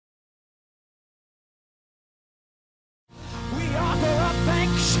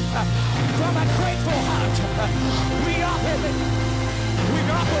bless from a grateful heart. We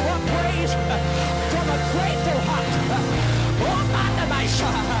offer up praise from a grateful heart. Oh,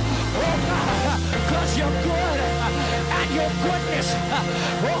 God, because you're good and your goodness,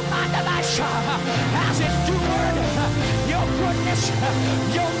 oh, has endured. Your goodness,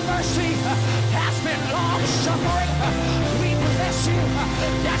 your mercy has been long suffering. We bless you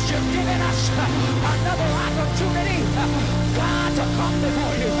that you've given us another opportunity, God, to come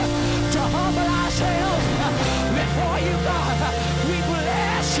before you, to humble ourselves before you, God. We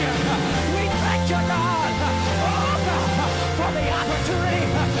bless you. We thank you, God, oh God, for the opportunity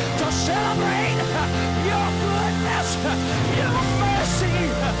to celebrate your goodness, your mercy,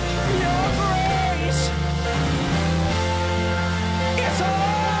 your grace. It's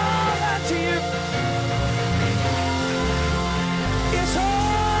all unto you. It's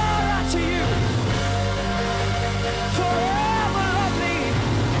all unto you. Forever lovely.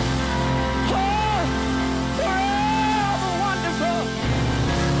 Oh, forever wonderful.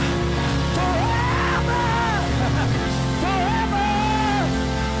 Forever. Forever.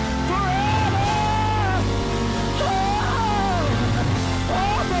 Forever.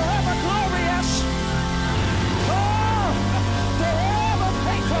 Oh, forever glorious. Oh, forever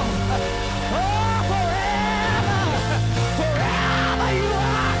faithful. Oh, forever. Forever you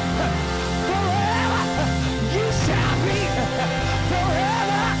are. Forever you shall be.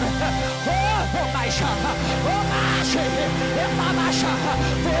 Forever. Oh, my son. Oh, my son. My son.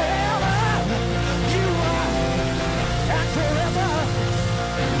 Forever you are. And forever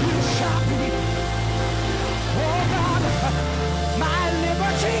you shall be. Oh, God, my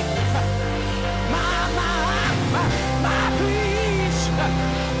liberty, my peace.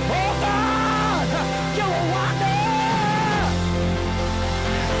 Oh, God, you're a wonder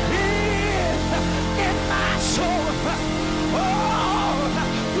in my soul. Oh,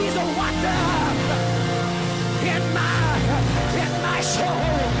 he's a wonder in my soul.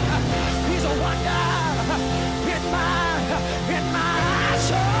 He's a wonder in my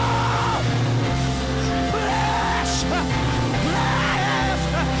soul. Bless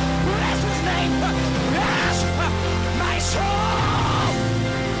his name. Bless my soul.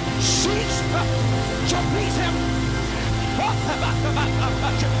 Seeks to please him.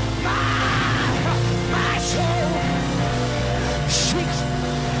 My soul seeks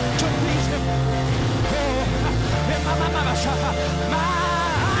to please him.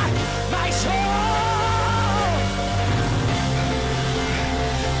 My soul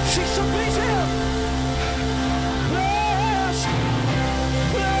seeks to please him.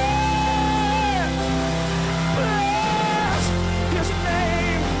 Bless his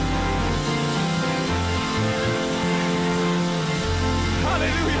name.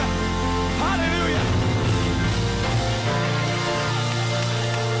 Hallelujah. Hallelujah.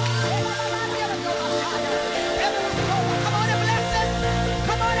 Come on and bless him.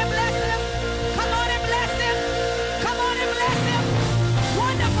 Come on and bless him. Come on and bless him. Come on and bless him.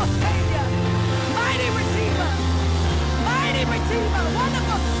 Wonderful Savior. Mighty Redeemer. Mighty Redeemer.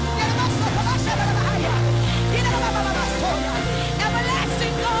 Wonderful.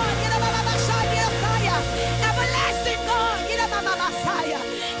 Everlasting God. Everlasting God.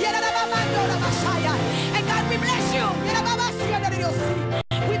 And God, we bless you.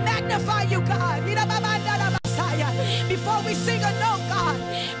 We magnify you, God. Before we sing a note, God,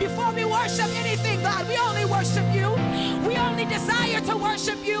 before we worship anything, God, we only worship you. We only desire to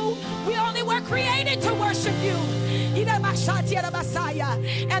worship you. We only were created to worship you. Everlasting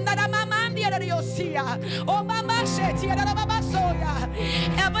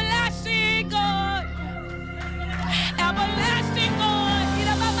God.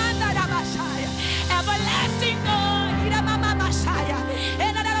 Everlasting God. Everlasting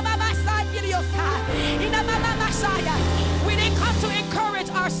God. We didn't come to encourage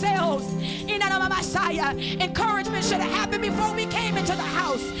ourselves. Encouragement should have happened before we came into the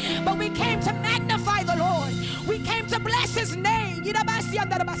house. But we came to magnify the Lord. We came to bless his name.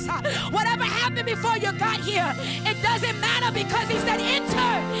 Whatever happened before you got here, it doesn't matter, because he said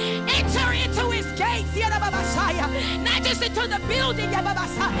enter into his gates. Not just into the building,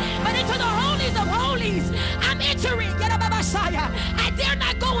 but into the holies of holies. I'm entering. I dare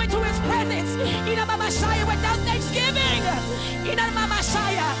not go into his presence without thanksgiving.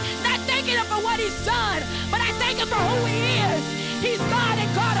 Not thanking him for what he's done, but I thank him for who he is. He's God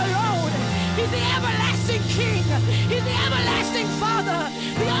and God alone. He's the everlasting King. He's the everlasting Father,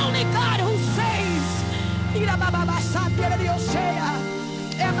 the only God who saves.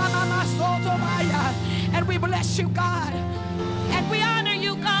 And we bless you, God. And we honor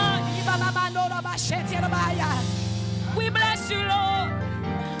you, God. We bless you, Lord.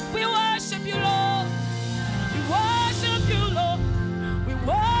 We worship you, Lord. We worship you, Lord. We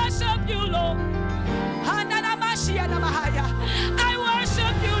worship you, Lord. I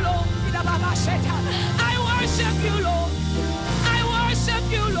worship you, Lord. I worship you, Lord. I worship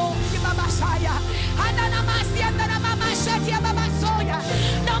you, Lord.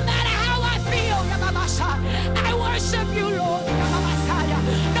 No matter how I feel, I worship you, Lord.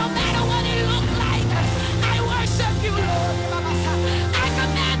 No matter what it looks like, I worship you, Lord. I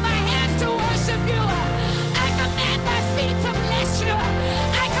command my hands to worship you. I command my feet to bless you.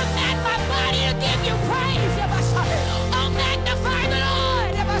 I command my body to give you praise. Oh, magnify the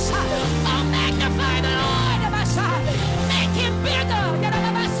Lord. Oh, magnify the Lord. Make him bigger.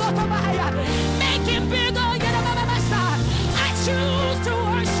 Make him bigger. I choose to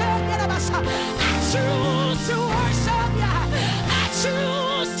worship. I choose to worship. I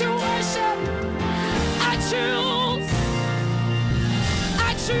choose to worship.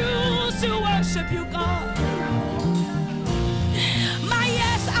 I choose to worship you, God. My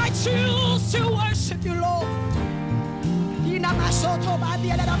yes, I choose to worship you, Lord.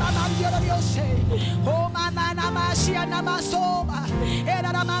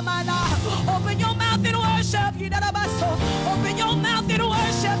 Open your mouth and worship. Open your mouth and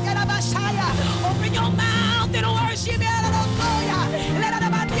worship. Open your mouth and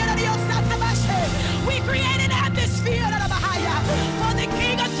worship. We create an atmosphere for the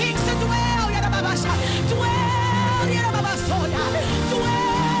King of Kings to dwell. Dwell among us. Dwell among us.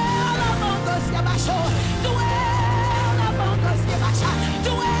 Dwell among us. Dwell among us.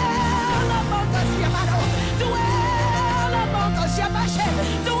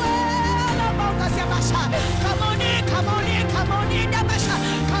 Dwell among us. Come on in, come on in, come on in.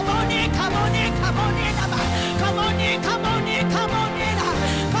 Come on in, come on in, come on in. Come on in, come on in, come on in.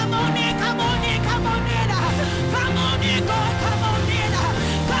 Come on in, come on in, come on in. Come on in, God, come on in.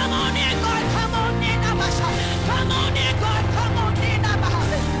 Come on in, God, come on in. Come on in, God, come on in.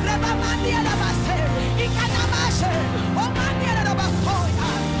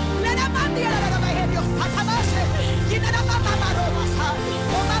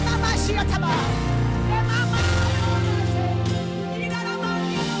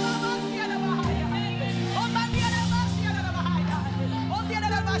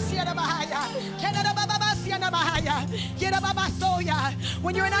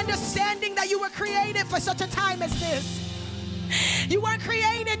 When you're in understanding that you were created for such a time as this. You weren't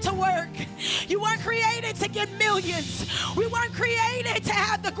created to work. You weren't created to get millions. We weren't created to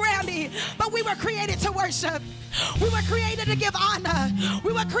have the Grammy, but we were created to worship. We were created to give honor.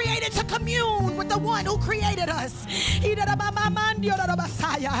 We were created to commune with the one who created us.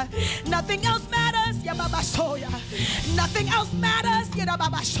 Nothing else matters. Nothing else matters.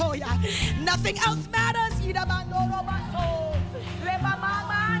 Nothing else matters.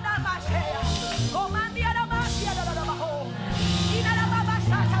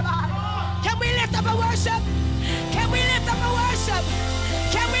 Can we lift up a worship? Can we lift up a worship?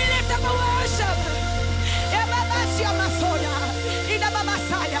 Can we lift up a worship?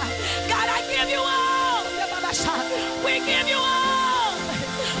 God, I give you all. We give you all.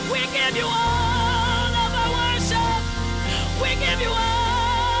 We give you all of our worship. We give you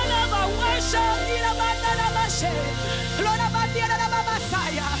all of our worship.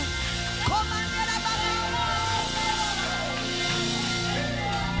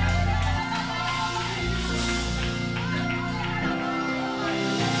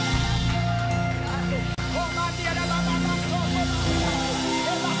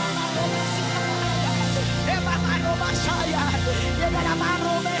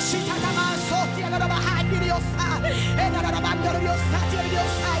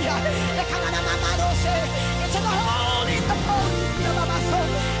 Into the holies of holies,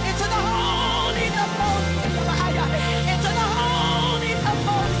 into the holies of holies, into the holies of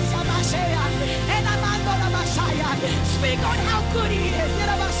holies, speak on how good he is,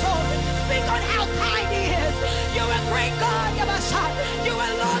 speak on how kind he is. You're a great God, you're a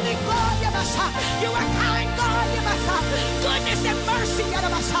loving God, you're a kind God, goodness and mercy,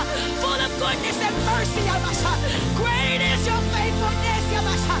 full of goodness and mercy. Great is your faithfulness,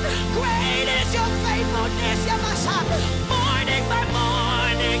 great is your faithfulness, morning by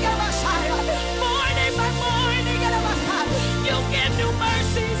morning, morning by morning, you give new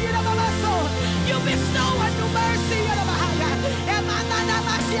mercies, you bestow a new mercy,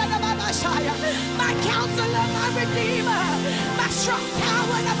 my counselor, my redeemer, my strong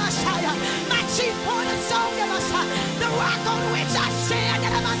tower, my chief cornerstone, the rock on which I stand,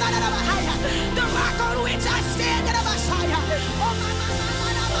 the rock on which I stand, oh my.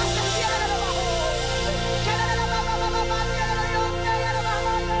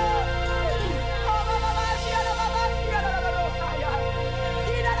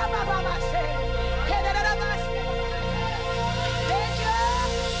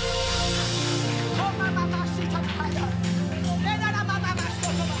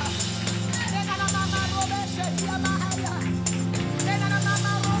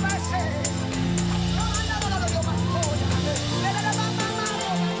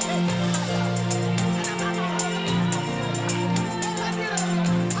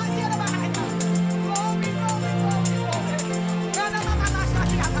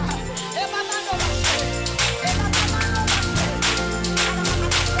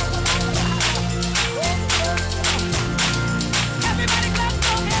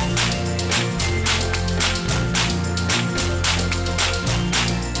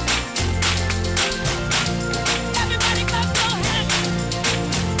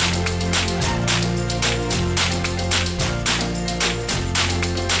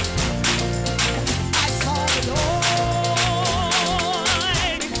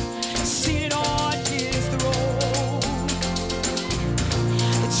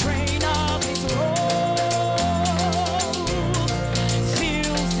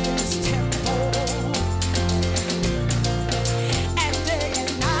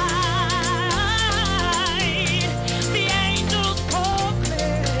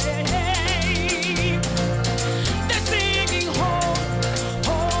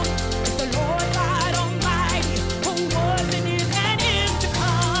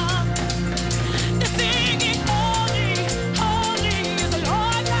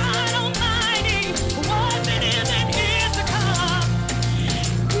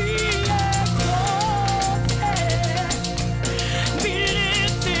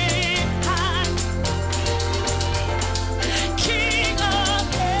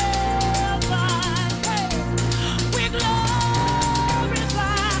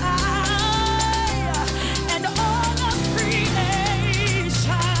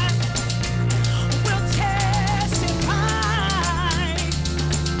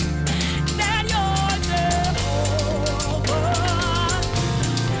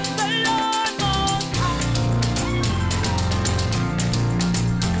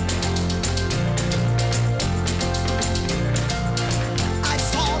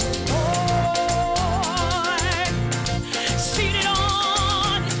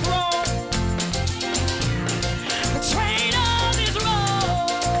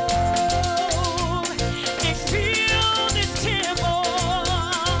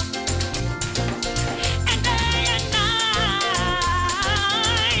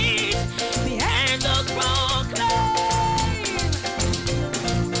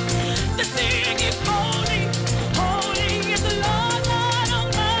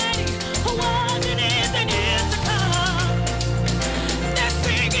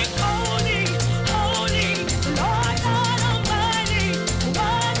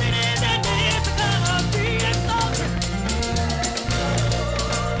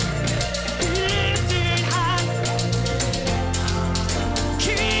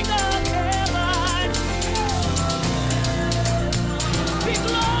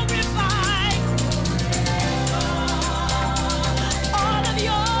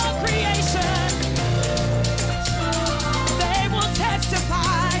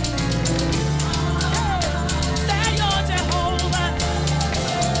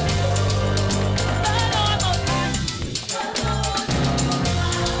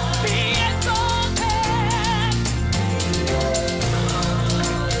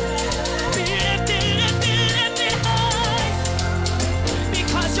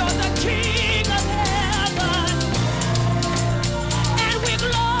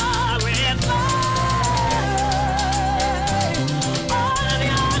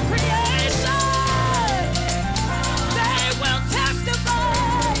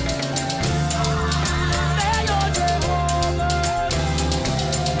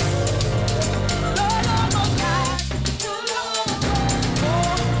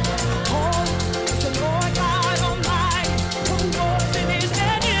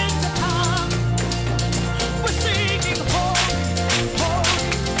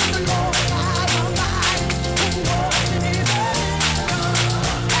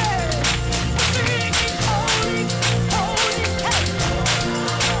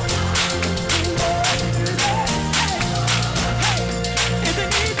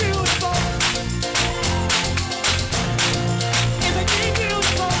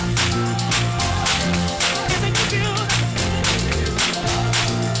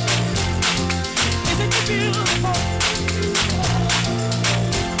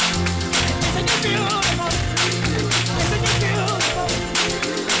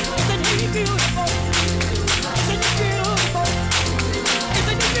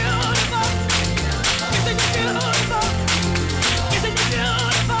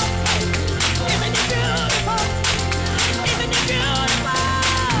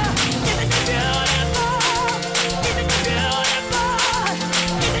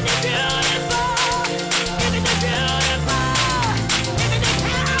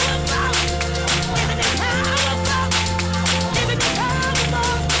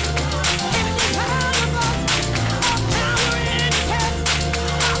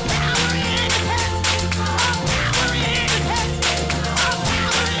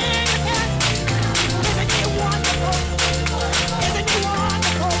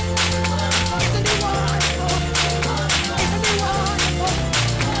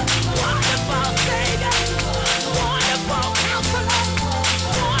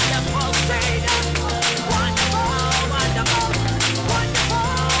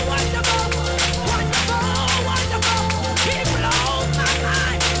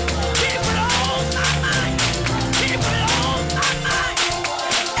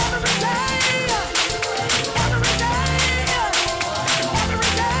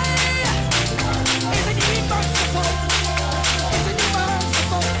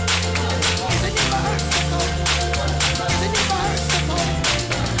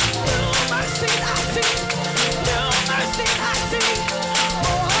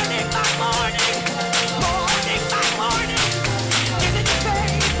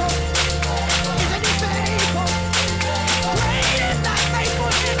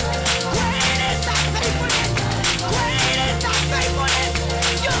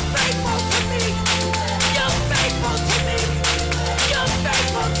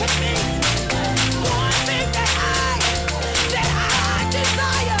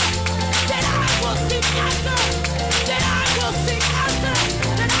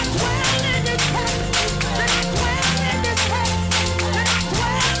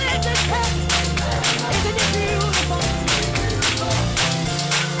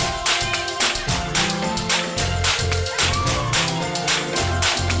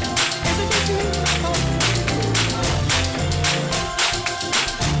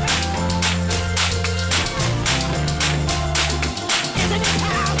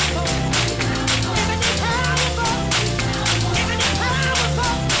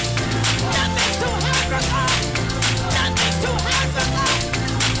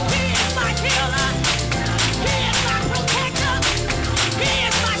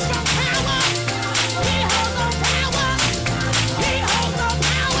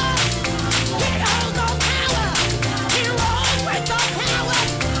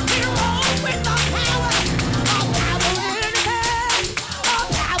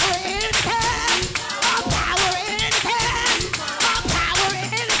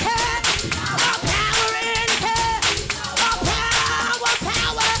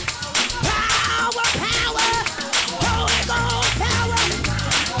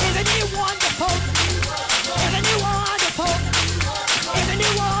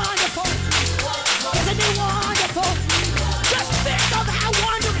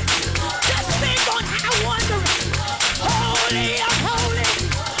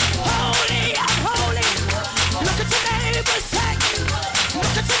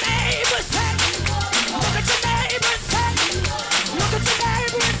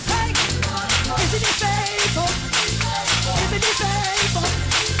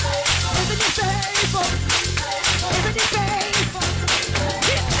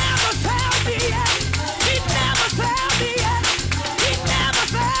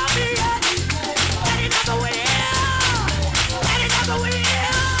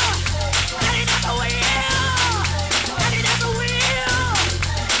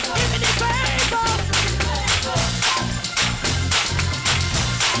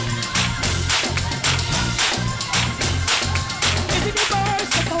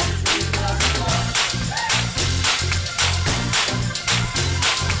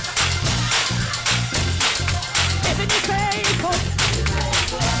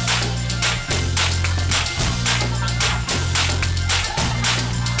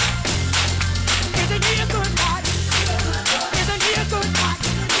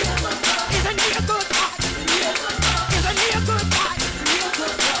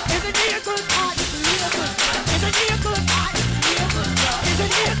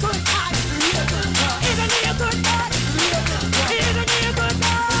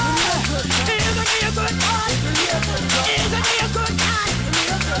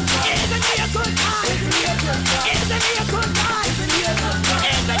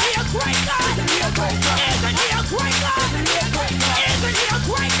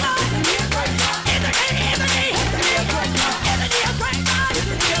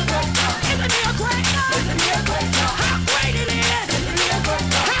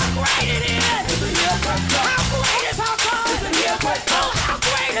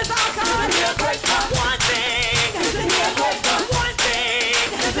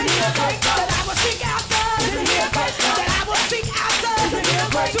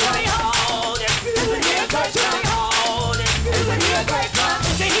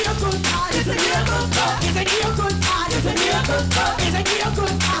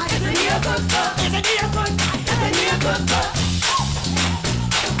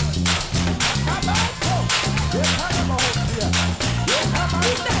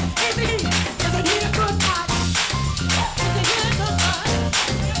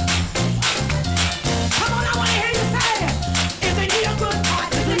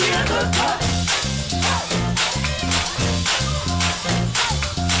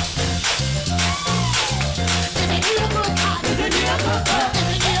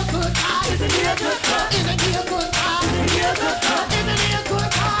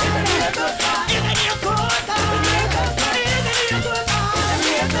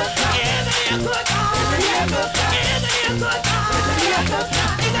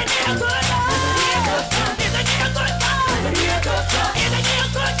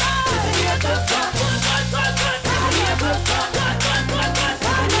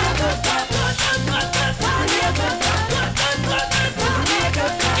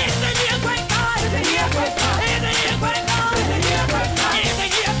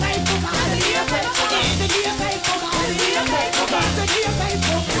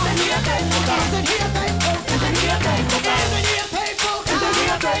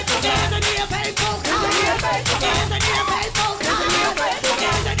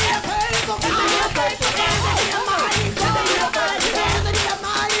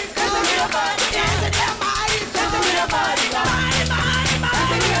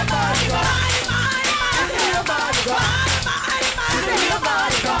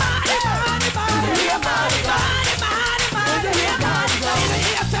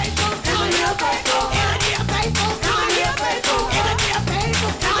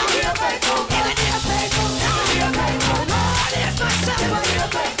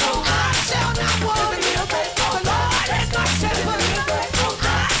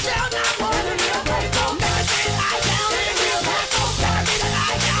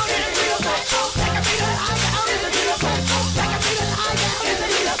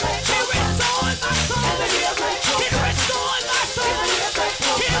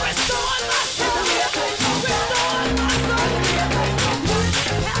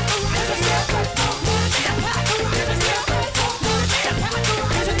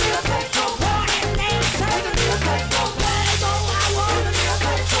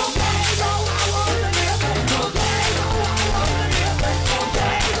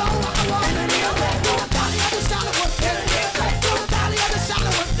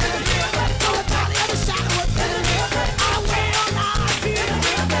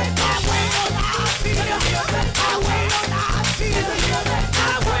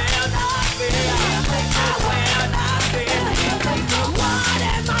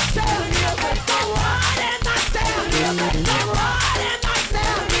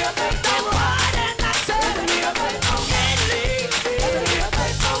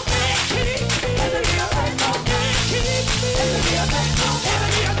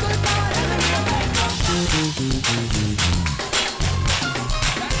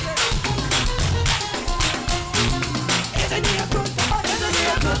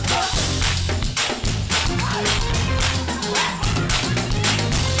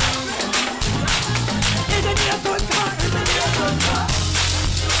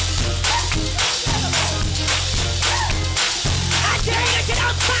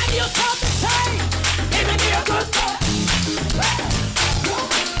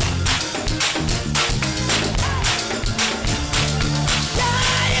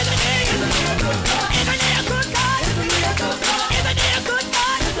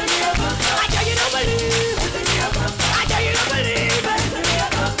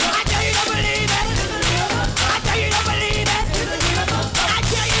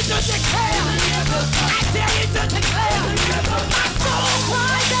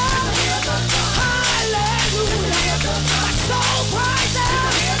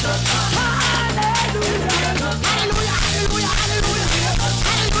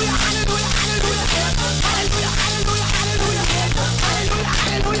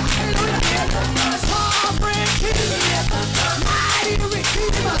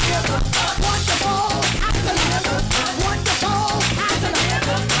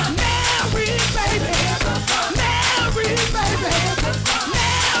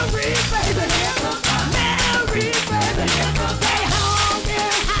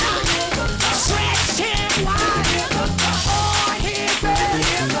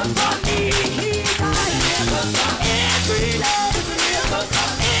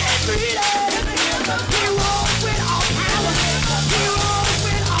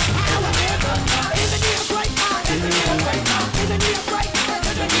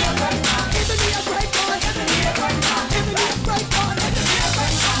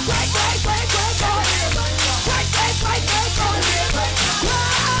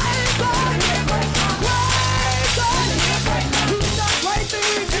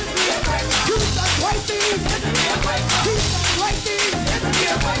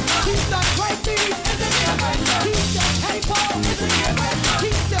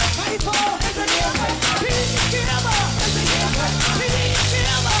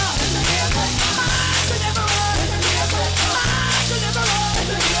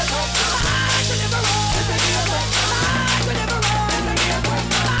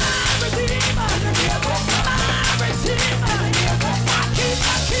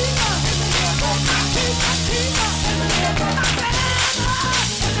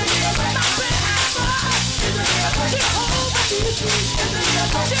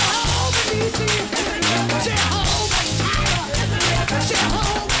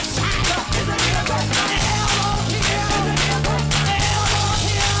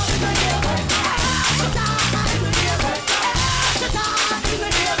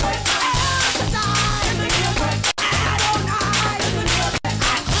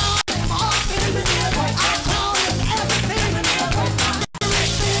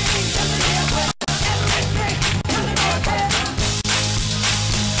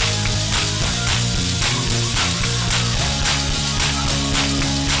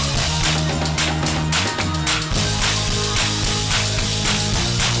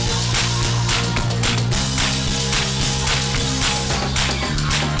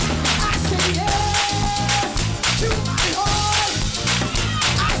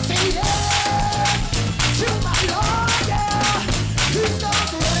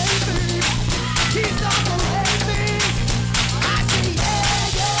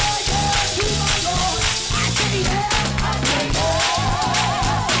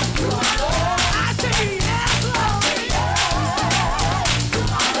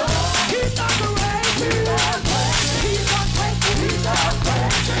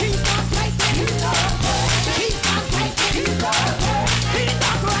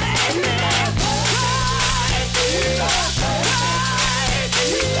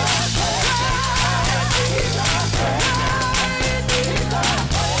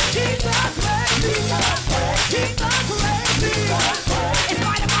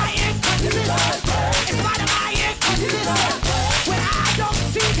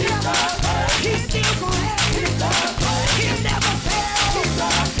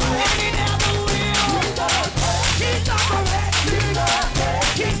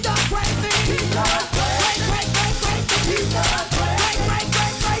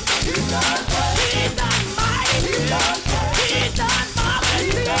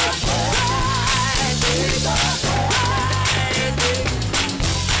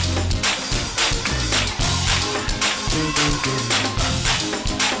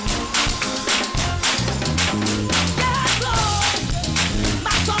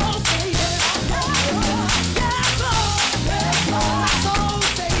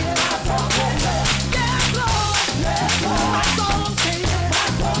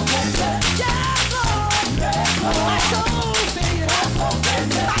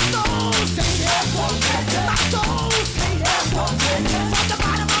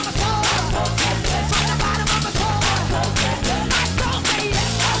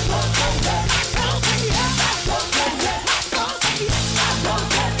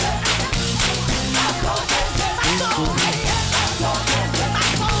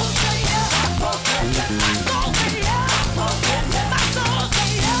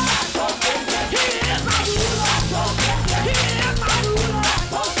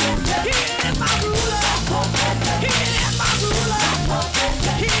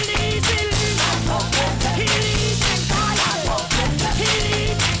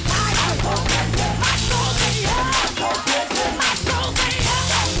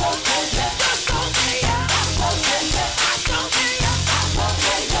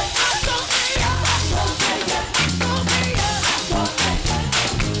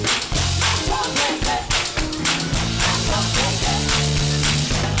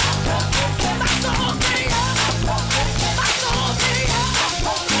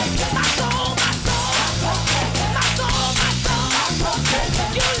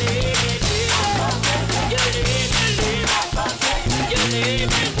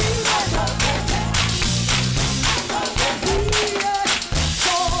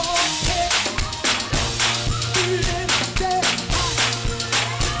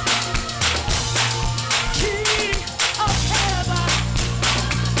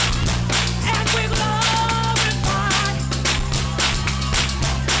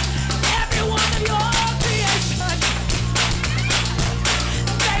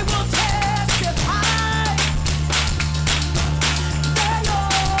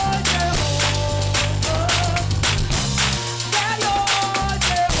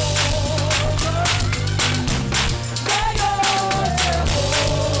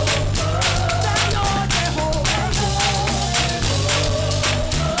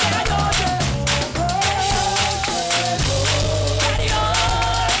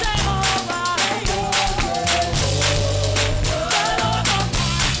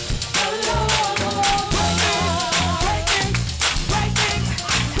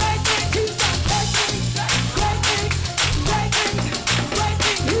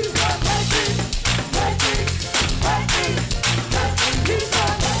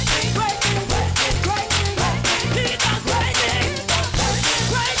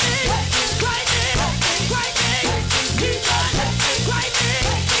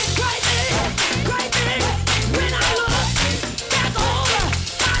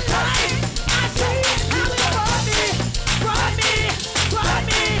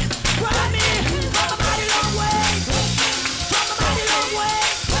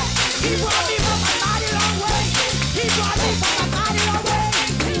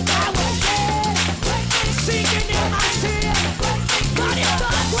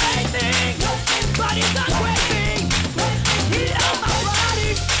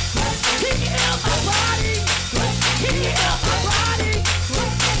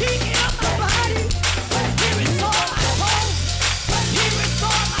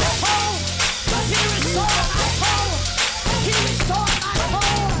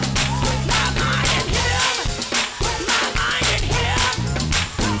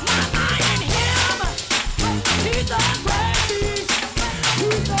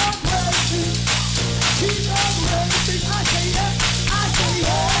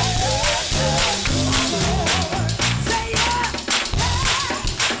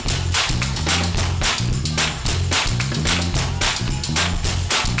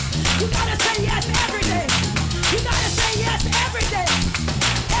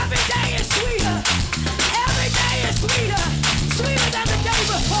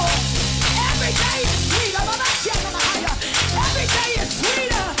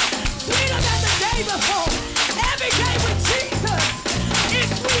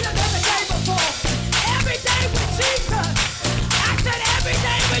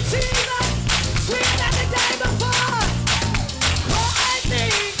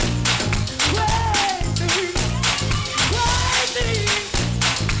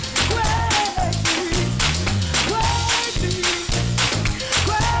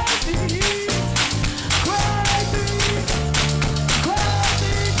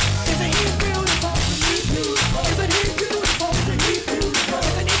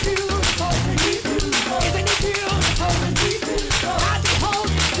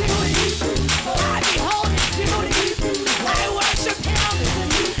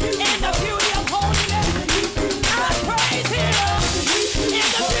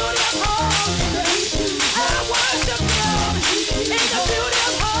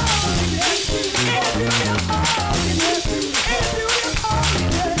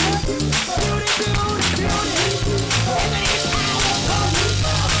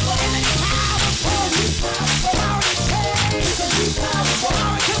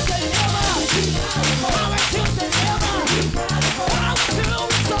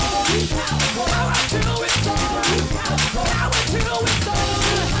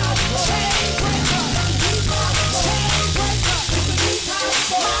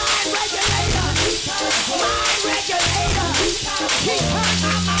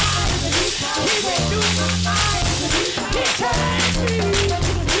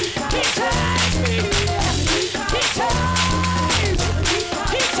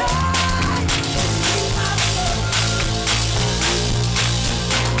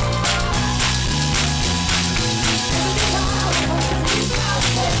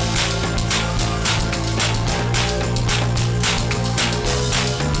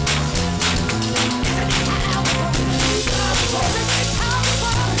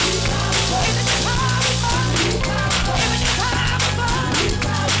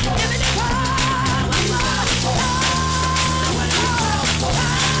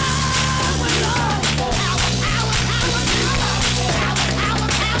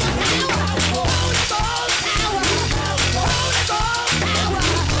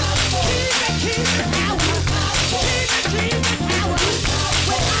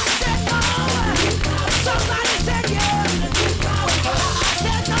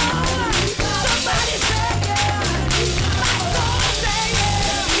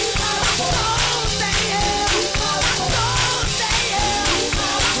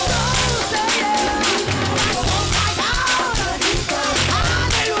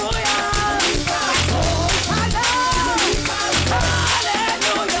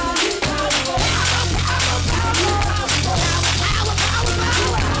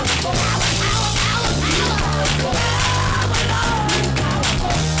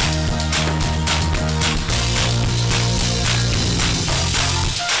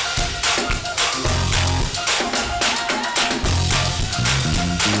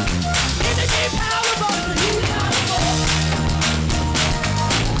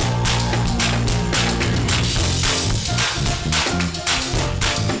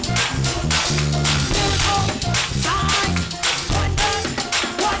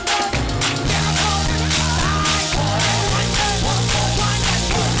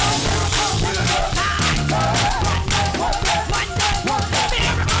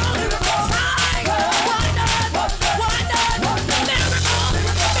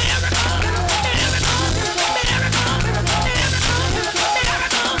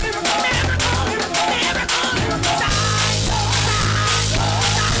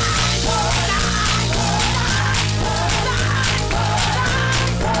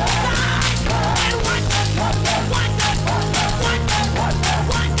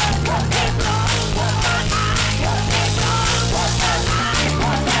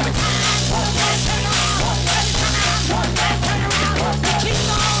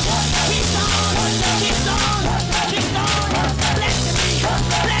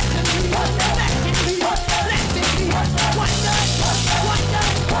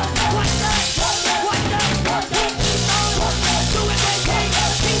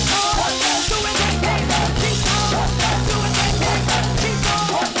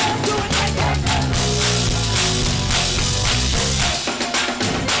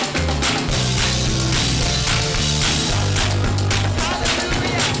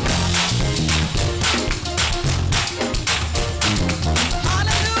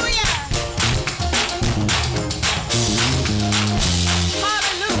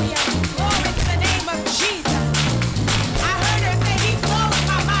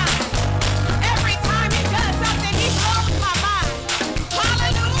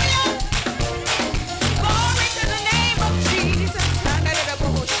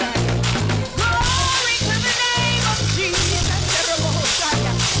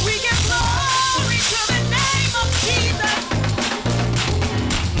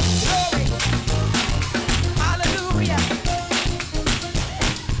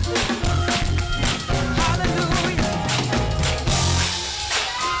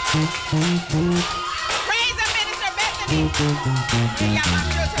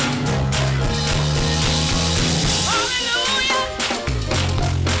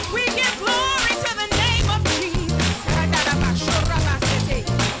 We give glory to the name of Jesus.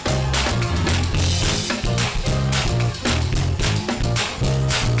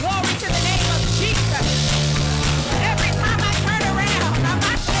 Glory to the name of Jesus. Every time I turn around,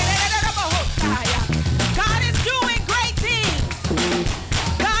 God is doing great things.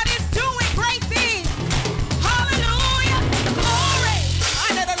 God is doing great things. Hallelujah. Glory.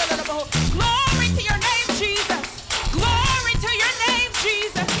 Glory to your name, Jesus. Glory to your name,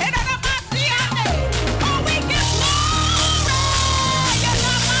 Jesus. Oh, we give glory.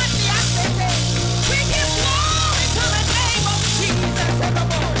 We give glory to the name of Jesus.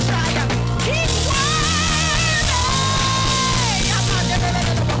 He's worthy.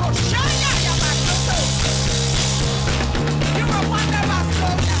 You're a wonderful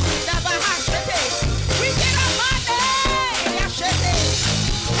soul. We get our money.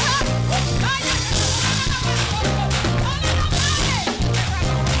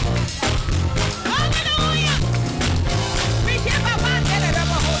 Hallelujah. We give our money to the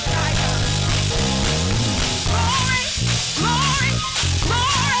Messiah. Glory, glory,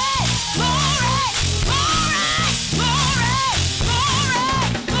 glory, glory, glory, glory,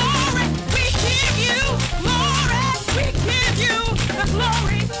 glory. We give you glory. We give you the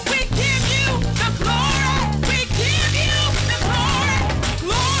glory. We give you the glory. We give you the glory.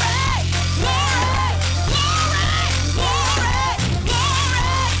 Glory, glory, glory, glory,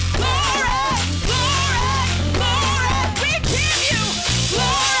 glory, glory, glory. We give you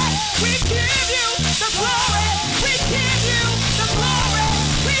glory. We give you the glory. We give you the glory.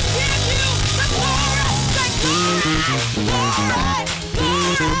 We give you the glory. The glory,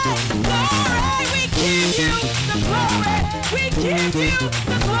 glory, glory. We give you the glory. We give you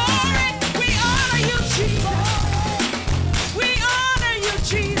the glory. We honor you, Jesus. We honor you,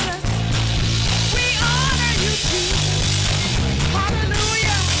 Jesus. We honor you, Jesus.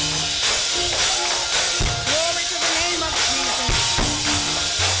 Hallelujah. Glory to the name of Jesus.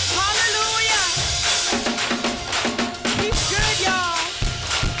 Hallelujah. He's good, y'all.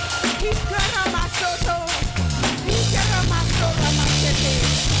 He's good, Ramasoto. He's good, Ramasoto, Ramasete.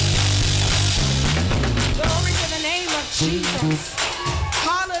 Glory to the name of Jesus.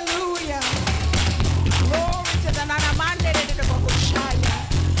 Hallelujah. Glory to the Nanamande de Bohoshaya.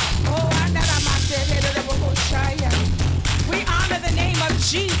 Oh, Andaramande de Bohoshaya. We honor the name of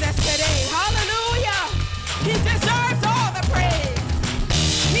Jesus today. Hallelujah. He deserves all the praise.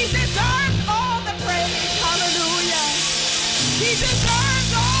 He deserves all the praise. Hallelujah. He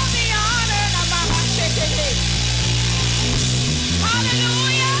deserves all the honor.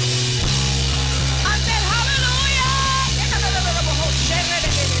 Hallelujah. I said hallelujah.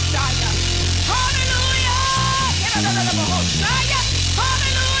 Hallelujah.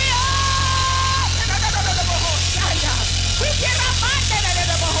 Hallelujah.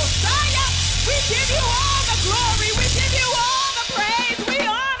 We give you all the glory. We give you all the praise. We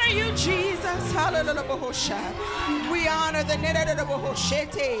honor you, Jesus. Hallelujah. We honor the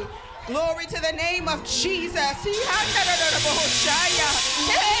glory to the name of Jesus.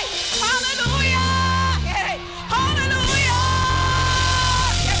 Hey, hallelujah. Hey, hallelujah.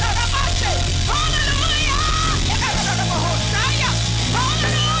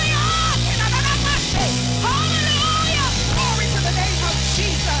 Hallelujah. Glory to the name of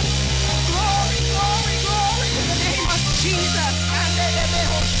Jesus. Glory, glory, glory to the name of Jesus.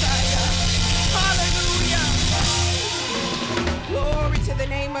 Hallelujah. Glory to the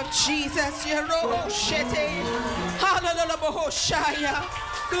name of Jesus. Hallelujah.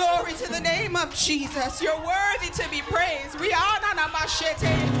 Glory to the name of Jesus. You're worthy to be praised. We honor you.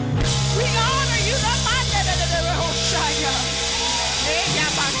 We honor you.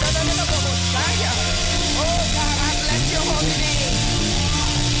 Oh God, I bless your holy name.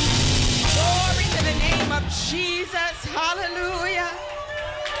 Glory to the name of Jesus. Hallelujah.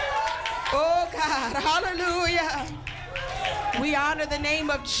 Oh God, hallelujah. We honor the name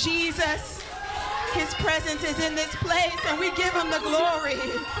of Jesus. His presence is in this place and we give him the glory.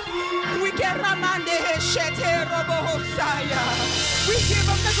 We give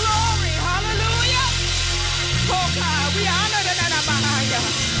him the glory. Hallelujah. Oh God, we honor the Nanamahaya.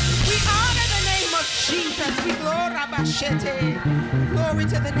 We honor the name of Jesus. We glory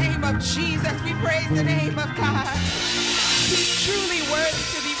to the name of Jesus. We praise the name of God. He's truly worthy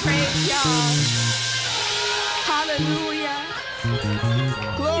to be praised, y'all. Hallelujah.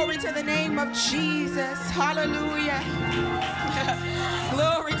 Glory to the name of Jesus. Hallelujah.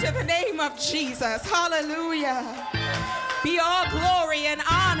 Glory to the name of Jesus. Hallelujah. Be all glory and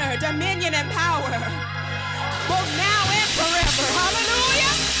honor, dominion and power, both now and forever.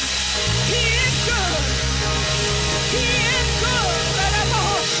 Hallelujah. He is good. He is good.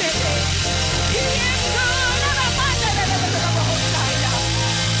 He is good.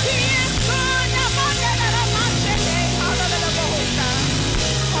 He is good.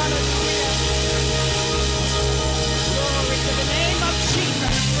 Hallelujah. Glory to the name of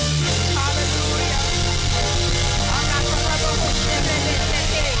Jesus. Hallelujah.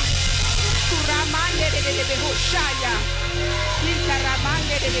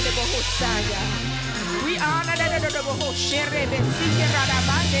 We honor the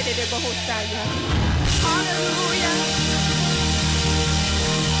Hallelujah.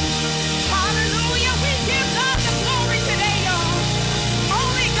 Hallelujah. We give God the glory today, y'all.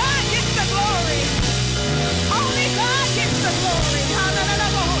 Only God gets the glory. Only God gets the glory.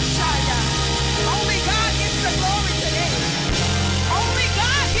 Hallelujah. Only God gets the glory today. Only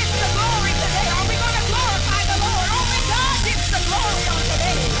God gets the glory today. Are we going to glorify the Lord? Only God gets the glory on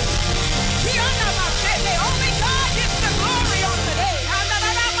today. Only God gets the glory on today.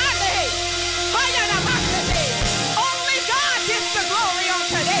 Only God gets the glory on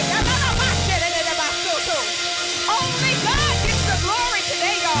today. Only God gets the glory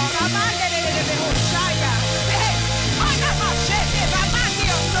today, y'all.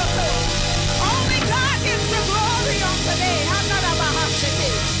 Only God gets the glory on today.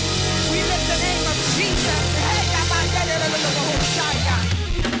 We lift the name of Jesus.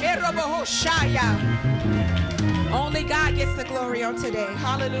 Only God gets the glory on today.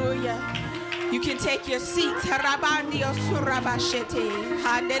 Hallelujah. You can take your seats.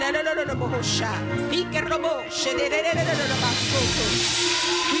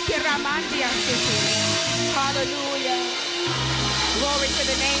 Hallelujah. Glory to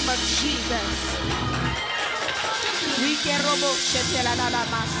the name of Jesus.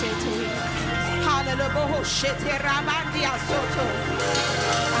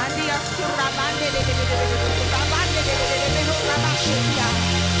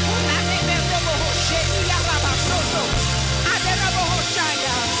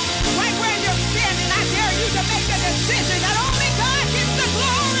 Right where you're standing, I dare you to make a decision that only God gets the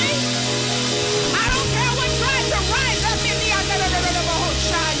glory. I don't care what tries to rise up in the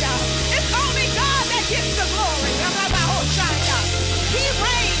it's only God that gets the glory. He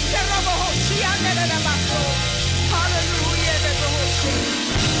reigns. Hallelujah.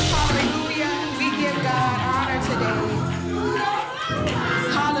 Hallelujah. We give God honor today.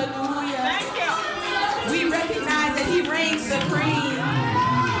 Hallelujah. Thank you. We recognize that He reigns supreme.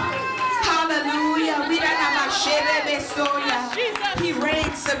 Hallelujah. He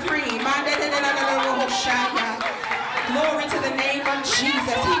reigns supreme. Glory to the name of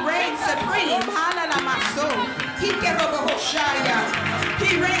Jesus. He reigns supreme.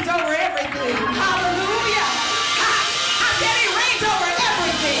 He reigns over everything. Hallelujah. I said He reigns over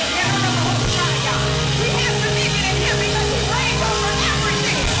everything. We have to leave it in Him because He reigns over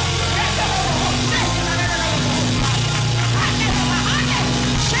everything.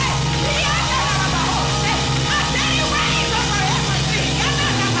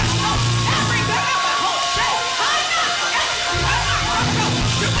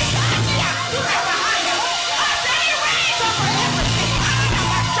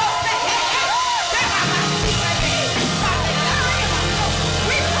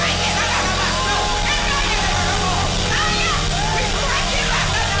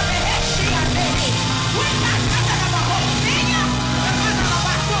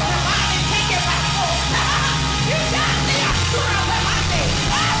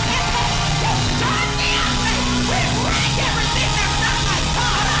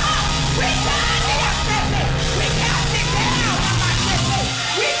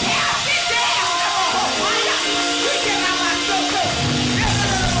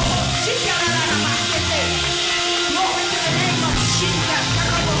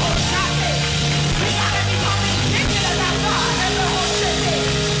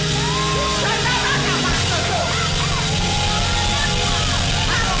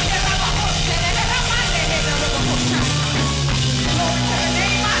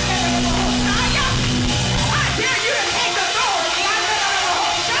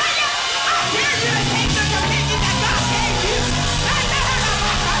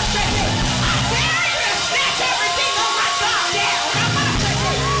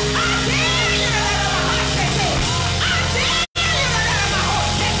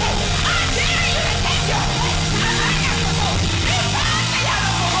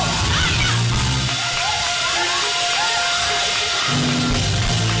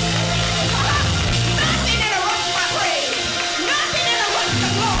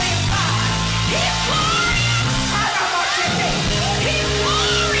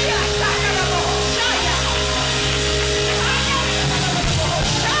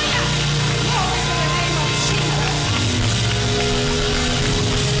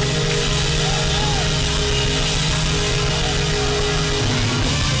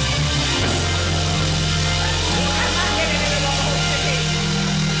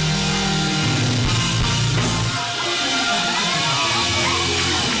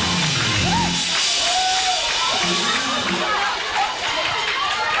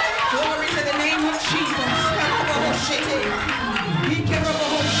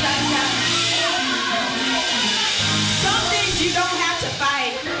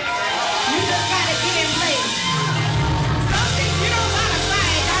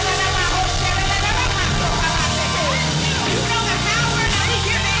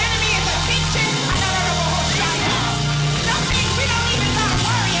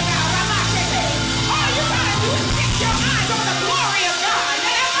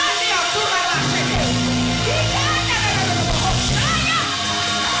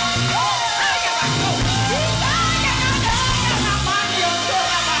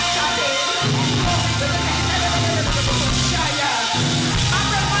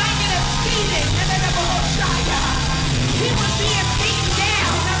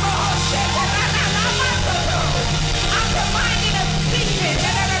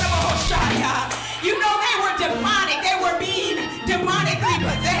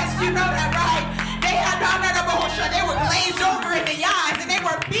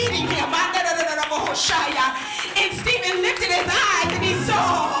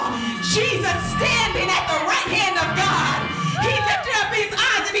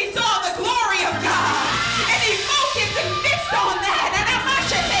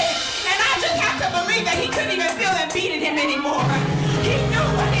 couldn't even feel them beating him anymore. He knew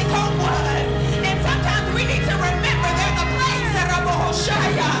what his home was. And sometimes we need to remember there's a place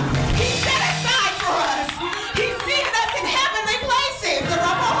he set aside for us. He's seated us in heavenly places.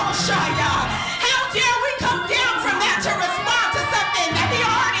 How dare we come down from that to respond to something that he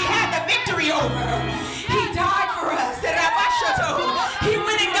already had the victory over? He died for us. He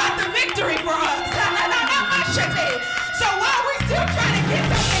went and got the victory for us. So while we're still trying to get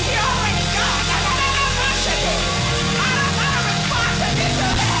something he already got, I don't want to respond to this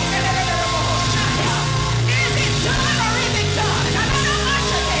or that. Is it done or is it done?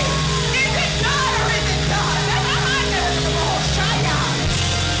 Is it done or is it done?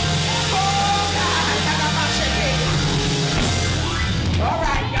 Oh God. All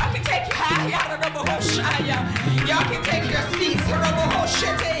right, y'all can take y'all can take your seats.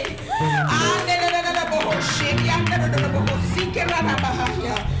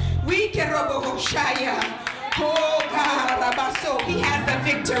 We can oh God, so he has the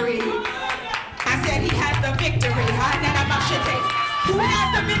victory. I said he has the victory. Who has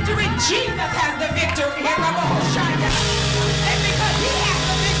the victory? Jesus has the victory. And because he has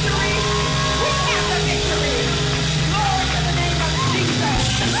the victory, we have the victory. Glory to the name of Jesus.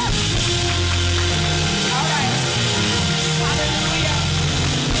 All right. Hallelujah.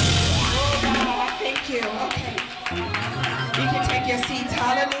 Oh God, thank you. Okay. You can take your seats.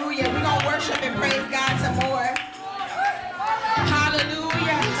 Hallelujah. We're going to worship and praise God some more.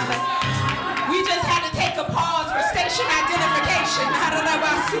 Hallelujah. We just had to take a pause for station identification.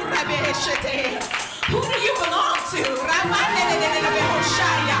 Who do you belong to?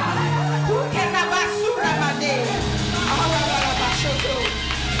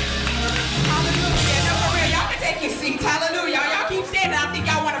 Hallelujah. No, for real, y'all can take your seats. Hallelujah. Y'all keep standing. I think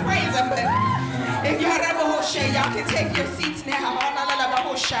y'all want to praise him, but if y'all can take your seats now.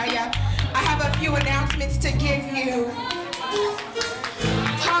 I have a few announcements to give you.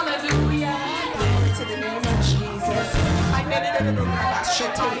 Hallelujah. Glory to the name of Jesus.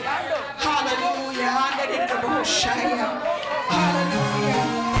 Hallelujah.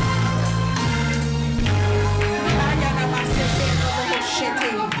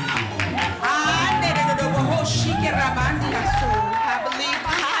 I believe.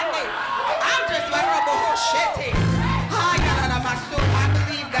 I'm just like I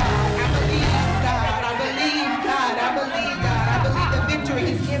believe God. I believe God. I believe God. I believe God. I believe the victory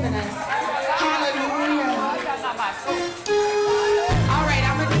He's given us. Hallelujah. All right,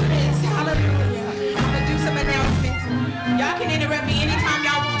 I'm gonna do this. Hallelujah. I'm gonna do some announcements. Y'all can interrupt me anytime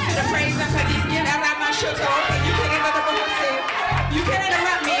y'all want to praise Him because He's given us my show. So you can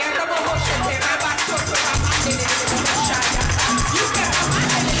interrupt me.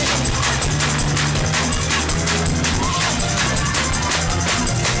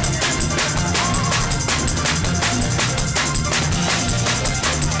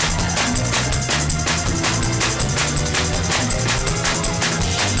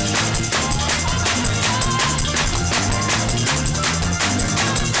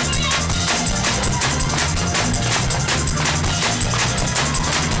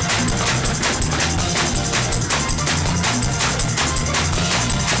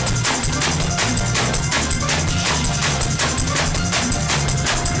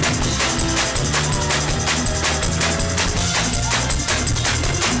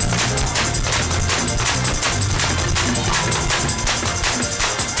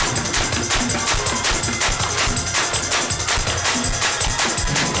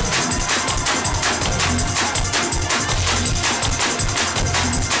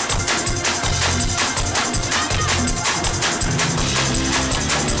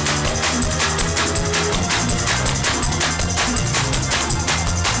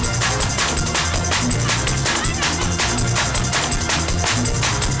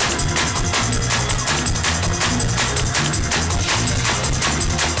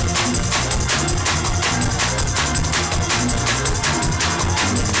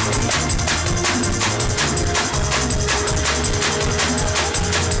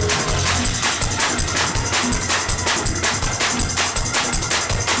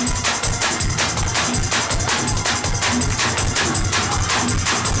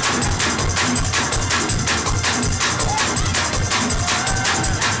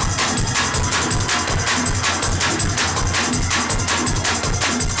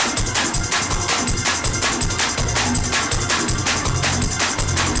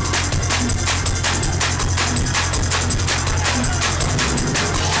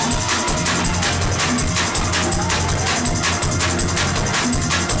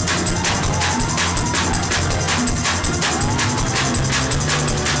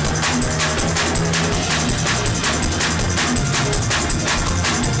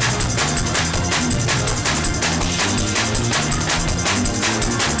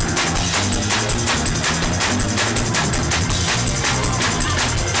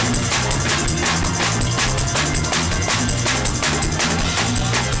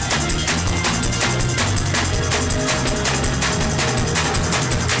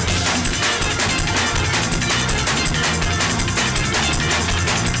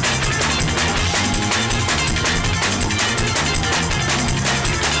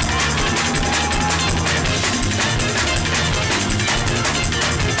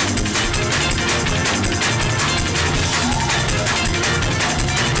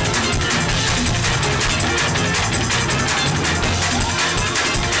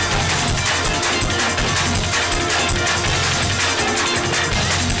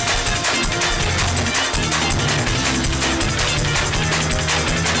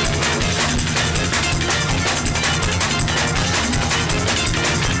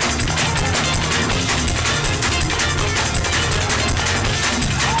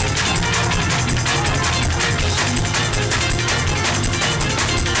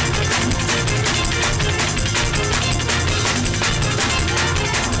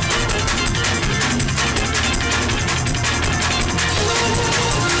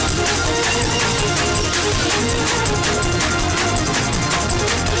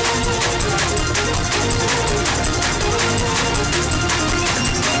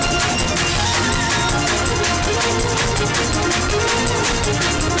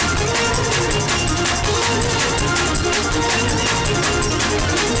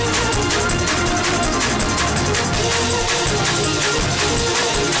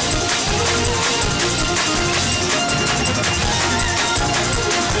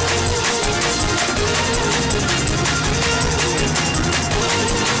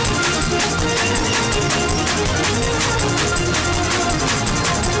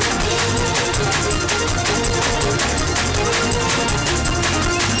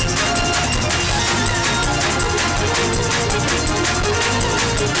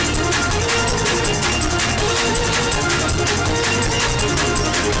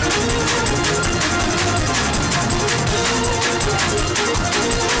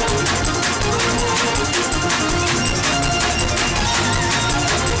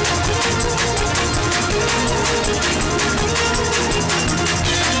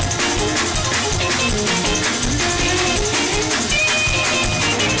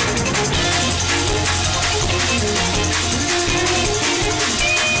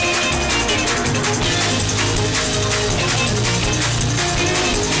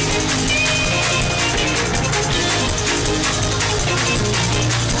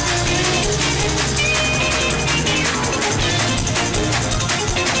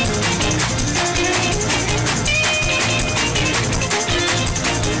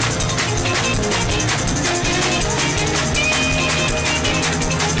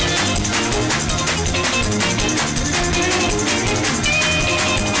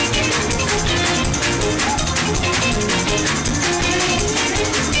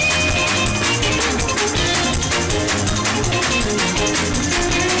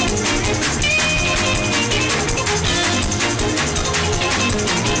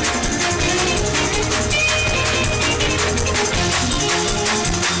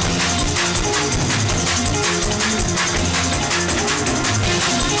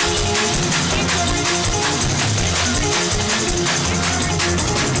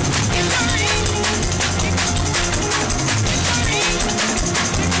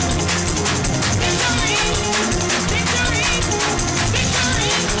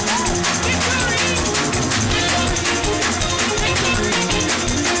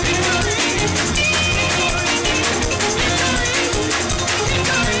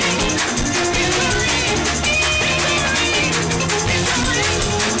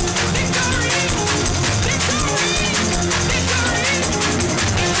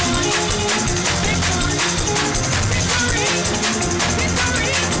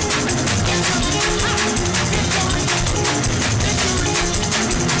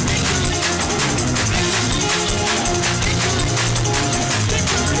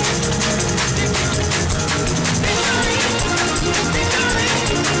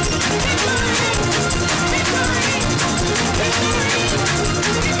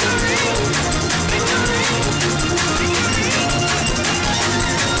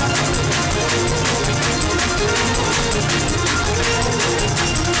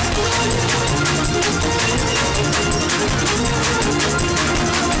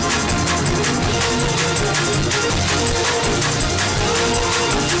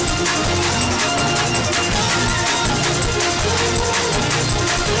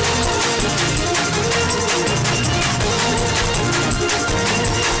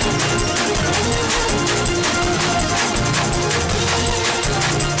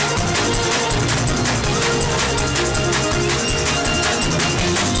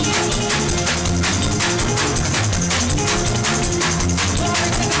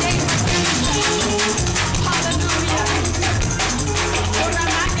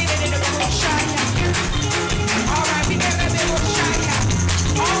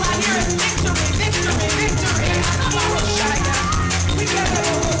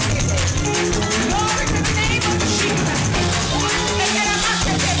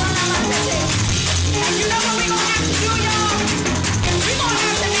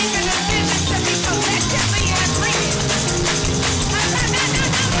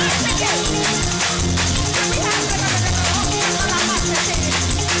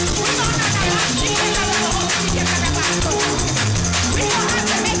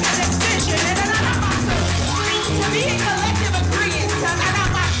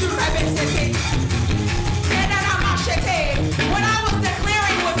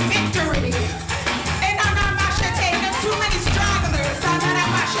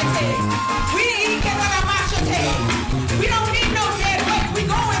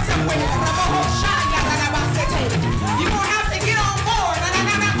 somewhere. You won't have to get on board.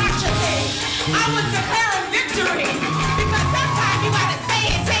 I was declaring victory because sometimes you got to say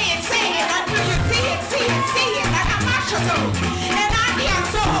it until you see it. And I hear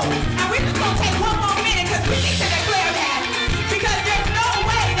so. And we're just going to take one more minute because we need to declare that. Because there's no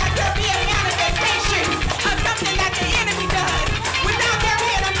way that there'll be a manifestation of something that the enemy does without there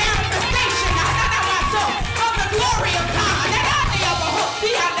being a manifestation of the glory of God.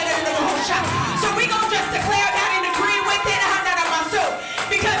 So we're going to just declare that and agree with it.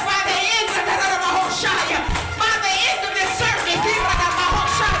 Because by the end of this service, we all breaking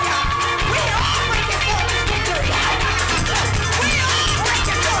forth in victory. We all breaking forth in victory. We all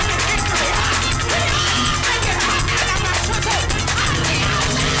breaking forth in victory.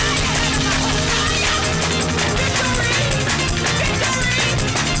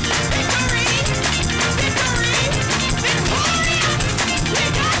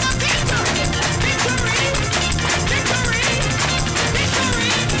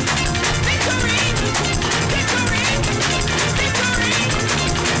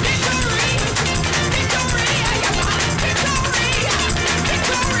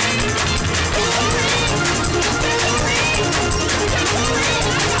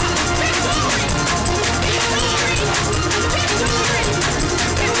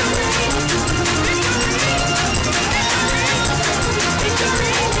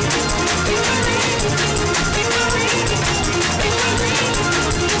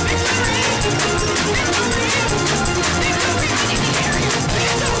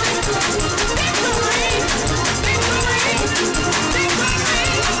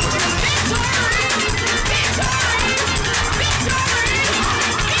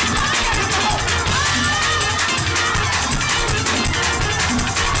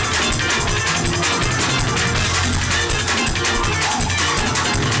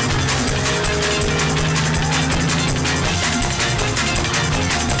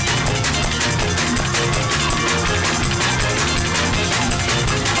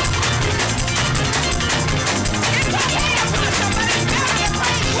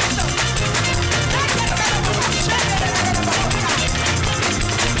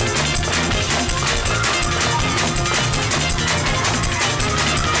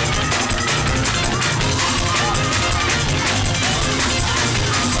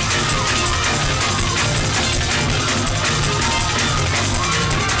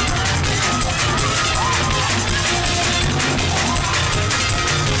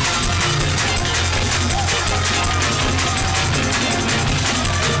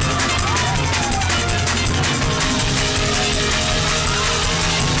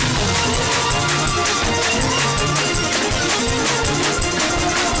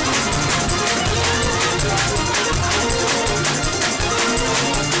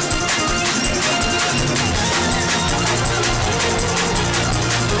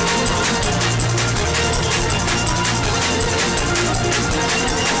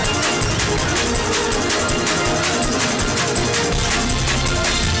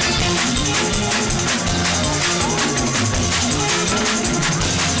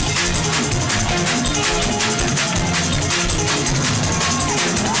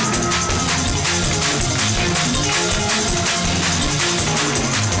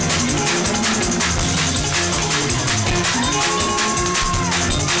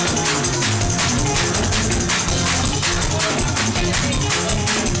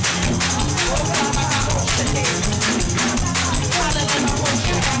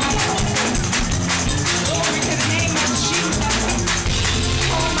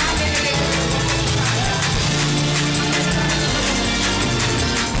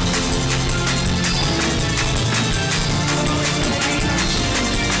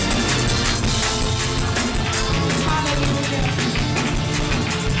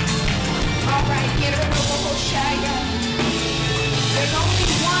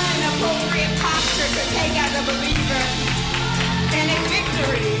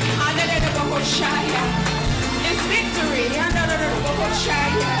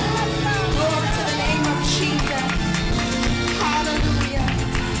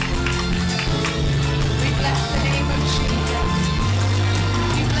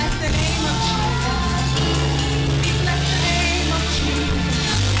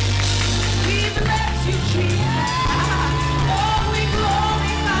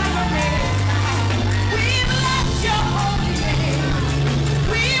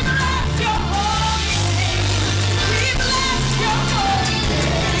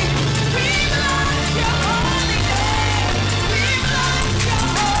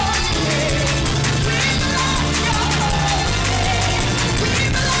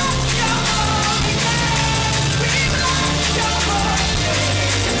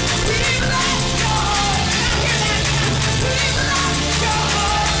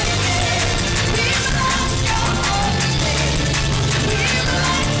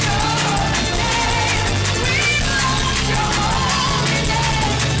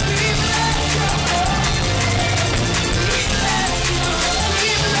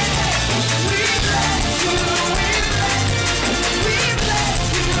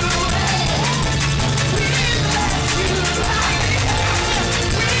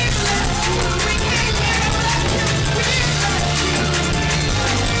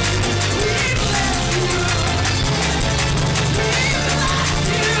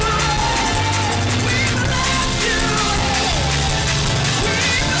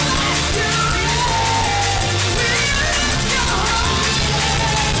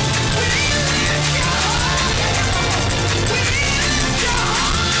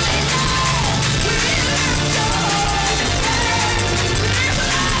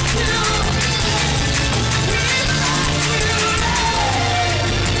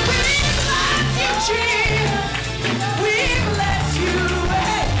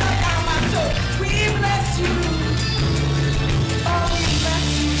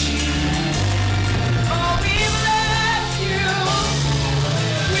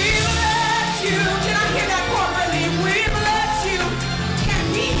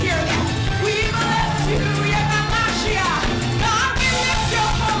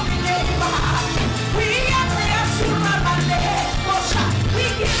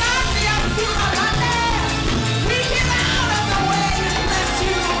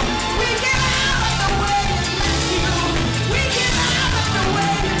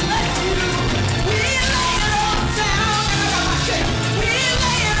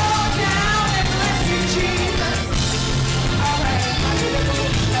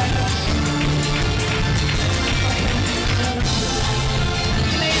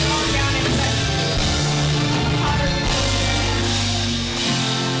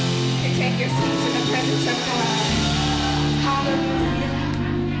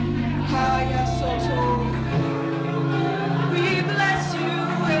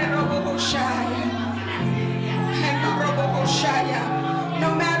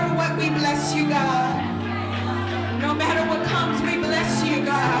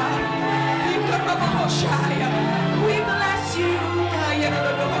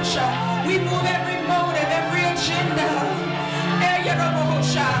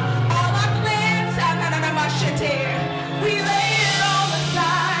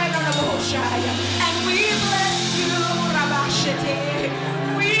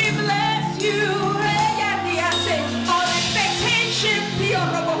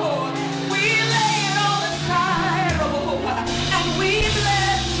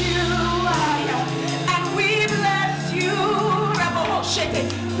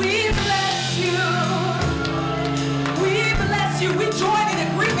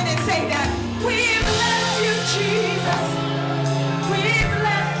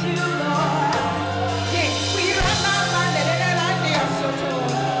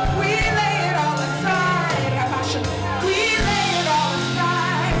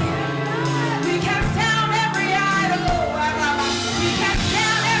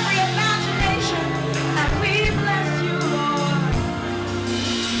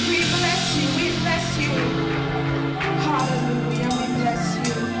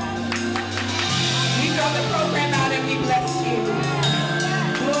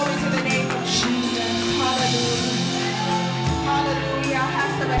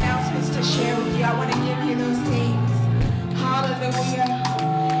 to share with you. I want to give you those things. Hallelujah.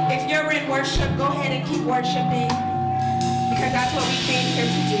 If you're in worship, go ahead and keep worshiping, because that's what we came here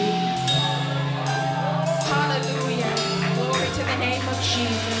to do. Hallelujah. Glory to the name of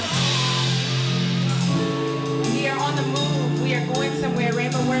Jesus. We are on the move. We are going somewhere.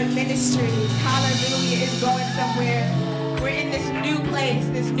 Rhema Word Ministries, hallelujah, is going somewhere. We're in this new place,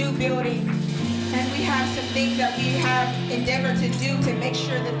 this new building, and we have some things that we have endeavored to do to make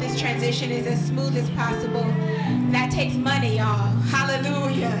sure that this transition is as smooth as possible. That takes money, y'all.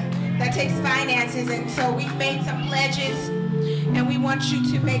 Hallelujah. That takes finances, and so we've made some pledges, and we want you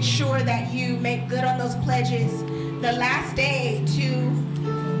to make sure that you make good on those pledges. The last day to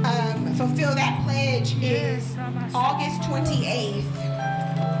fulfill that pledge is August 28th.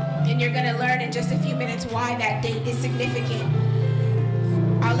 And you're going to learn in just a few minutes why that date is significant.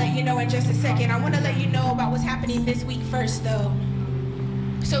 I'll let you know in just a second. I want to let you know about what's happening this week first, though.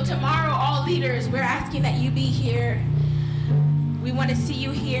 So tomorrow, all leaders, we're asking that you be here. We want to see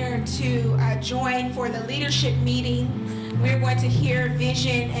you here to join for the leadership meeting. We're going to hear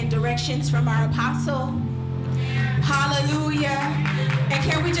vision and directions from our apostle. Hallelujah. And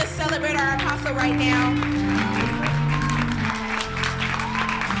can we just celebrate our apostle right now?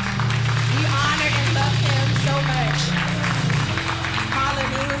 We honor and love him so much.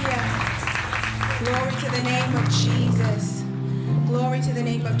 Hallelujah. Glory to the name of Jesus. Glory to the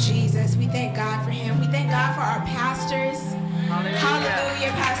name of Jesus. We thank God for him. We thank God for our pastors.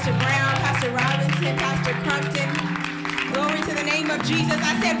 Hallelujah. Pastor Brown, Pastor Robinson, Pastor Crumpton. Glory to the name of Jesus.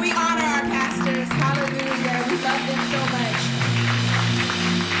 I said we honor our pastors. Hallelujah. We love them so much.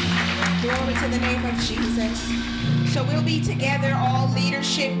 Glory to the name of Jesus. So we'll be together, all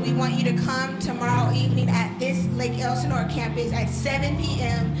leadership. We want you to come tomorrow evening at this Lake Elsinore campus at 7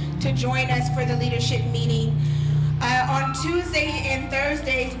 p.m. to join us for the leadership meeting. On Tuesday and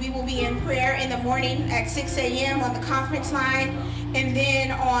Thursdays, we will be in prayer in the morning at 6 a.m. on the conference line. And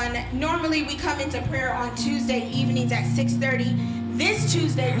then normally we come into prayer on Tuesday evenings at 6:30. This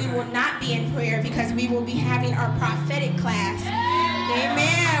Tuesday, we will not be in prayer because we will be having our prophetic class.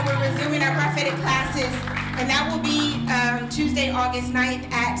 Amen. We're resuming our prophetic classes. And that will be Tuesday, August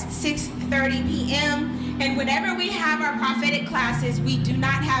 9th at 6:30 p.m. And whenever we have our prophetic classes, we do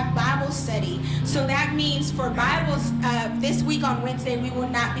not have Bible study. So that means for Bibles, this week on Wednesday, we will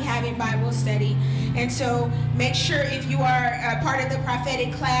not be having Bible study. And so make sure if you are a part of the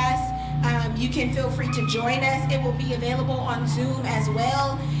prophetic class, you can feel free to join us. It will be available on Zoom as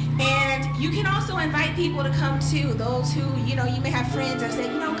well. And you can also invite people to come too. Those who, you may have friends that say,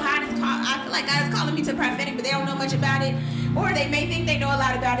 I feel like God is calling me to prophetic, but they don't know much about it. Or they may think they know a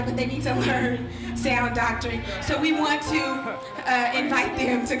lot about it, but they need to learn sound doctrine. So we want to invite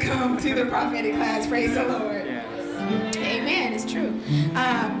them to come to the prophetic class. Praise the Lord. Amen. It's true.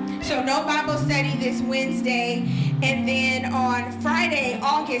 So no Bible study this Wednesday. And then on Friday,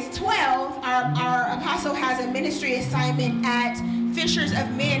 August 12th, our apostle has a ministry assignment at Fishers of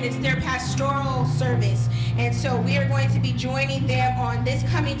Men. It's their pastoral service. And so we are going to be joining them on this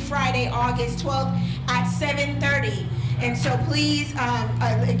coming Friday, August 12th at 7:30. And so please,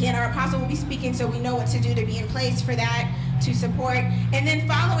 again, our apostle will be speaking, so we know what to do to be in place for that, to support. And then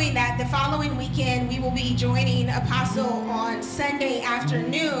following that, the following weekend, we will be joining apostle on Sunday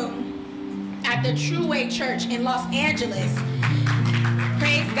afternoon at the True Way Church in Los Angeles.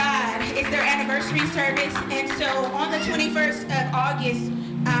 Praise God. It's their anniversary service. And so on the 21st of August,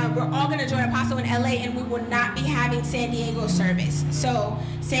 we're all going to join Apostle in LA, and we will not be having San Diego service. So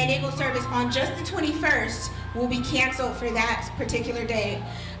San Diego service on just the 21st will be canceled for that particular day.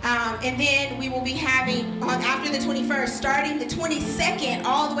 And then we will be having, after the 21st, starting the 22nd,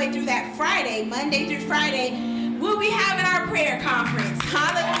 all the way through that Friday, Monday through Friday, we'll be having our prayer conference.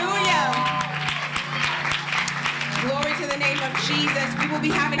 Hallelujah. Glory to the name of Jesus. We will be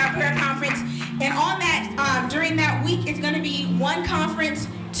having our prayer conference. And on that, during that week, it's going to be one conference,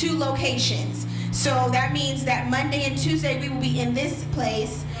 2 locations. So that means that Monday and Tuesday, we will be in this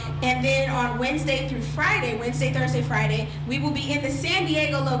place. And then on Wednesday through Friday, Wednesday, Thursday, Friday, we will be in the San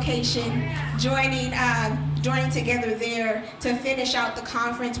Diego location, joining together there to finish out the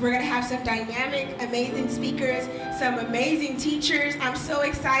conference. We're going to have some dynamic, amazing speakers, some amazing teachers. I'm so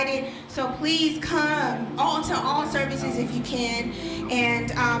excited. So please come to all services if you can.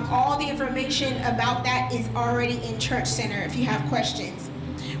 And all the information about that is already in Church Center if you have questions.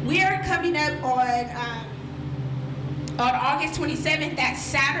 We are coming up on August 27th, that's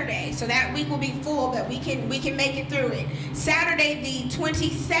Saturday. So that week will be full, but we can make it through it. Saturday the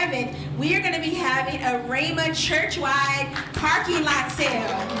 27th, we are going to be having a Rhema church-wide parking lot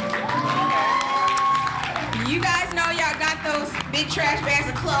sale. You guys know y'all got those big big trash bags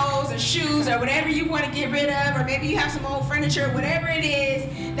of clothes or shoes or whatever you want to get rid of, or maybe you have some old furniture, whatever it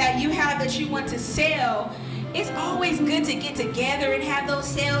is that you have that you want to sell, it's always good to get together and have those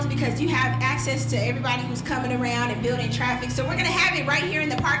sales because you have access to everybody who's coming around and building traffic. So we're going to have it right here in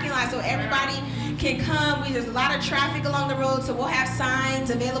the parking lot so everybody can come. There's a lot of traffic along the road, so we'll have signs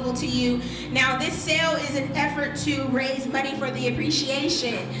available to you. Now, this sale is an effort to raise money for the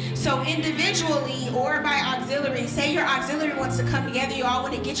appreciation. So individually or by auxiliary, say your auxiliary wants to come together, you all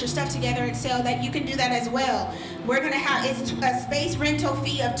want to get your stuff together and sell, that you can do that as well. We're going to have, it's a space rental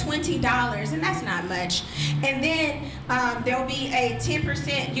fee of $20, and that's not much. And then there'll be a 10%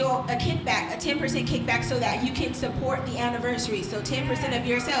 kickback, a 10% kickback so that you can support the anniversary. So 10% of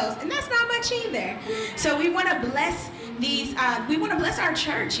your sales, and that's not much either. So we want to bless these, we want to bless our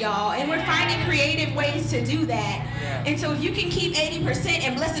church, y'all, and we're finding creative ways to do that. And so if you can keep 80%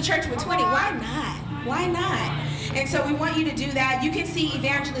 and bless the church with 20, why not? Why not? And so we want you to do that. You can see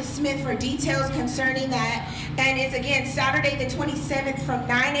Evangelist Smith for details concerning that. And it's, again, Saturday the 27th from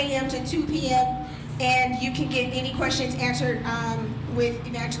 9 a.m. to 2 p.m. And you can get any questions answered with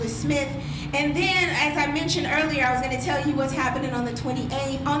Evangelist Smith. And then, as I mentioned earlier, I was going to tell you what's happening on the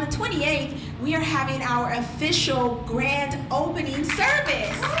 28th. On the 28th, we are having our official grand opening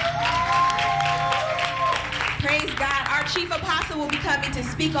service. Praise God. Our chief apostle will be coming to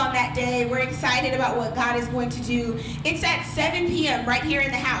speak on that day. We're excited about what God is going to do. It's at 7 p.m. right here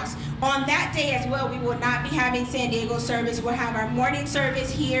in the house. On that day as well, we will not be having San Diego service. We'll have our morning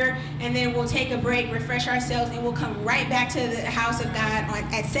service here, and then we'll take a break, refresh ourselves, and we'll come right back to the house of God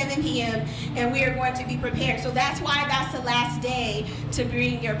at 7 p.m., and we are going to be prepared. So that's why that's the last day to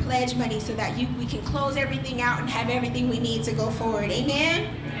bring your pledge money so that we can close everything out and have everything we need to go forward.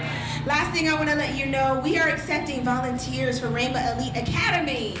 Amen? Last thing I want to let you know, we are accepting volunteers for Rhema Elite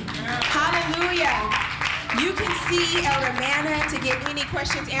Academy. Hallelujah. You can see Elder Manna to get any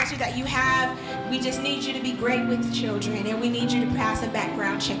questions answered that you have. We just need you to be great with children, and we need you to pass a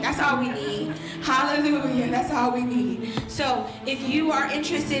background check. That's all we need. Hallelujah. That's all we need. So if you are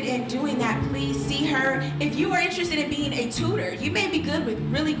interested in doing that, please see her. If you are interested in being a tutor, you may be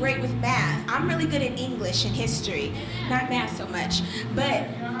really great with math. I'm really good at English and history, not math so much. But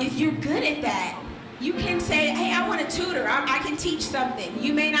if you're good at that, you can say, hey, I want a tutor. I can teach something.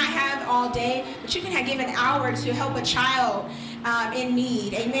 You may not have all day, but you can give an hour to help a child in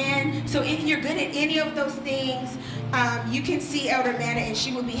need. Amen? So if you're good at any of those things, you can see Elder Manna, and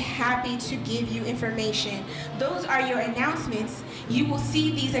she will be happy to give you information. Those are your announcements. You will see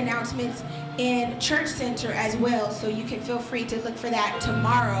these announcements in Church Center as well, so you can feel free to look for that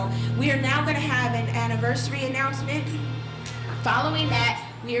tomorrow. We are now going to have an anniversary announcement. Following that,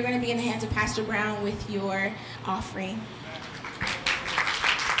 we are going to be in the hands of Pastor Brown with your offering.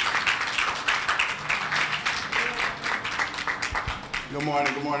 Good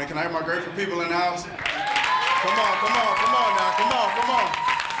morning, good morning. Can I have my grateful people in the house? Come on now, come on.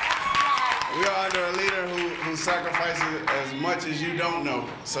 We are under a leader who sacrifices as much as you don't know.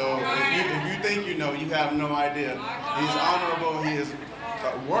 So if you think you know, you have no idea. He's honorable, he is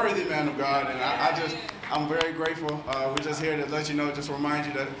a worthy man of God, and I'm very grateful. We're just here to let you know, just remind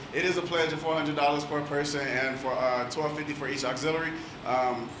you that it is a pledge of $400 per person and for $12.50 for each auxiliary.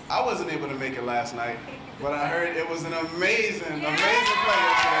 I wasn't able to make it last night, but I heard it was an amazing play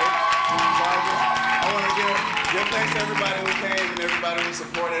yesterday. So I want to give thanks to everybody who came and everybody who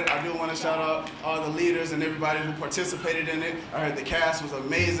supported. I do want to shout out all the leaders and everybody who participated in it. I heard the cast was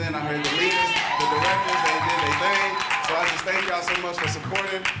amazing. I heard the leaders, the directors, they did their thing. So I just thank y'all so much for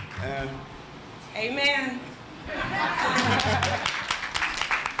supporting. And amen.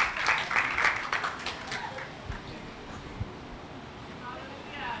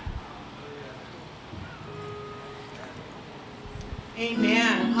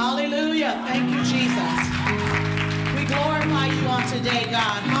 Amen. Hallelujah. Thank you, Jesus. We glorify you on today,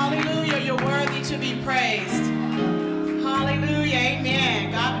 God. Hallelujah. You're worthy to be praised. Hallelujah.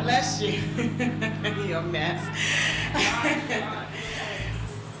 Amen. God bless you. You're a mess.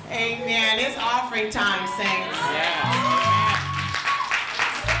 Amen. It's offering time, saints.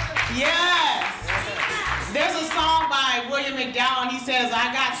 Yes. There's a song by William McDowell. He says,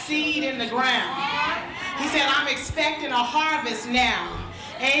 I got seed in the ground. He said, I'm expecting a harvest now.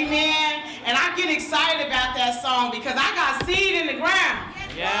 Amen. And I get excited about that song because I got seed in the ground.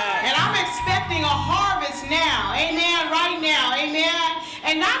 Yeah. And I'm expecting a harvest now. Amen. Right now. Amen.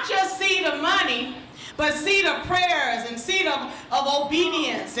 And not just seed of money, but seed of prayers and seed of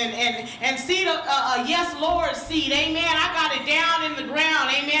obedience and seed of yes, Lord seed. Amen. I got it down in the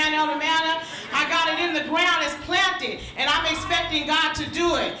ground. Amen, Elder Manna. I got it in the ground, it's planted, and I'm expecting God to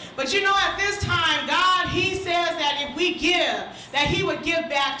do it. But you know, at this time, God, he says that if we give, that he would give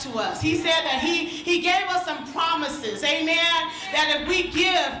back to us. He said that he gave us some promises, amen, that if we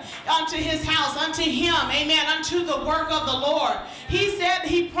give unto his house, unto him, amen, unto the work of the Lord, he said,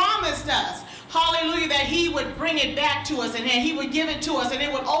 he promised us, hallelujah, that he would bring it back to us and then he would give it to us and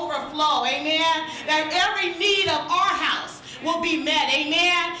it would overflow, amen, that every need of our house will be met,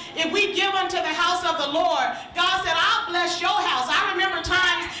 amen. If we give unto the house of the Lord, God said, I'll bless your house. I remember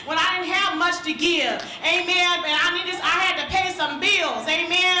times when I didn't have much to give, amen, but I had to pay some bills,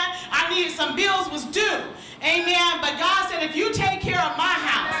 amen. I needed some bills was due, amen. But God said, if you take care of my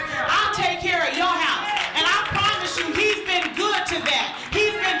house, I'll take care of your house. And I promise you, he's been good to that.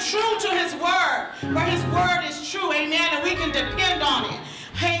 He's been true to his word, for his word is true, amen, and we can depend on it.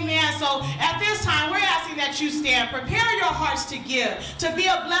 Amen. So at this time, we're asking that you stand. Prepare your hearts to give, to be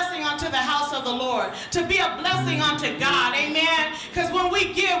a blessing unto the house of the Lord, to be a blessing unto God. Amen. Because when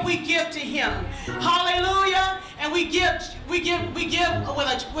we give to him. Hallelujah. And we give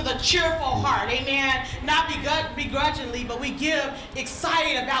with a cheerful heart. Amen. Not begrudgingly, but we give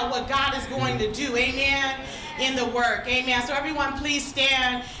excited about what God is going to do. Amen. In the work. Amen. So everyone please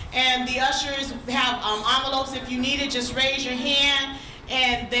stand. And the ushers have envelopes. If you need it, just raise your hand.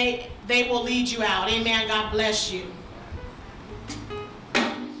 And they will lead you out. Amen. God bless you.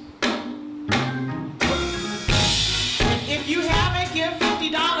 If you haven't, give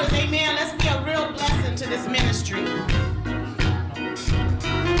 $50. Amen. Let's be a real blessing to this ministry.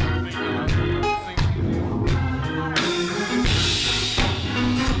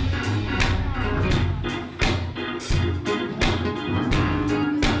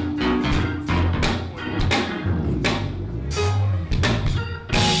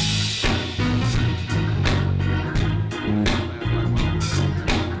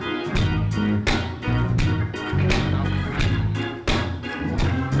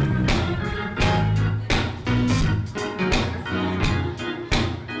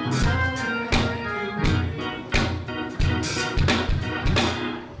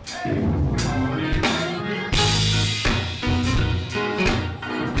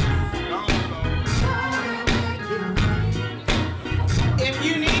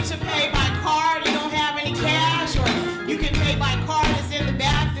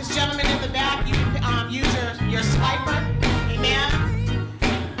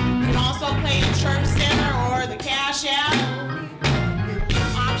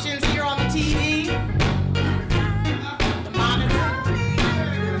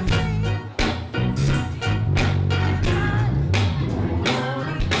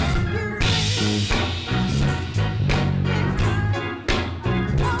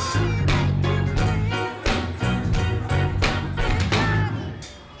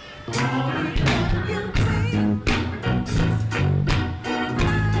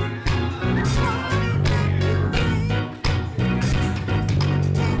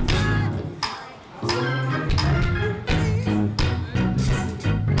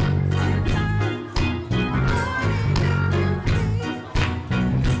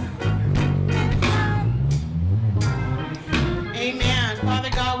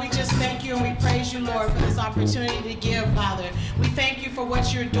 Opportunity to give, Father. We thank you for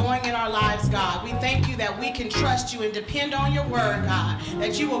what you're doing in our lives, God. We thank you that we can trust you and depend on your word, God,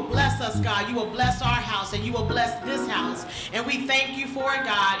 that you will bless us, God. You will bless our house and you will bless this house. And we thank you for it,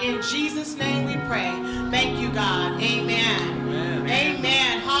 God. In Jesus' name we pray. Thank you, God. Amen. Amen.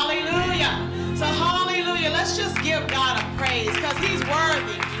 Amen. Hallelujah. So hallelujah. Let's just give God a praise because he's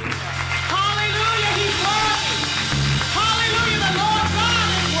worthy. Hallelujah. He's worthy. Hallelujah. The Lord God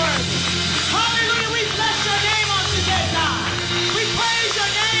is worthy. Hallelujah. We bless your name on today, God. We praise your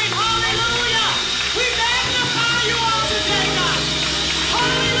name. Hallelujah. We magnify you on today, God.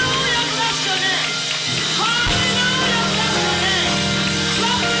 Hallelujah. Bless your name. Hallelujah. Bless your name.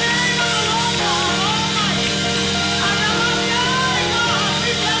 Bless the name of the Lord God Almighty. God,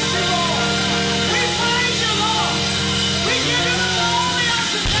 we bless you, Lord. We praise you, Lord. We give you the glory on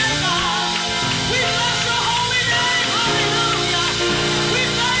today, God. We bless your holy name. Hallelujah. We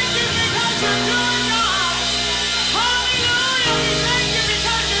thank you because you're good, God. Hallelujah. We thank you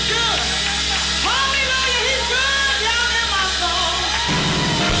because you're good. Hallelujah. He's good down in my soul.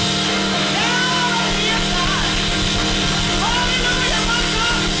 Down on the inside. Hallelujah. My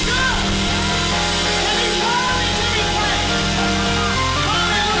God is good. And he's worthy to be praised.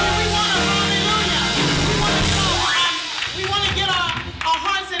 Hallelujah. We want to get our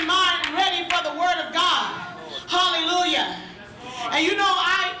hearts and minds ready for the word of God. Hallelujah. And you know,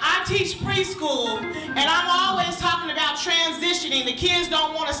 I teach preschool, and I'm always talking about transitioning. The kids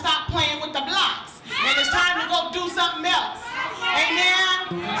don't want to stop playing with the blocks. And it's time to go do something else.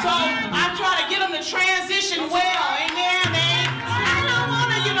 Amen. So I try to get them to transition well. Amen. I don't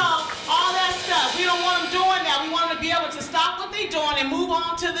want to, all that stuff. We don't want them doing that. We want them to be able to stop what they're doing and move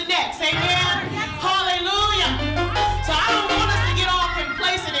on to the next. Amen. Hallelujah. So I don't want us to get all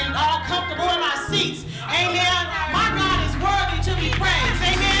complacent and all comfortable in our seats. Amen. My God is worthy to be praised.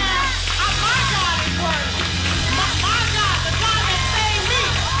 Amen. My God is worthy. My God, the God that saved me,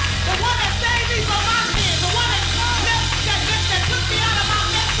 the one that saved me from my sins, the one that took me out of my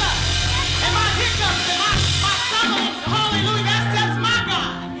mess up and my hiccups and my stumblings. Hallelujah. That's my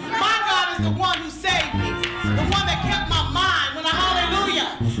God. My God is the one who saved me, the one that kept my mind when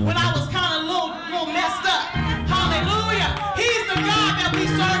I was kind of a little messed up. Hallelujah. He's the God that we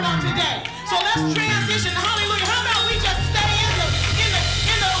serve on today. So let's transition. Hallelujah. How about we just stay in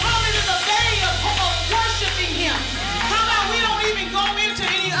the hallelujah, the day of worshiping him? How about we don't even go into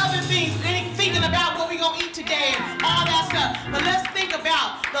any other things, thinking about what we're going to eat today and all that stuff. But let's think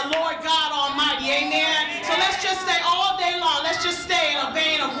about the Lord God Almighty. Amen. So let's just stay all day long. Let's just stay in a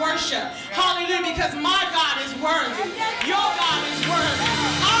vein of worship. Hallelujah. Because my God is worthy. Your God is worthy.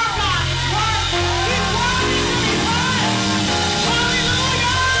 Our God is worthy. He's worthy to be praised.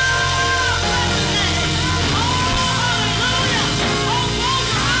 Hallelujah. Bless his name. Oh, hallelujah. Oh, close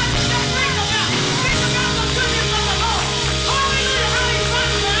your eyes and just think about the goodness of the Lord. Hallelujah. How he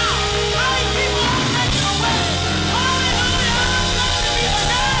brought you out. How he keeps on making a way. Hallelujah. Blessed be the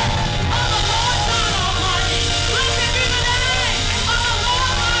name of the Lord God Almighty. Blessed be the name of the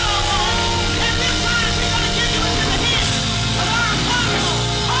Lord God Almighty. And this time we're going to give you into the hands of our apostle.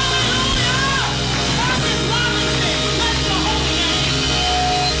 Hallelujah. Purpose Robinson. Bless the holy name.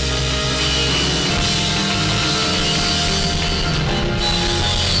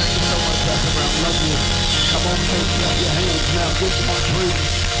 Thank you so much, Pastor Brown. Love you. Come on, church, clap your hands now. Give them my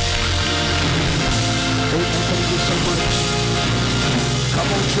praise. Amen. Thank you so much. Come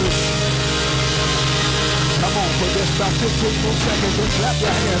on, church. Come on, for just about 15 more seconds, just clap your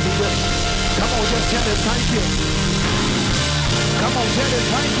hands and just, come on, just tell him thank you. Come on, tell him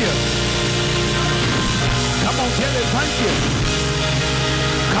thank you. Come on, tell him thank you.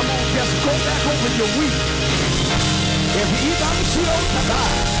 Come on, just go back over your week. If he don't see on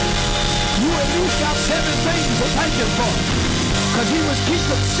tonight, you at least got 7 things to thank him for. Because he was keep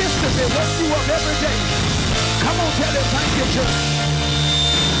consistently waking you up every day. Come on, tell him thank you, church.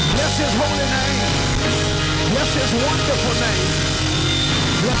 Bless his holy name. Bless his wonderful name.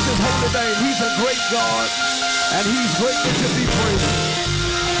 Bless his holy name. He's a great God, and he's greatly to be praised.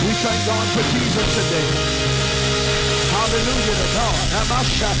 We thank God for Jesus today. Hallelujah to God.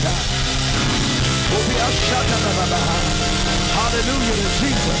 Hallelujah to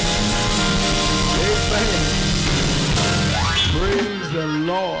Jesus. Amen. Praise the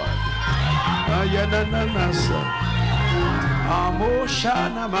Lord.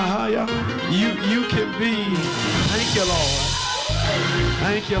 You can be, thank you, Lord.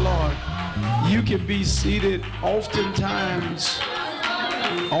 Thank you, Lord. You can be seated oftentimes.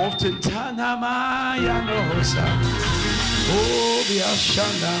 Oftentimes,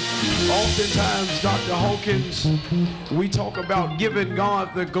 Dr. Hawkins, we talk about giving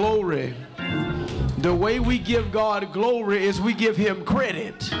God the glory. The way we give God glory is we give him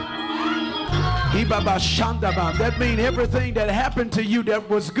credit. That means everything that happened to you that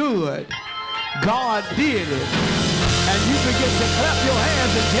was good, God did it. And you begin to clap your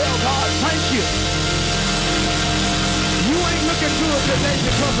hands and tell God, thank you. You ain't looking good today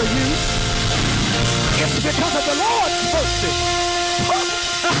because of you. It's because of the Lord's mercy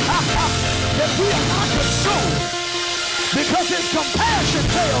that we are not consumed, because his compassion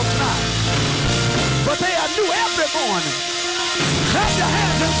fails not, but they are new every morning. Clap your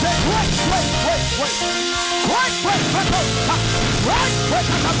hands and say, great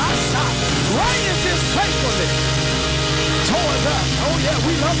is his faithfulness towards us. Oh yeah,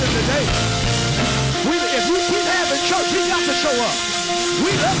 we love him today. If you keep having church, he got to show up.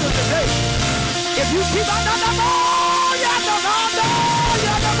 We love him today. If you keep on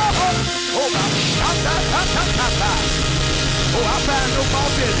I find no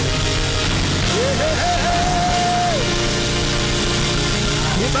fault in it.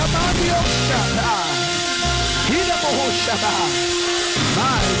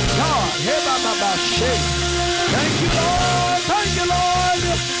 My God. Thank you, Lord. Thank you, Lord.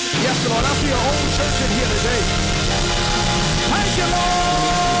 Yes, Lord. I feel old church in here today. Thank you,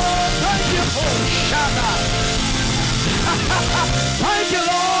 Lord. Thank you. Oh, Shabbat. Thank you,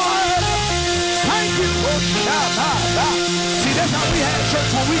 Lord. Thank you. Oh, Shabbat. See, that's how we had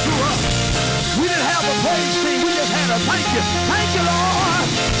church when we grew up. We didn't have a praise team. We just had a thank you. Thank you, Lord.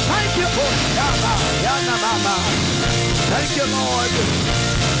 Thank you. Thank you, Lord.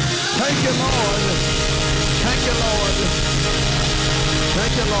 Thank you, Lord. Thank you, Lord.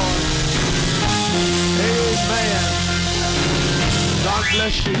 Thank you, Lord. Amen. God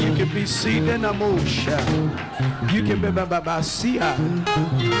bless you. You can be seated in a motion. You can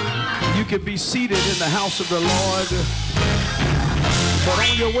be seated in the house of the Lord. But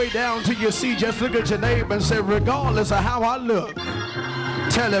on your way down to your seat, just look at your neighbor and say, regardless of how I look,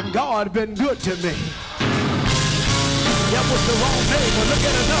 tell him God been good to me. That was the wrong neighbor. Look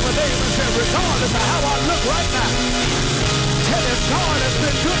at another neighbor and say, regardless of how I look right now, tell him God has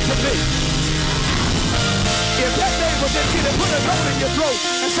been good to me. If that neighbor didn't get it, put a note in your throat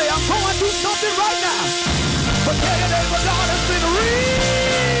and say, I'm going through something right now. But tell your neighbor, God has been real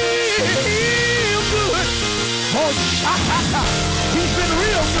good. Oh, shakata. He's been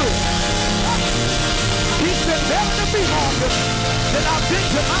real good. He's been better to me longer than I've been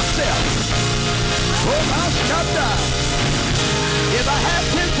to myself. Oh, my shakata. If I had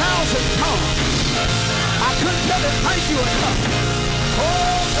 10,000 tongues, I couldn't tell him thank you enough.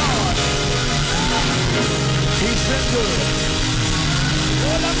 Oh, God. He's been good.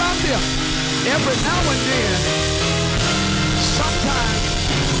 All about them. Every now and then,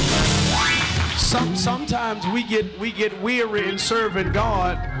 sometimes we get weary in serving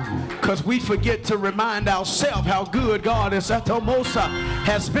God because we forget to remind ourselves how good God is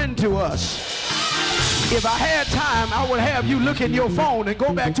has been to us. If I had time, I would have you look in your phone and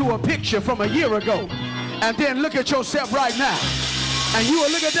go back to a picture from a year ago and then look at yourself right now. And you will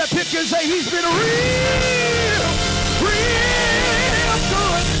look at that picture and say, he's been real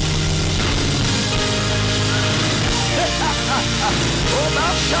good.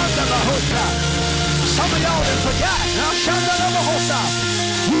 Some of y'all done forgot.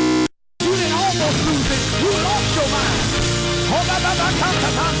 You didn't almost lose it. You lost your mind.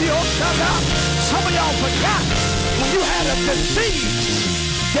 Some of y'all forgot when you had a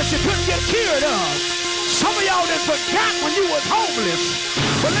disease that you couldn't get cured of. Some of y'all done forgot when you was homeless.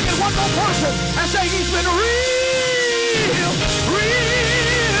 But look at one more person and say, he's been real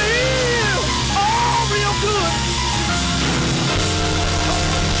good.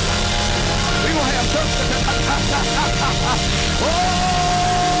 We're going to have church.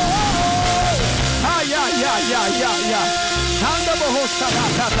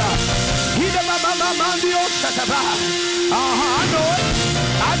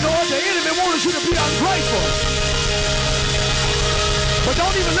 I know it. The enemy wants you to be ungrateful. But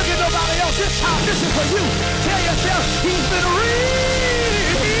don't even look at nobody else. This time, this is for you. Tell yourself, he's been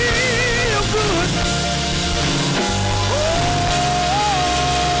real good. Oh,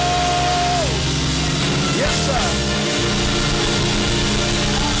 yes, sir.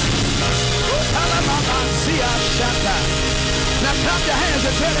 Now clap your hands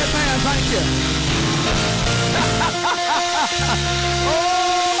and tell that man, thank you.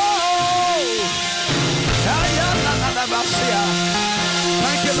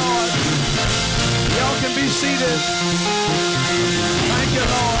 Thank you, Lord. Y'all can be seated. Thank you,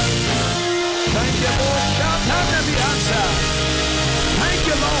 Lord. Thank you, Lord. Shout out to the outside. Thank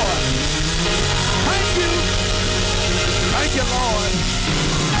you, Lord. Thank you. Thank you, Lord.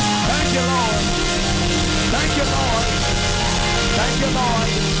 Thank you, Lord. Thank you, Lord. Thank you, Lord.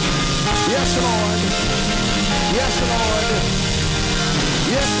 Yes, Lord. Yes, Lord.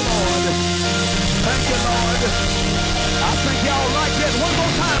 Yes, Lord. Thank you, Lord. I think y'all like that. One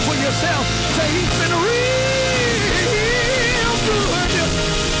more time for yourself. Say, he's been real good.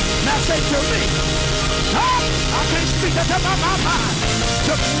 Now say to me. Huh? I can't speak that to my mind.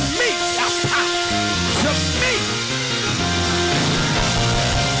 To me. To me.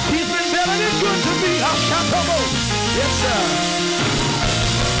 He's been better than good to me. Yes, sir.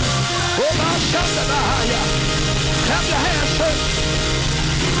 Oh, my Shandabahaya. Clap your hands, church.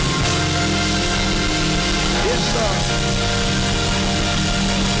 Yes, sir.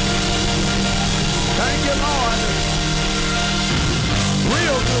 Thank you, Lord.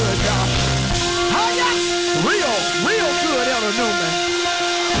 Real good, Josh. Real good, Elder Newman.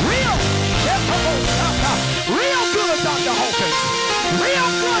 Real good, Dr. Hawkins. Real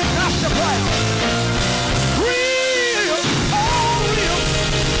good, Pastor Brown. Real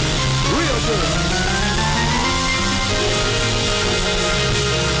good.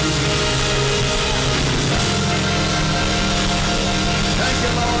 Thank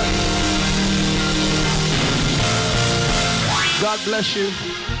you, Lord. God bless you.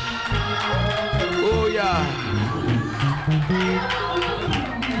 Oh, yeah.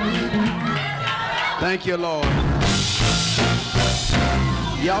 Thank you, Lord.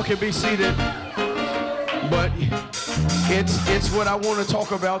 Y'all can be seated, but It's what I want to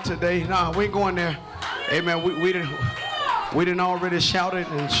talk about today. Nah, we ain't going there. Amen. We didn't already shout it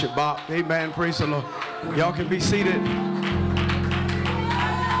and Shabbat. Amen. Praise the Lord. Y'all can be seated.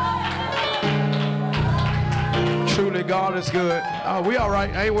 Truly, God is good. We all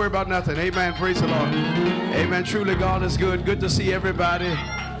right. I ain't worried about nothing. Amen. Praise the Lord. Amen. Truly, God is good. Good to see everybody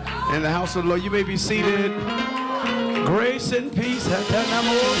in the house of the Lord. You may be seated. Grace and peace.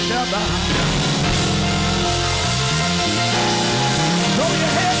 Throw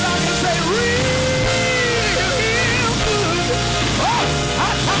your head back and say, real good. Oh,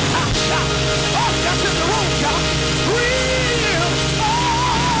 that's in the room, y'all. Real.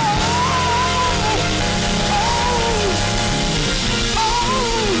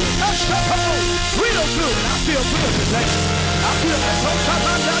 Real good. I feel good today. I feel that. Oh,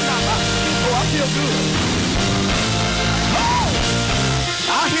 I feel good. Oh,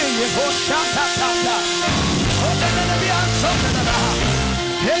 I hear you. Oh, shout, shout, shout, shout. Oh, let me be on something about.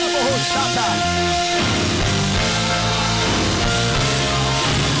 Hey, oh, shout out.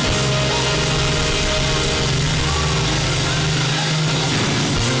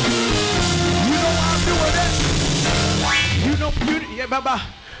 You know why I'm doing that?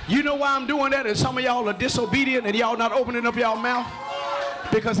 You know why I'm doing that? And some of y'all are disobedient and y'all not opening up y'all mouth.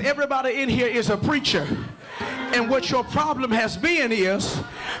 Because everybody in here is a preacher. And what your problem has been is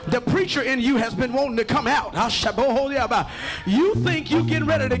the preacher in you has been wanting to come out. You think you're getting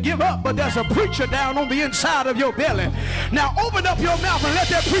ready to give up, but there's a preacher down on the inside of your belly. Now open up your mouth and let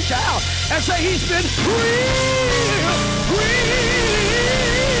that preacher out and say he's been real,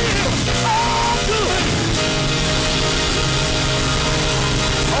 oh good.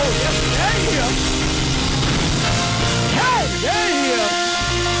 Oh yes, there he is. Hey, there he is.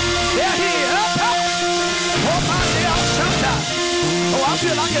 There he is. Oh, I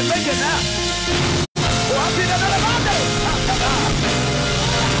feel I can make it now. Oh, I feel another Monday.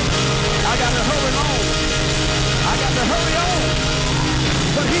 I got to hurry on. I got to hurry on.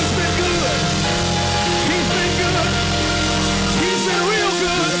 But he's been good. He's been good. He's been real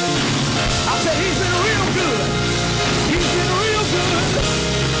good. I said he's been real good. He's been real good.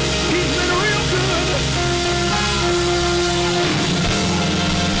 He's been real good.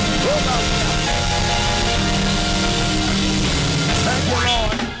 Oh, God. Thank you,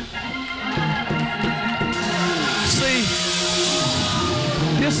 Lord. See,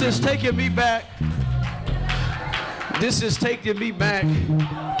 this is taking me back. This is taking me back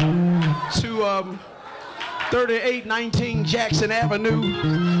to 3819 Jackson Avenue,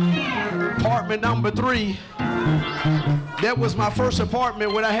 apartment number 3. That was my first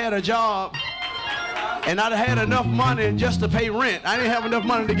apartment when I had a job. And I had enough money just to pay rent. I didn't have enough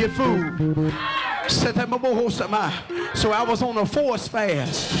money to get food. So I was on a forced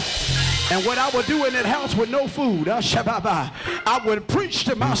fast. And what I would do in that house with no food, I would preach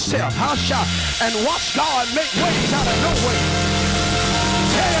to myself and watch God make ways out of no way.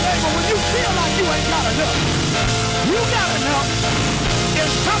 Tell your neighbor, when you feel like you ain't got enough, you got enough.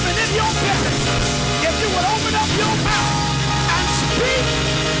 There's something in your belly. If you would open up your mouth and speak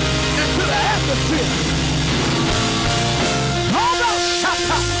into the atmosphere.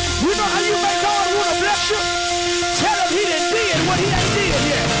 You know how you make God want to bless you? Tell him he done did what he ain't did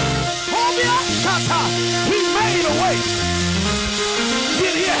yet. Hold me up, Shata. He made a way.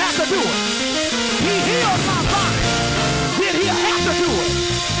 Did he have to do it? He healed my body. Did he have to do it?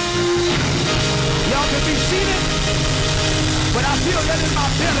 Y'all can be seated. But I feel that in my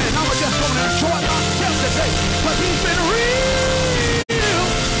belly, and I'm just going to enjoy myself today. But he's been real.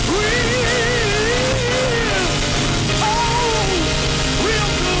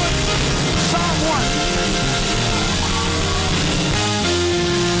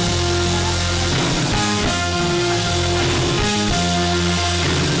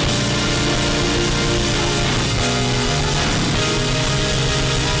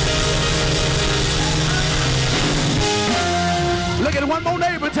 Look at one more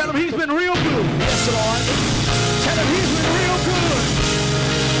neighbor, tell him he's been real good. Yes, Lord. Tell him he's been real good.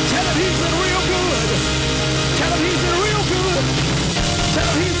 Tell him he's been real good. Tell him he's been real good. Tell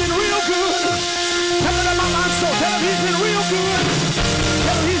him he's been real good. Tell him my mind so. Tell him he's been real good.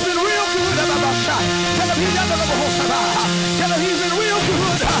 Tell him he's been real good. Tell him he's never the whole survive. Tell him he's been real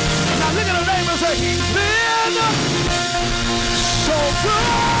good. Now look at the neighbor and say he's been so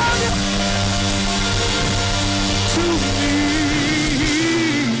good to me.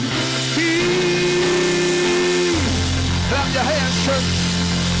 Clap your hands, church.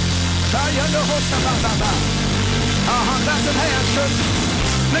 Clap your hands, church.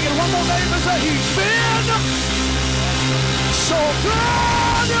 Look at one more neighbor and say, he's been so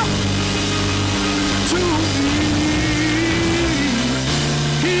good to me.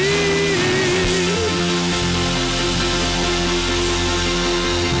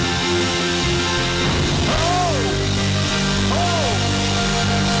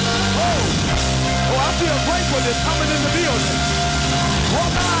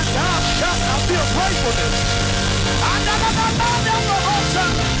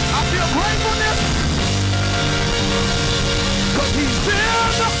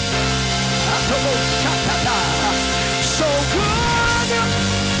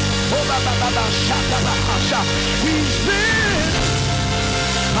 He's been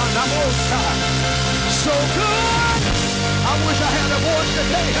so good. I wish I had a voice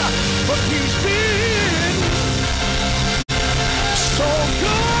today, but he's been so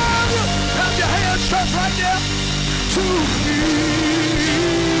good. Have your hands stretched right there to me.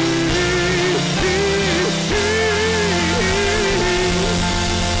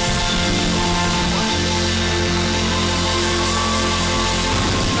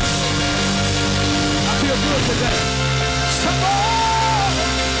 Good today. Somebody,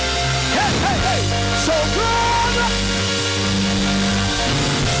 hey, hey, hey, so good.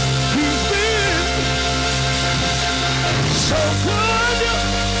 He's been so good.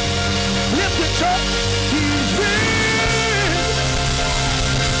 Lift it, church. He's been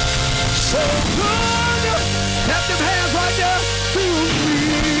so good. Clap them hands right there to me.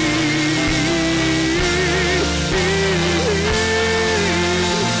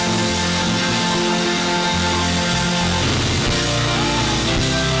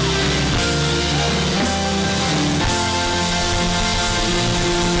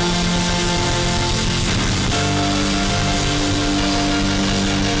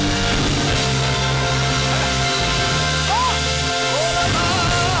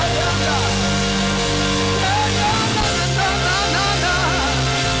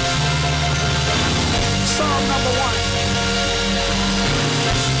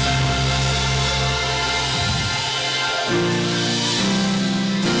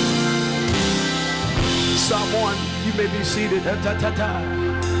 Psalm 1, you may be seated.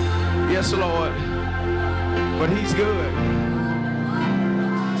 Yes, Lord. But he's good.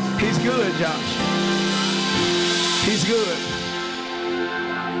 He's good, Josh. He's good.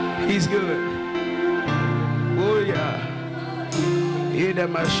 He's good. Oh, yeah.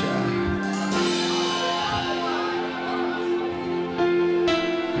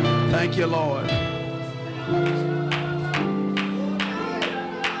 Thank you, Lord.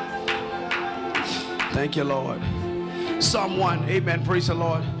 Thank you, Lord. Psalm 1, amen, praise the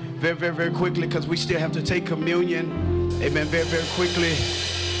Lord. Very, very, very quickly, because we still have to take communion. Amen, very, very quickly.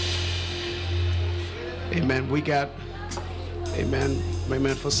 Amen, we got, amen,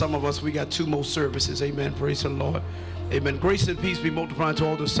 amen, for some of us, we got 2 more services. Amen, praise the Lord. Amen, grace and peace be multiplied to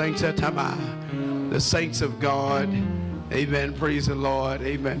all the saints at Tamar, the saints of God. Amen, praise the Lord.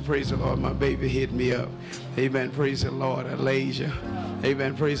 Amen, praise the Lord. My baby hit me up. Amen, praise the Lord. Alasia.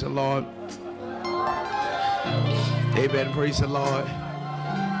 Amen, praise the Lord. Amen. Praise the Lord.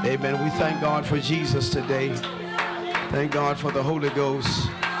 Amen. We thank God for Jesus today. Thank God for the Holy Ghost.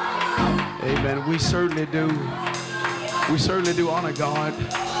 Amen. We certainly do. We certainly do honor God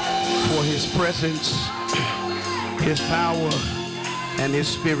for his presence, his power, and his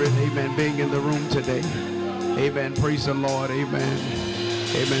spirit. Amen. Being in the room today. Amen. Praise the Lord. Amen.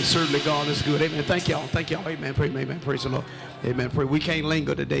 Amen. Certainly God is good. Amen. Thank y'all. Thank y'all. Amen. Pray. Amen. Praise the Lord. Amen. Pray. We can't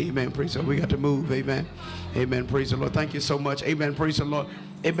linger today. Amen. Praise the Lord. We got to move. Amen. Amen. Praise the Lord. Thank you so much. Amen. Praise the Lord.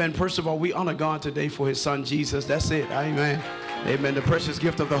 Amen. First of all, we honor God today for his son Jesus. That's it. Amen. Amen. The precious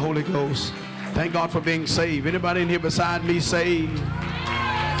gift of the Holy Ghost. Thank God for being saved. Anybody in here beside me saved?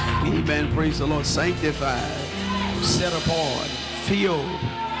 Amen. Praise the Lord. Sanctified, set apart, filled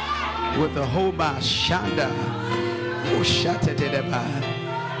with the Hoba Shanda.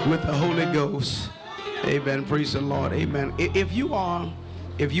 With the Holy Ghost. Amen. Praise the Lord. Amen. If you are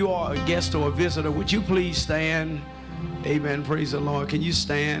a guest or a visitor, would you please stand? Amen. Praise the Lord. Can you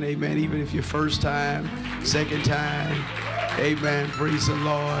stand? Amen. Even if you're first time, second time. Amen. Praise the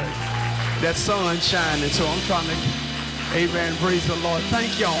Lord. That sun shining, so I'm trying to, amen. Praise the Lord.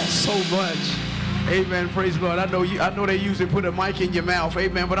 Thank y'all so much. Amen. Praise the Lord. I know they usually put a mic in your mouth.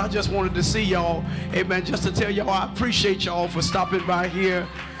 Amen. But I just wanted to see y'all. Amen. Just to tell y'all I appreciate y'all for stopping by here.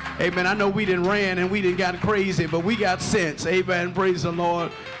 Amen. I know we didn't ran and we didn't got crazy, but we got sense. Amen. Praise the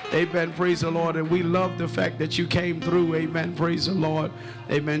Lord. Amen. Praise the Lord. And we love the fact that you came through. Amen. Praise the Lord.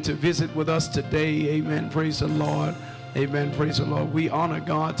 Amen. To visit with us today. Amen. Praise the Lord. Amen. Praise the Lord. We honor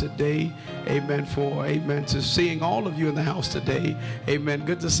God today. Amen. For, amen, to seeing all of you in the house today. Amen.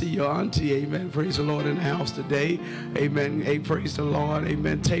 Good to see your auntie. Amen. Praise the Lord in the house today. Amen. Hey, praise the Lord.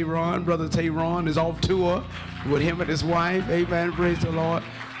 Amen. Tayron, brother Tayron is off tour with him and his wife. Amen. Praise the Lord.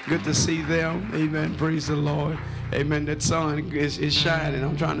 Good to see them. Amen. Praise the Lord. Amen. That sun is shining.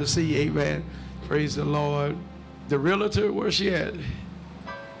 I'm trying to see. Amen. Praise the Lord. The realtor, where's she at?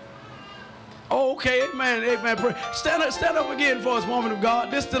 Oh, okay, amen, amen. Stand up again for us, woman of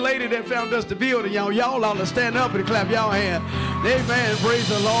God. This is the lady that found us the building, y'all. Y'all ought to stand up and clap y'all hands. Amen, praise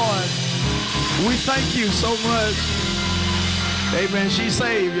the Lord. We thank you so much. Amen, she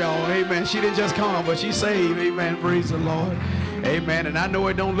saved, y'all. Amen, she didn't just come, but she saved. Amen, praise the Lord. Amen. And I know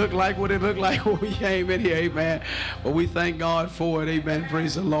it don't look like what it looked like when we came in here. Amen. But we thank God for it. Amen.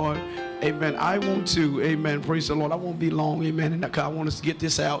 Praise the Lord. Amen. I want to, amen, praise the Lord. I won't be long, amen. And I want us to get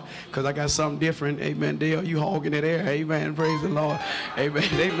this out because I got something different. Amen. Dale, you hogging it there. Amen. Praise the Lord. Amen.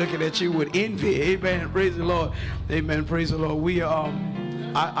 They looking at you with envy. Amen. Praise the Lord. Amen. Praise the Lord. We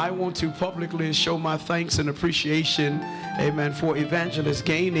I want to publicly show my thanks and appreciation, amen, for Evangelist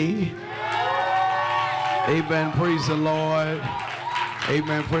Gainey. Amen. Praise the Lord.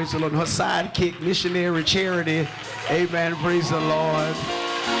 Amen. Praise the Lord. Her sidekick, Missionary Charity. Amen. Praise the Lord.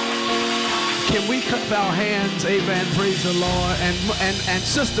 Can we clap our hands? Amen. Praise the Lord. And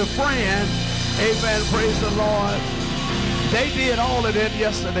Sister Fran. Amen. Praise the Lord. They did all of that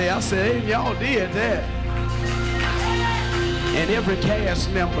yesterday. I said, hey, y'all did that. And every cast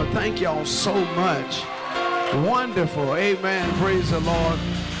member, thank y'all so much. Wonderful. Amen. Praise the Lord.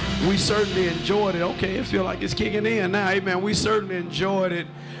 We certainly enjoyed it. Okay, it feels like it's kicking in now. Amen. We certainly enjoyed it.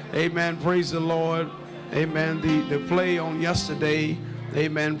 Amen. Praise the Lord. Amen. The play on yesterday.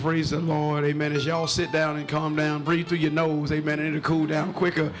 Amen. Praise the Lord. Amen. As y'all sit down and calm down, breathe through your nose. Amen. And it'll cool down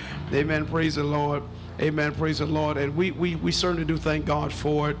quicker. Amen. Praise the Lord. Amen. Praise the Lord. And we certainly do thank God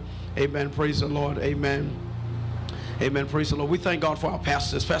for it. Amen. Praise the Lord. Amen. Amen. Praise the Lord. We thank God for our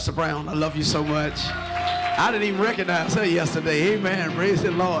pastors. Pastor Brown, I love you so much. I didn't even recognize her yesterday. Amen. Praise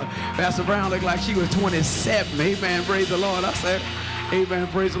the Lord. Pastor Brown looked like she was 27. Amen. Praise the Lord. I said, amen.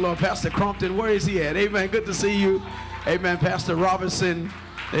 Praise the Lord. Pastor Crumpton, where is he at? Amen. Good to see you. Amen. Pastor Robinson.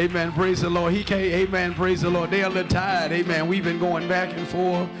 Amen. Praise the Lord. He came. Amen. Praise the Lord. They're a little tired. Amen. We've been going back and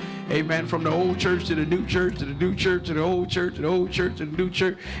forth. Amen. From the old church to the new church, to the new church, to the old church, to the old church, to the new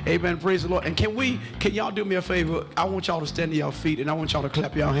church. Amen. Praise the Lord. And can y'all do me a favor? I want y'all to stand to your feet and I want y'all to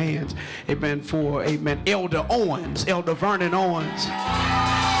clap your hands. Amen. For, amen, Elder Owens, Elder Vernon Owens.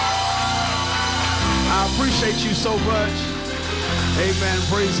 I appreciate you so much. Amen.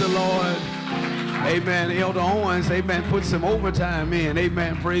 Praise the Lord. Amen. Elder Owens, amen, put some overtime in.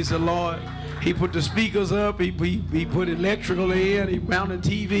 Amen. Praise the Lord. He put the speakers up. He put electrical in. He mounted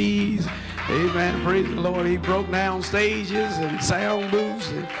TVs. Amen. Praise the Lord. He broke down stages and sound booths.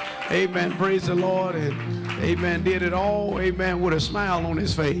 And, amen. Praise the Lord. And, amen, did it all, amen, with a smile on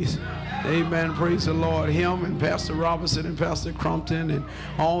his face. Amen. Praise the Lord. Him and Pastor Robinson and Pastor Crumpton and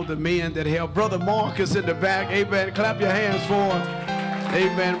all the men that helped. Brother Marcus in the back. Amen. Clap your hands for him.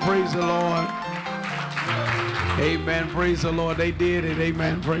 Amen. Praise the Lord. Amen. Praise the Lord. They did it.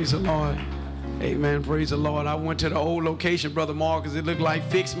 Amen. Praise the Lord. Amen. Praise the Lord. I went to the old location, Brother Marcus. It looked like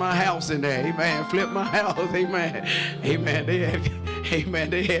fix my house in there. Amen. Flip my house. Amen. Amen.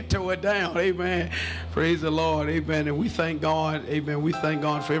 They had tore it down. Amen. Praise the Lord. Amen. And we thank God. Amen. We thank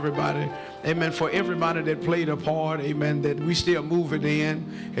God for everybody. Amen. For everybody that played a part. Amen. That we still moving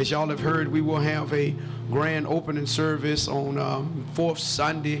in. As y'all have heard, we will have a grand opening service on fourth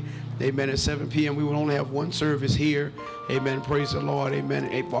Sunday. Amen. At 7 p.m. We will only have one service here. Amen. Praise the Lord. Amen.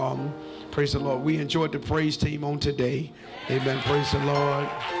 Praise the Lord. We enjoyed the praise team on today. Amen. Praise the Lord.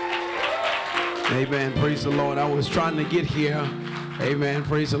 Amen. Praise the Lord. I was trying to get here. Amen.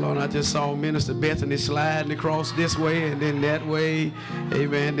 Praise the Lord. I just saw Minister Bethany sliding across this way and then that way.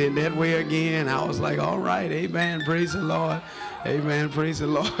 Amen. Then that way again. I was like, all right. Amen. Praise the Lord. Amen. Praise the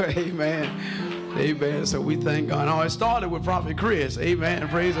Lord. Amen. Amen. So we thank God. Oh, it started with Prophet Chris. Amen.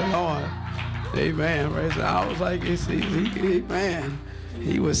 Praise the Lord. Amen. Praise the Lord. I was like, amen.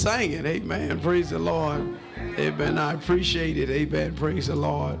 He was singing. Amen. Praise the Lord. Amen. I appreciate it. Amen. Praise the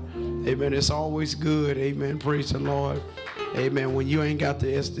Lord. Amen. It's always good. Amen. Praise the Lord. Amen. When you ain't got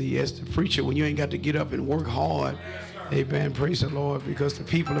to, as the preacher, when you ain't got to get up and work hard. Amen. Praise the Lord. Because the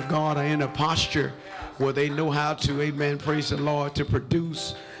people of God are in a posture where they know how to, amen, praise the Lord, to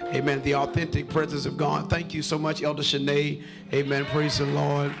produce, amen, the authentic presence of God. Thank you so much, Elder Shanae. Amen. Praise the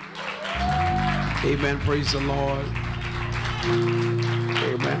Lord. Amen. Praise the Lord.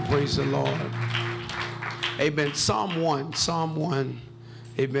 Amen. Praise the Lord. Amen. Psalm 1.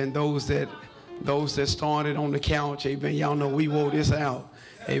 Amen. Those that started on the couch, amen, y'all know we wore this out.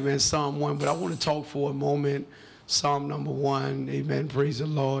 Amen. Psalm 1. But I want to talk for a moment. Psalm number 1. Amen. Praise the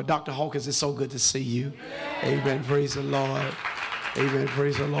Lord. Dr. Hawkins, it's so good to see you. Amen. Praise the Lord. Amen.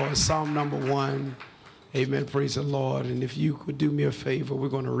 Praise the Lord. Psalm number 1. Amen. Praise the Lord. And if you could do me a favor, we're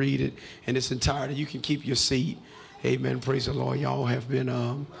going to read it in its entirety. You can keep your seat. Amen. Praise the Lord. Y'all have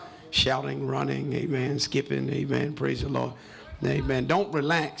been shouting, running. Amen. Skipping. Amen. Praise the Lord. Amen. Don't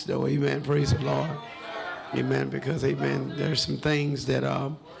relax, though. Amen. Praise the Lord. Amen. Because, amen, there's some things that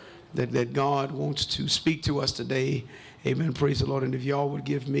that God wants to speak to us today. Amen. Praise the Lord. And if y'all would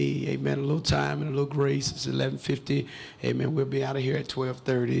give me, amen, a little time and a little grace. It's 11:50. Amen. We'll be out of here at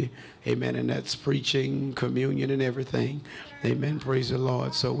 12:30. Amen. And that's preaching, communion, and everything. Amen. Praise the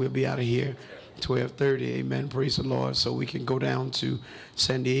Lord. So we'll be out of here 12:30. Amen. Praise the Lord. So we can go down to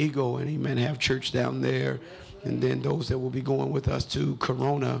San Diego and, amen, have church down there. And then those that will be going with us to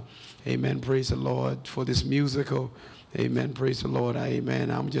Corona. Amen. Praise the Lord for this musical. Amen. Praise the Lord. Amen.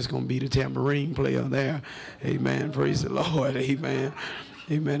 I'm just going to be the tambourine player there. Amen. Praise the Lord. Amen.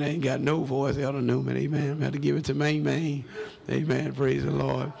 Amen. I ain't got no voice, Elder Newman. Amen. I have to give it to Main. Amen. Praise the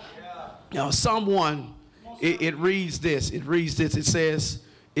Lord. Now, Psalm 1, it reads this. It reads this.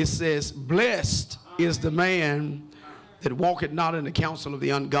 It says, blessed is the man that walketh not in the counsel of the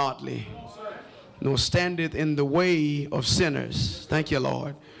ungodly, nor standeth in the way of sinners. Thank you,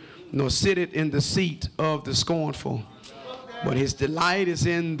 Lord. Nor sitteth in the seat of the scornful. But his delight is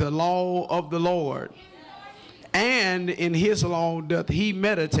in the law of the Lord. And in his law doth he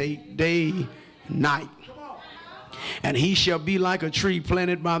meditate day and night. And he shall be like a tree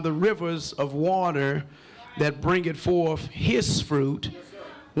planted by the rivers of water, that bringeth forth his fruit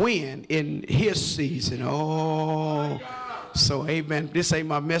when? In his season. Oh, so amen. This ain't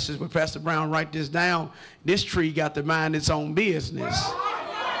my message, but Pastor Brown, write this down. This tree got to mind its own business.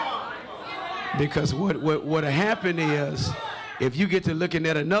 Because what happened is, if you get to looking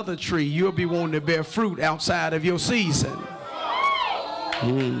at another tree, you'll be wanting to bear fruit outside of your season.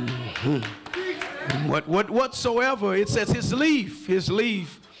 Whatsoever, it says his leaf,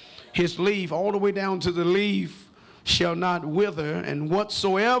 all the way down to the leaf shall not wither, and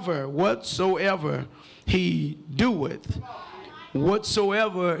whatsoever he doeth,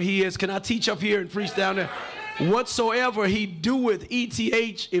 whatsoever he is. Can I teach up here and preach down there? Whatsoever he doeth,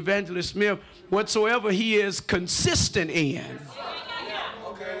 ETH, Evangelist Smith, whatsoever he is consistent in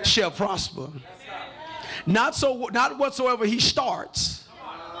shall prosper. Not whatsoever he starts.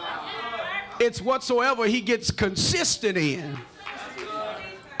 It's whatsoever he gets consistent in.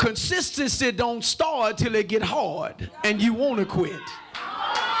 Consistency don't start till it get hard and you want to quit.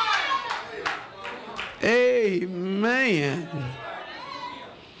 Amen.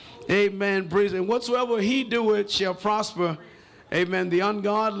 Amen. Praise. And whatsoever he doeth shall prosper. Amen. The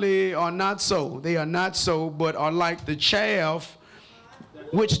ungodly are not so. They are not so, but are like the chaff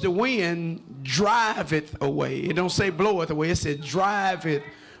which the wind driveth away. It don't say bloweth away. It said driveth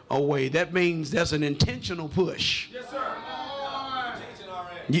away. That means there's an intentional push. Yes, sir.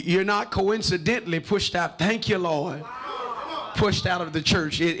 You're not coincidentally pushed out. Thank you, Lord. Pushed out of the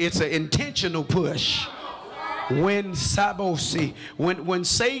church. It's an intentional push. When Satan,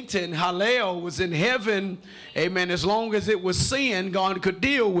 Hallel, was in heaven, amen, as long as it was sin, God could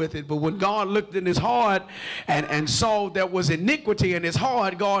deal with it. But when God looked in his heart and saw there was iniquity in his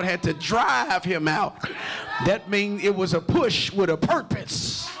heart, God had to drive him out. That means it was a push with a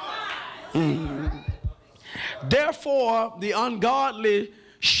purpose. Therefore, the ungodly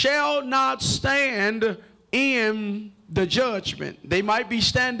shall not stand in the judgment. They might be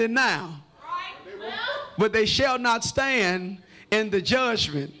standing now, but they shall not stand in the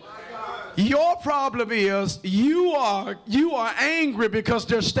judgment. Your problem is you are angry because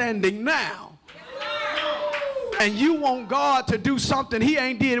they're standing now. And you want God to do something he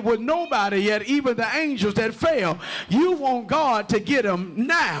ain't did with nobody yet, even the angels that fell. You want God to get them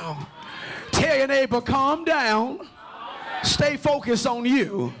now. Tell your neighbor, calm down. Stay focused on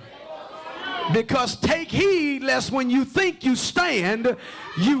you. Because take heed lest when you think you stand,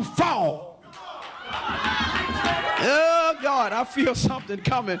 you fall. Oh, God, I feel something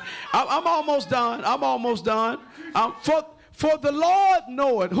coming. I'm almost done. I'm almost done. For the Lord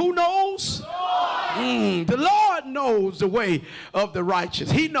knoweth. Who knows? The Lord knows the way of the righteous.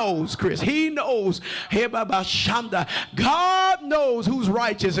 He knows, Chris. He knows. God knows who's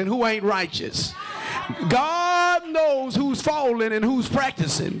righteous and who ain't righteous. God knows who's falling and who's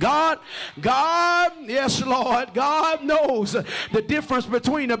practicing. God, yes, Lord, God knows the difference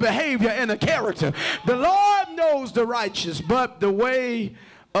between a behavior and a character. The Lord knows the righteous, but the way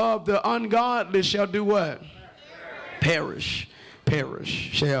of the ungodly shall do what? Perish.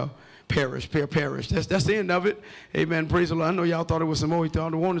 Shall perish. That's the end of it. Amen. Praise the Lord. I know y'all thought it was some more. You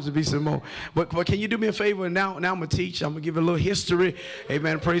thought it wanted to be some more. But can you do me a favor? Now I'm going to teach. I'm going to give a little history.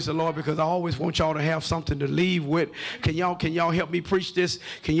 Amen. Praise the Lord, because I always want y'all to have something to leave with. Can y'all help me preach this?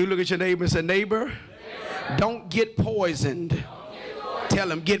 Can you look at your neighbor and say, neighbor, don't get poisoned.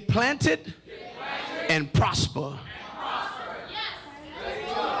 Tell him, get planted and prosper.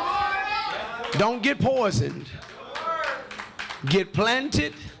 Don't get poisoned. Get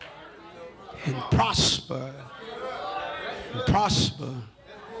planted and prosper. And prosper.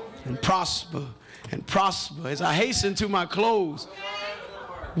 And prosper. And prosper. As I hasten to my close,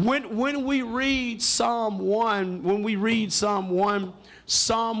 when we read Psalm 1,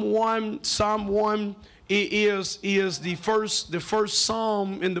 Psalm 1 is the first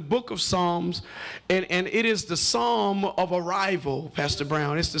psalm in the book of Psalms, and it is the psalm of arrival, Pastor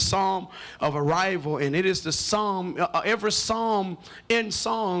Brown. It's the psalm of arrival, and it is the psalm. Every psalm in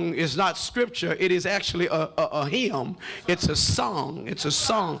song is not scripture. It is actually a hymn. It's a song. It's a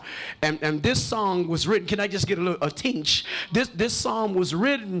song, and this song was written. Can I just get a tinge? This psalm was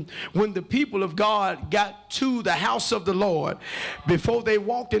written when the people of God got to the house of the Lord. Before they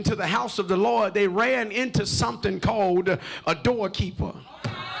walked into the house of the Lord, they ran into something called a doorkeeper.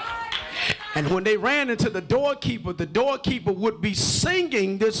 And when they ran into the doorkeeper would be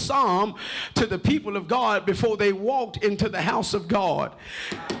singing this psalm to the people of God before they walked into the house of God.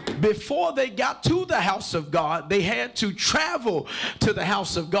 Before they got to the house of God, they had to travel to the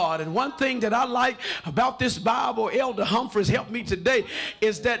house of God. And one thing that I like about this Bible, Elder Humphreys helped me today,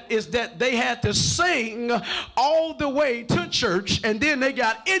 is that they had to sing all the way to church, and then they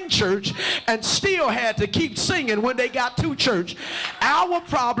got in church and still had to keep singing when they got to church. Our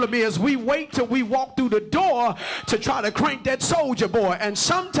problem is we wait till we walk through the door to try to crank that soldier boy. And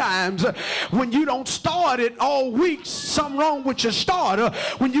sometimes when you don't start it all week, something wrong with your starter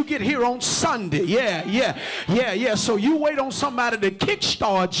when you get here on Sunday. Yeah. So you wait on somebody to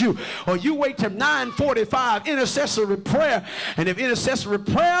kickstart you, or you wait till 9:45 intercessory prayer. And if intercessory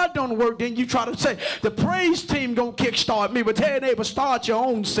prayer don't work, then you try to say the praise team gonna kickstart me. But tell your neighbor, start your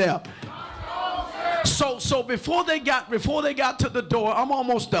own self. So before they got to the door, I'm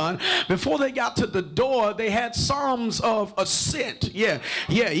almost done. Before they got to the door, they had psalms of ascent.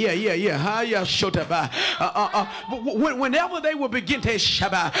 Whenever they would begin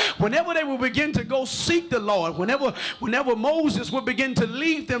to go seek the Lord, whenever Moses would begin to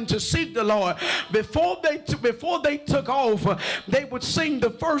lead them to seek the Lord, before they took off, they would sing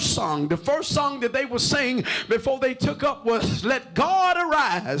the first song. The first song that they would sing before they took up was, "Let God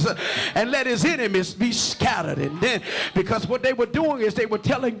arise and let his enemies be scattered." And then, because what they were doing is they were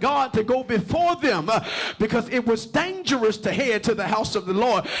telling God to go before them, because it was dangerous to head to the house of the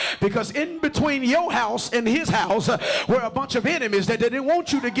Lord, because in between your house and his house were a bunch of enemies that didn't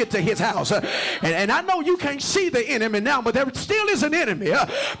want you to get to his house. And I know you can't see the enemy now, but there still is an enemy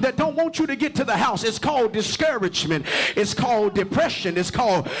that don't want you to get to the house. It's called discouragement. It's called depression. It's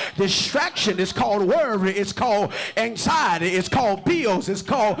called distraction. It's called worry. It's called anxiety. It's called bills. It's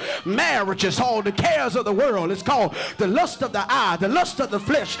called marriage. It's all the cares of the world. It's called the lust of the eye, the lust of the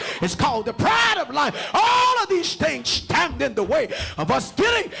flesh. It's called the pride of life. All of these things stand in the way of us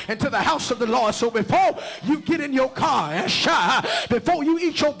getting into the house of the Lord. So before you get in your car, before you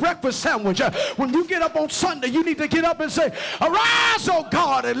eat your breakfast sandwich, when you get up on Sunday, you need to get up and say, "Arise, O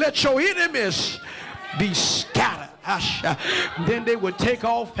God, and let your enemies be scattered." Then they would take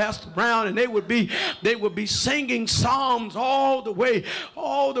off, Pastor Brown, and they would be singing psalms all the way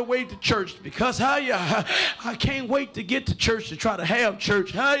to church, because I can't wait to get to church to try to have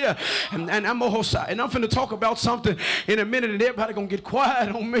church. And I'm finna talk about something in a minute, and everybody gonna get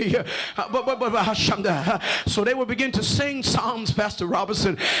quiet on me. So they would begin to sing psalms, Pastor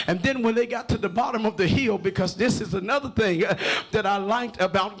Robinson, and then when they got to the bottom of the hill, because this is another thing that I liked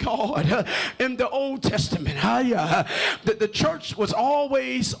about God in the Old Testament. The church was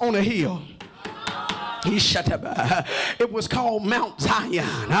always on a hill. It was called Mount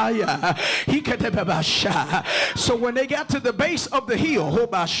Zion. So when they got to the base of the hill,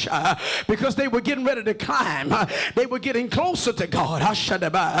 because they were getting ready to climb, they were getting closer to God,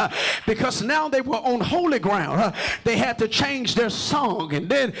 because now they were on holy ground. They had to change their song. And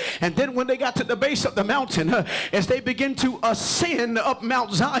then when they got to the base of the mountain, as they begin to ascend up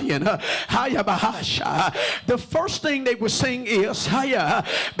Mount Zion, the first thing they would sing is,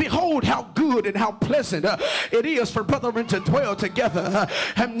 "Behold how good and how pleasant it is for brethren to dwell together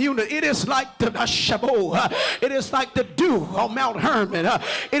and unity." It is like the Shabbat. It is like the dew on Mount Hermon.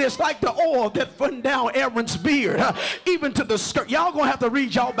 It is like the oil that run down Aaron's beard, even to the skirt. Y'all gonna have to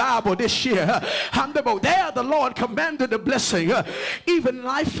read y'all Bible this year. There the Lord commanded the blessing, even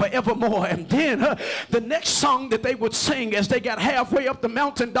life forevermore. And then the next song that they would sing as they got halfway up the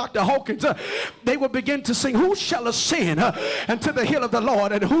mountain, Dr. Hawkins, they would begin to sing, "Who shall ascend unto the hill of the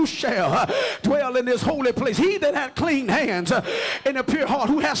Lord, and who shall dwell in his holy place? He that had clean hands and a pure heart,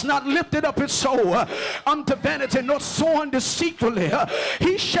 who has not lifted up his soul unto vanity, nor sworn deceitfully,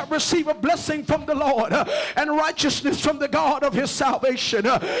 he shall receive a blessing from the Lord and righteousness from the God of his salvation."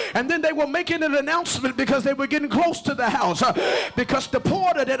 And then they were making an announcement, because they were getting close to the house, because the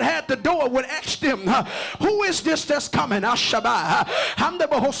porter that had the door would ask them, "Who is this that's coming?" The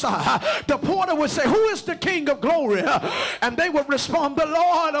porter would say, "Who is the King of glory?" And they would respond, "The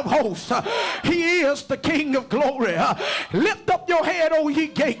Lord of hosts. He is is the King of glory. Lift up your head, O ye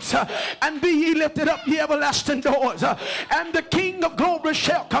gates, and be ye lifted up, ye everlasting doors, and the King of glory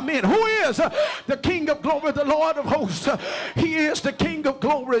shall come in. Who is the King of glory? The Lord of hosts. He is the King of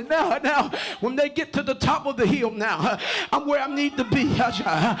glory. Now, when they get to the top of the hill, now I'm where I need to be.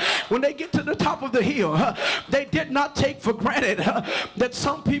 When they get to the top of the hill, they did not take for granted that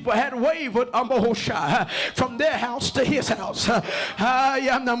some people had wavered from their house to his house.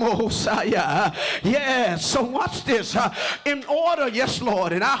 Yes, so watch this. In order, yes,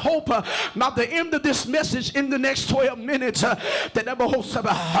 Lord, and I hope by the end of this message in the next 12 minutes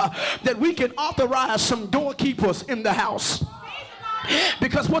that we can authorize some doorkeepers in the house.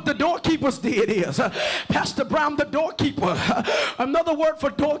 Because what the doorkeepers did is, Pastor Brown, the doorkeeper, another word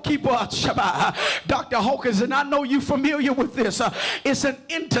for doorkeeper, Dr. Hawkins, and I know you're familiar with this, is an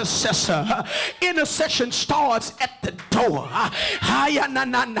intercessor. Intercession starts at the door.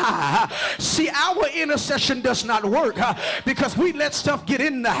 See, our intercession does not work because we let stuff get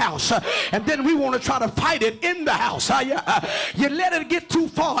in the house and then we want to try to fight it in the house. You let it get too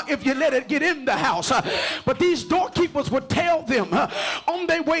far if you let it get in the house. But these doorkeepers would tell them on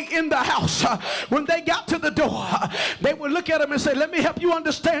their way in the house, when they got to the door, they would look at them and say, let me help you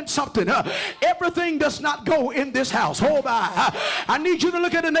understand something. Everything does not go in this house. Hold on. I need you to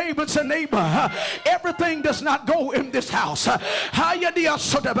look at a neighbor and say, neighbor, everything does not go in this house.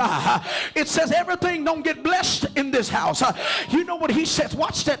 It says everything don't get blessed in this house. You know what he says?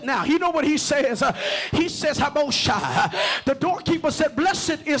 Watch that now. You know what he says? He says, the doorkeeper said,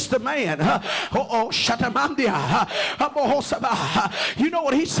 blessed is the man. You know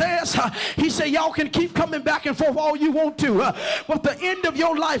what he says? He said, y'all can keep coming back and forth all you want to, but the end of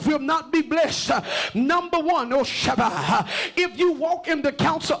your life will not be blessed. Number one, if you walk in the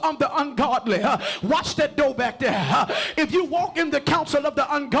counsel of the ungodly, watch that door back there. If you walk in the counsel of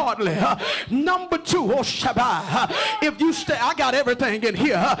the ungodly, number two, if you stay, I got everything in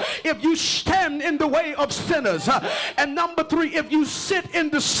here. If you stand in the way of sinners, and number three, if you sit in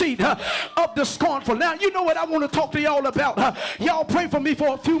the seat of the scornful. Now, you know what I want to talk to y'all about. Y'all pray for me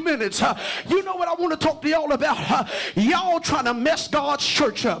for a few minutes. You know what I want to talk to y'all about. Y'all trying to mess God's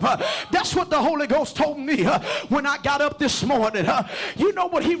church up. That's what the Holy Ghost told me when I got up this morning. You know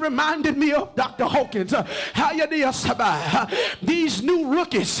what he reminded me of, Dr. Hawkins? These new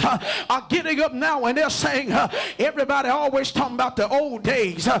rookies are getting up now and they're saying, everybody always talking about the old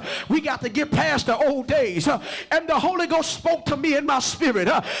days. We got to get past the old days. And the Holy Ghost spoke to me in my spirit.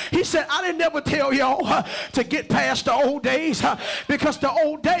 He said, I didn't ever tell y'all to get past the old days, because the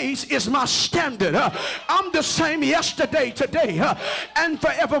old days is my standard. I'm the same yesterday, today, and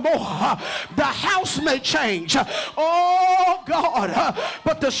forevermore. The house may change, oh God,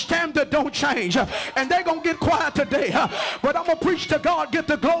 but the standard don't change. And they're gonna get quiet today, but I'm gonna preach to God, get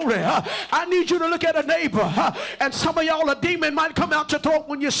the glory. I need you to look at a neighbor, and some of y'all, a demon might come out your throat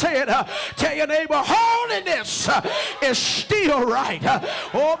when you say it. Tell your neighbor, holiness is still right.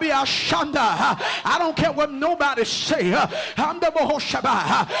 Oh, be a shanda. I don't care what nobody say.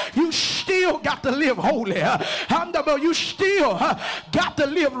 You still got to live holy. You still got to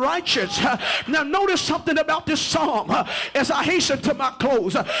live righteous. Now notice something about this psalm as I hasten to my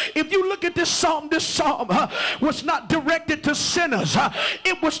close. If you look at this psalm was not directed to sinners.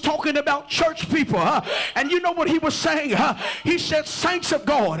 It was talking about church people. And you know what he was saying? He said, saints of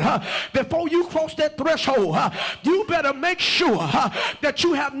God, before you cross that threshold, you better make sure that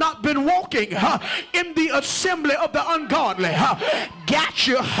you have not been walking in the assembly of the ungodly. Got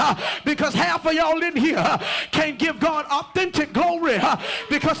you, because half of y'all in here can't give God authentic glory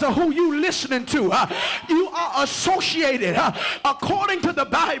because of who you listening to. You are associated, according to the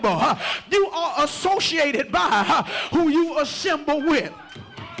Bible, you are associated by who you assemble with.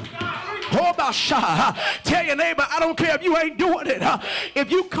 Tell your neighbor, I don't care if you ain't doing it.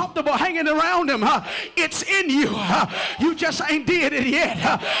 If you comfortable hanging around him, it's in you. You just ain't did it yet.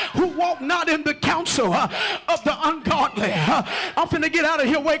 Who walk not in the counsel of the ungodly. I'm finna get out of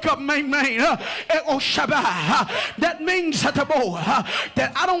here. Wake up, man. That means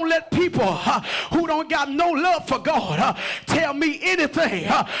that I don't let people who don't got no love for God tell me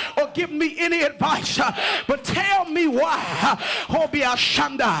anything or give me any advice, but tell me why.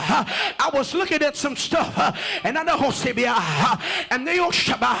 I was looking at some stuff, and I know and they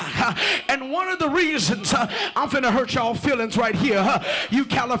and one of the reasons I'm finna hurt y'all feelings right here, you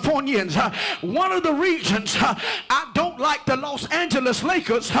Californians. One of the reasons I don't like the Los Angeles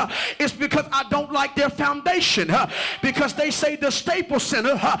Lakers is because I don't like their foundation, because they say the Staples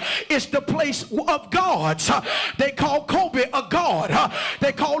Center is the place of gods. They call Kobe a god.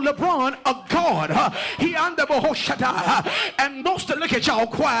 They call LeBron a god. He under and most of, look at y'all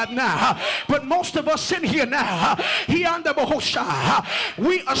quiet now. But most of us in here now,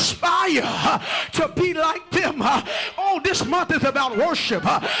 we aspire to be like them. Oh, this month is about worship.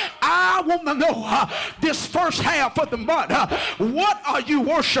 I want to know this first half of the month, what are you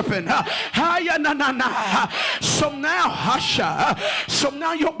worshiping? So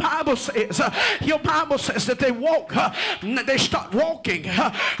now your Bible says that they walk, they start walking.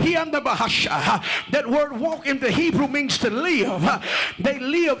 That word walk in the Hebrew means to live. They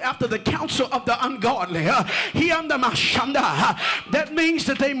live after the counsel of the ungodly. That means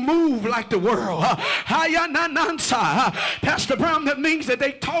that they move like the world. Pastor Brown, that means that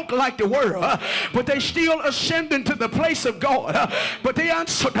they talk like the world, but they still ascending to the place of God. But they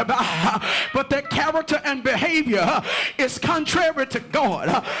answer but their character and behavior is contrary to God.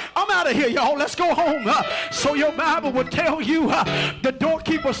 I'm out of here, y'all. Let's go home. So your Bible will tell you, the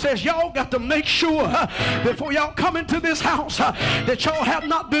doorkeeper says, y'all got to make sure before y'all come into this house that y'all have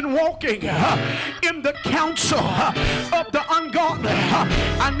not been walking in the counsel of the ungodly.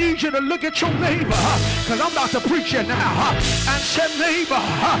 I need you to look at your neighbor, because I'm about to preach you now, and say, neighbor,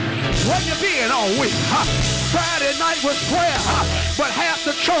 where you been all week? Friday night was prayer, but half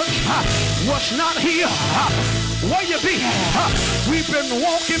the church was not here. Where you been? We've been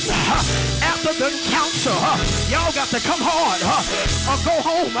walking after the counsel. Y'all got to come hard or go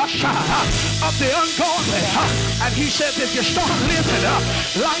home of the ungodly. And he says, if you start living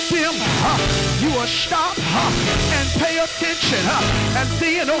like them, you will stop and pay attention. And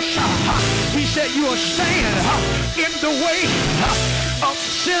then he said, you will stand in the way of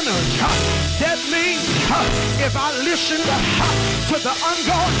sinners. That means if I listen to the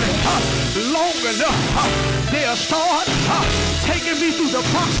ungodly long enough, they'll start taking me through the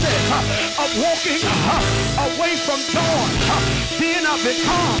process of walking away from God. Then I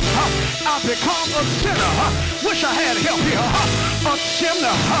become a sinner. Wish I had help here. A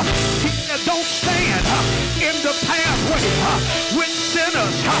sinner. Don't stand in the pathway with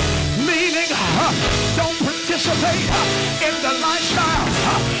sinners, meaning don't participate in the lifestyle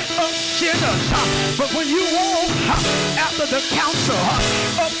of sinners. But when you walk after the counsel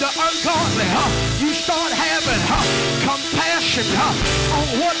of the ungodly, you start having compassion on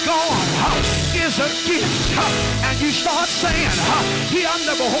what God is against, and you start saying,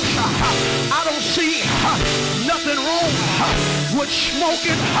 I don't see nothing wrong with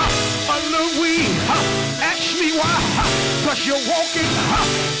smoking a little weed. Ask me why, because you're walking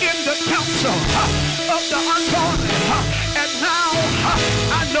in the counsel of the ungodly. And now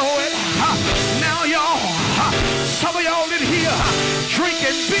I know it. Now y'all, some of y'all in here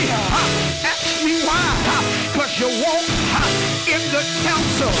drinking beer. Ask me why, because you walk in the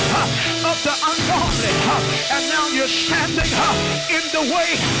counsel of the ungodly. And now you're standing in the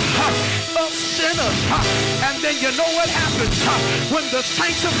way of sinners. And then you know what happens when the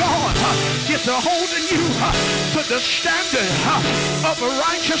saints of God get to holding you to the standard of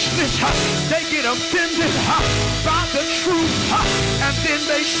righteousness. They get offended by the truth, and then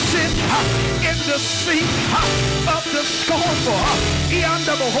they sit in the seat of the scornful.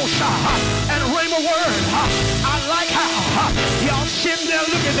 And Rhema word, I like how y'all sitting there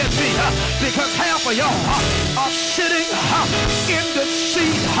looking at me, because half of y'all are sitting in the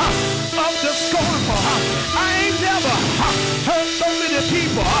seat of the scornful. I ain't never heard so many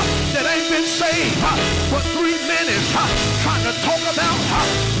people that ain't been saved for 3 minutes trying to talk about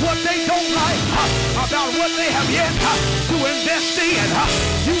what they don't like, about what they have yet to invest in.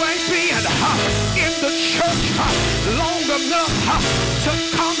 You ain't been in the church long enough to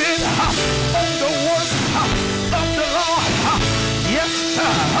comment on the work of the Lord. Yes,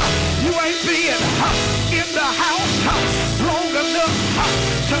 sir. You ain't been in the house long enough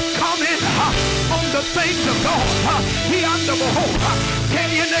to comment on the things of God. He under the whole. Tell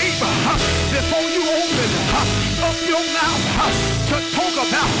your neighbor before you open up your mouth to talk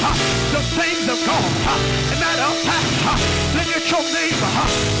about the things of God. As a matter of fact, look at your neighbor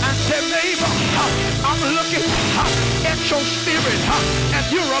and say, neighbor, I'm looking at your spirit, and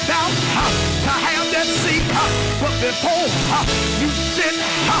you're about to have that seat. But before you sit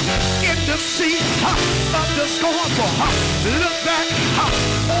in the seat of the scornful, look back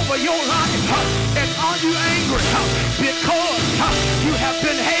over your life, and are you angry because you have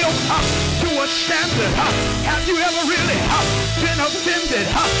been held to a standard? Have you ever really been offended?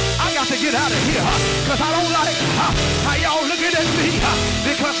 I got to get out of here, because I don't like how y'all looking at me,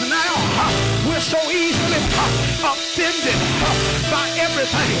 because now we're so easily offended by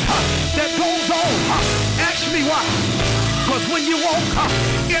everything that goes on. Ask me why. Because when you walk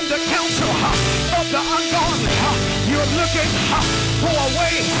in the counsel of the ungodly, you're looking for a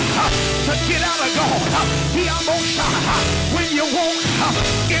way to get out of God. When you walk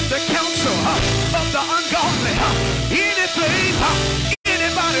in the counsel everything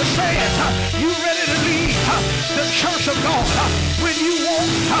anybody says, you ready to leave the church of God. When you walk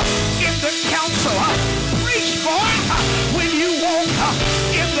in the council, preach, boy. When you walk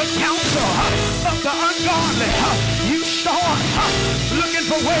in the council of the ungodly, you start looking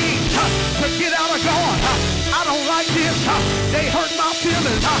for ways to get out of God. I don't like this. They hurt my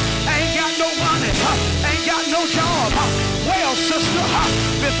feelings. I ain't got no money. Ain't got no job. Well, sister,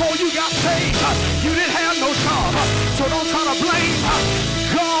 before you got saved, you didn't have no job. So don't try to blame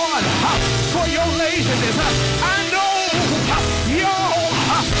God for your laziness. I know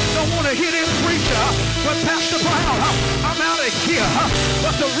y'all don't want to hear this preacher, but Pastor Brown, I'm out of here.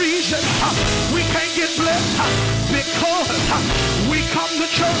 But the reason we can't get blessed because we come to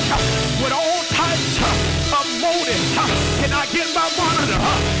church with all types of motives. Can I get my monitor?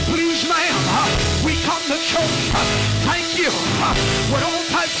 Please, ma'am. We come to church, thank you, with all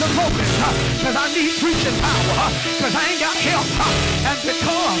types of motives, because I need preaching power, because I ain't got help, and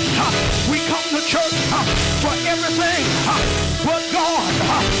because we come to church for everything but God.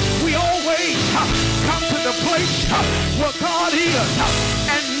 We always come to the place where God is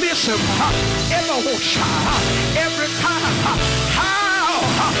and miss him every time. How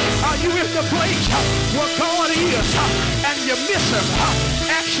are you in the place where God is and you miss him?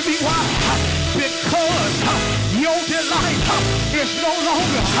 Ask me why. Because your delight is no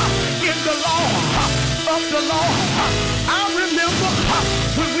longer in the law of the Lord. I remember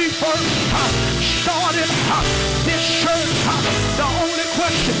when we first started this church, the only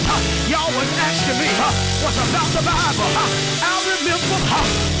question y'all was asking me was about the Bible. I remember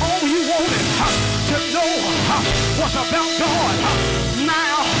all you wanted to know was about God.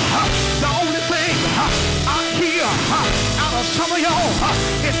 Now, the only thing I hear out of some of y'all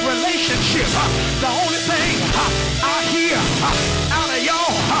is relationship. The only thing I hear out of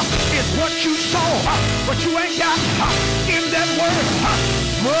y'all is what you saw, but you ain't got in that word.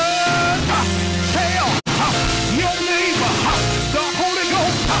 Tell your neighbor the Holy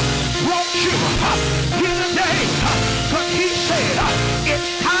Ghost brought you here today, because he said it's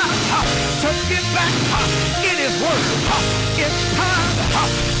time to get back in his word. It's time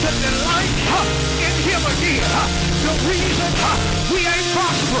to delight in him again. The reason we ain't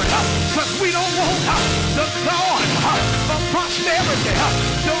prospering, because we don't want the God of prosperity.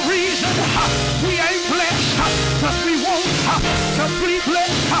 The reason we ain't blessed, because we want to be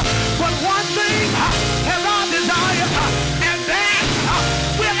blessed. But one thing have I desired, and that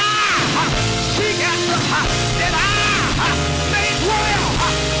will I seek after, that I may dwell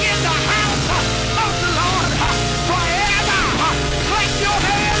in the house of the Lord forever. Clap your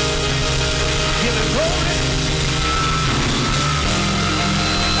hands. Give him glory.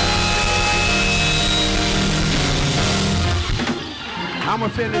 I'm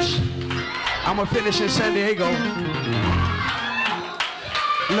gonna finish in San Diego.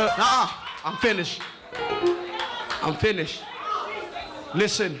 Look, I'm finished.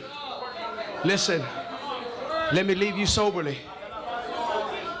 Listen. Let me leave you soberly.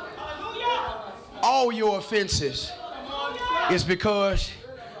 All your offenses is because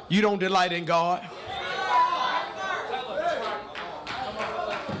you don't delight in God.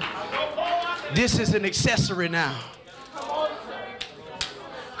 This is an accessory now.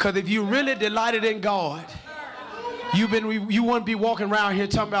 Because if you really delighted in God, you wouldn't be walking around here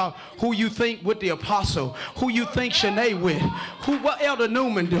talking about who you think with the apostle, who you think Shanae with, what Elder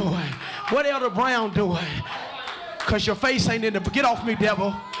Newman doing, what Elder Brown doing. Because your face ain't in the... Get off me,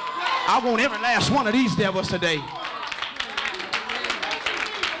 devil. I want every last one of these devils today.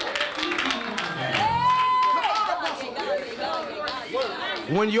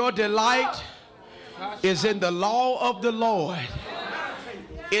 When your delight is in the law of the Lord,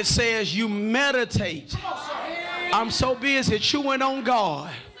 it says you meditate. I'm so busy chewing on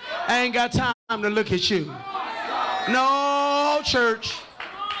God, I ain't got time to look at you. No, church.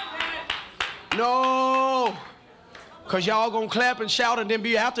 No. Because y'all gonna clap and shout and then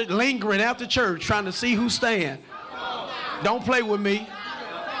be lingering after church trying to see who stand. Don't play with me.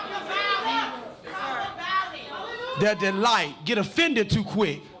 Their delight. Get offended too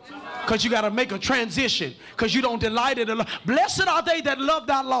quick. Because you got to make a transition. Because you don't delight in the law. Blessed are they that love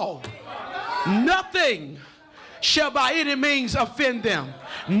thy law. Nothing shall by any means offend them.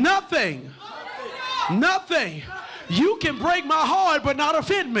 Nothing. Nothing. You can break my heart but not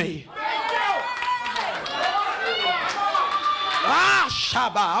offend me. Ah,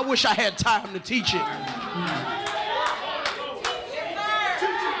 Shabbat. I wish I had time to teach it.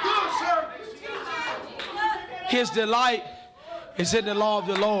 His delight is in the law of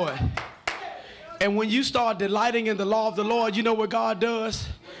the Lord. And when you start delighting in the law of the Lord, you know what God does?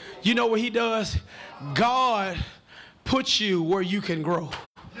 You know what he does? God put you where you can grow.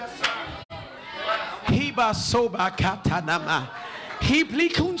 I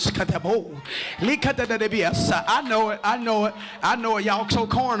know it. Y'all so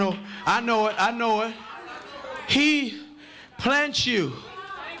carnal. I know it. He plants you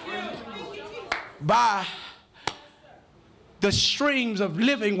by the streams of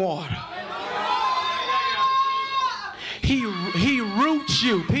living water. He roots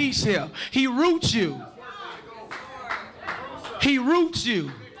you. Peace here. He roots you. He roots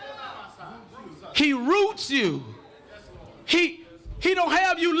you. He roots you. He don't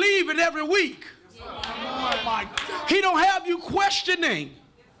have you leaving every week. He don't have you questioning.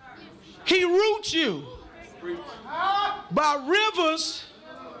 He roots you by rivers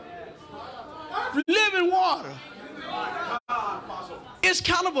of living water. It's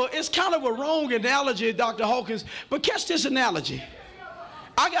kind of a wrong analogy, Dr. Hawkins, but catch this analogy.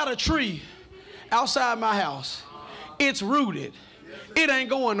 I got a tree outside my house. It's rooted. It ain't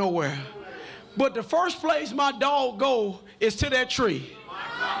going nowhere. But the first place my dog go is to that tree.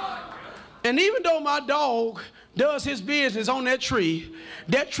 And even though my dog does his business on that tree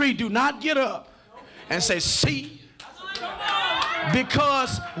do not get up and say, see,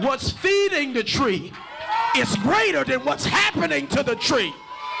 because what's feeding the tree is greater than what's happening to the tree.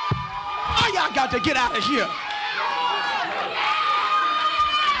 Oh, y'all got to get out of here.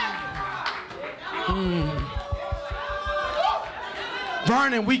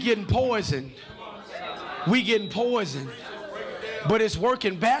 Vernon, we getting poisoned. We getting poisoned. But it's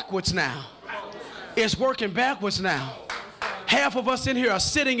working backwards now. It's working backwards now. Half of us in here are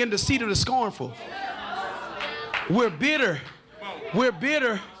sitting in the seat of the scornful. We're bitter. We're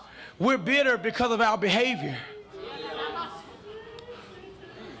bitter. We're bitter because of our behavior.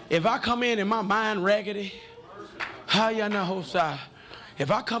 If I come in and my mind raggedy,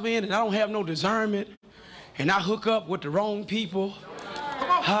 if I come in and I don't have no discernment and I hook up with the wrong people,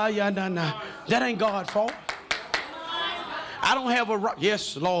 that ain't God's fault. I don't have a right.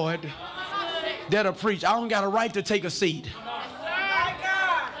 Yes, Lord. That'll preach. I don't got a right to take a seat.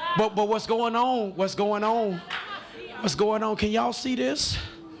 But what's going on? What's going on? What's going on? Can y'all see this?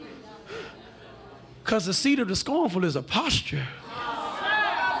 Because the seat of the scornful is a posture.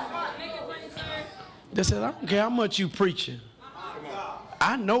 They said, I don't care how much you preaching.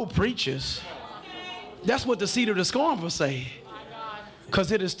 I know preachers. That's what the seat of the scornful say.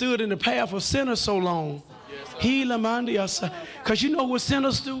 Because it has stood in the path of sinners so long. Because you know what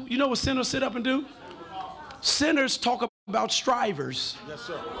sinners do? You know what sinners sit up and do? Sinners talk about strivers. Yes,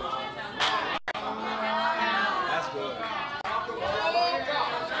 sir. That's good.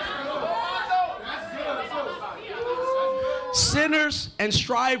 Sinners and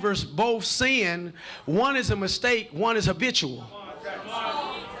strivers both sin. One is a mistake, one is habitual.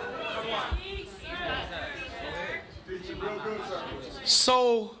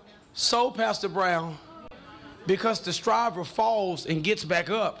 So Pastor Brown, because the striver falls and gets back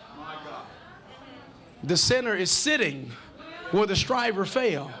up, the sinner is sitting where the striver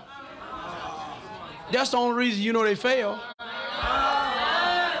fell. That's the only reason you know they fell.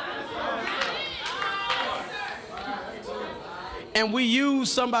 And we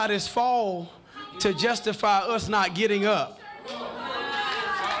use somebody's fall to justify us not getting up.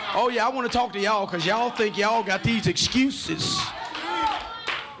 Oh yeah, I want to talk to y'all because y'all think y'all got these excuses.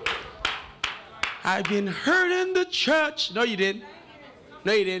 I've been hurt in the church. No, you didn't.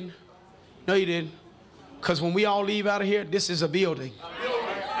 No, you didn't. No, you didn't. Because when we all leave out of here, this is a building.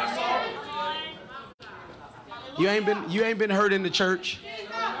 You ain't been hurt in the church.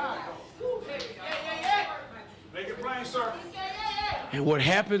 Make it plain, sir. And what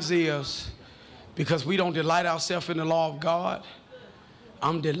happens is, because we don't delight ourselves in the law of God,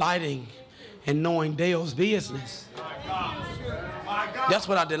 I'm delighting in knowing Dale's business. That's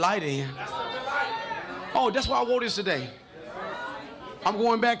what I delight in. Oh, that's why I wore this today. I'm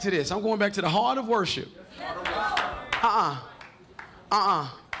going back to this. I'm going back to the heart of worship.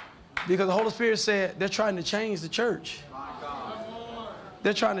 Because the Holy Spirit said they're trying to change the church.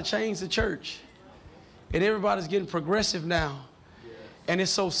 They're trying to change the church. And everybody's getting progressive now. And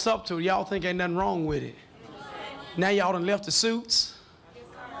it's so subtle, y'all think ain't nothing wrong with it. Now y'all done left the suits.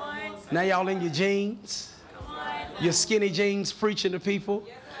 Now y'all in your jeans. Your skinny jeans preaching to people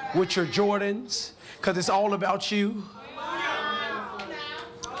with your Jordans. Because it's all about you.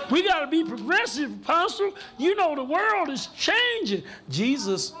 We got to be progressive, Apostle. You know the world is changing.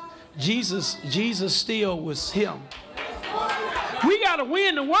 Jesus still was him. We got to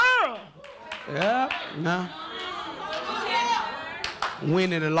win the world. Yeah, no.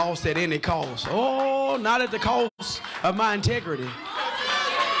 Winning and lost at any cost. Oh, not at the cost of my integrity.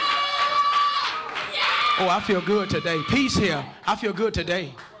 Oh, I feel good today. Peace here. I feel good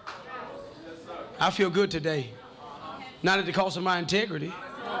today. I feel good today. Not at the cost of my integrity.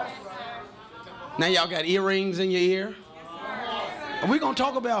 Now y'all got earrings in your ear. We're going to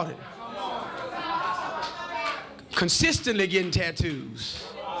talk about it. Consistently getting tattoos.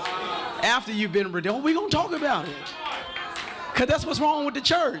 After you've been redeemed, we're going to talk about it. Because that's what's wrong with the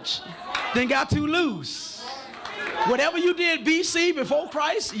church. Then got too loose. Whatever you did BC before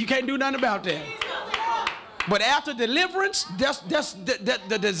Christ, you can't do nothing about that. But after deliverance,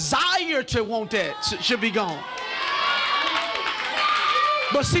 the desire to want that should be gone.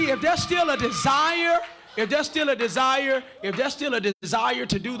 But see, if there's still a desire, if there's still a desire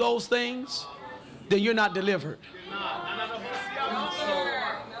to do those things, then you're not delivered.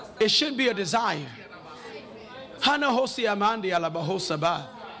 It shouldn't be a desire. Because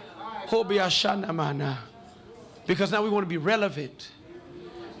now we want to be relevant.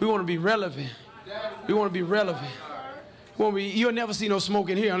 We want to be relevant. We want to be relevant. You'll never see no smoke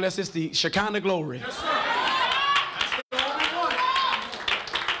in here unless it's the Shekinah glory. Yes, sir.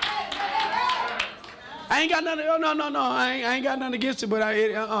 I ain't got nothing. Oh, no. I ain't got nothing against it, but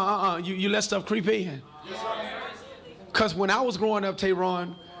you let stuff creep in. Because when I was growing up,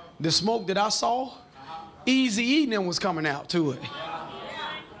 Tehran, the smoke that I saw, Easy them was coming out to it.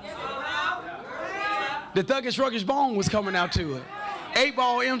 The Thuggish Ruggish Bone was coming out to it.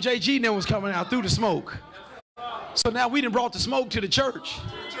 8-Ball MJG then was coming out through the smoke. So now we done brought the smoke to the church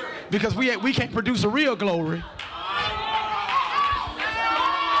because we can't produce a real glory.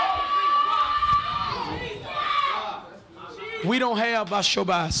 We don't have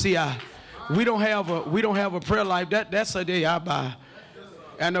Bashoba CI. We don't have a prayer life. That's a day I buy.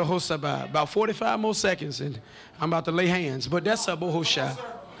 I know Hosaba. About 45 more seconds and I'm about to lay hands. But that's a Bohosha.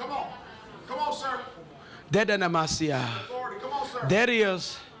 Come on. Come on, sir. That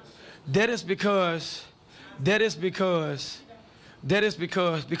is because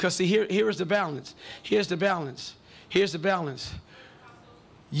see, here is the balance. Here's the balance.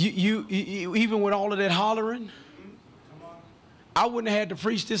 You even with all of that hollering, I wouldn't have had to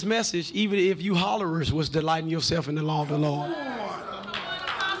preach this message even if you hollerers was delighting yourself in the law of the Lord.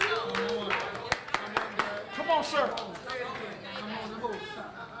 Come on, sir.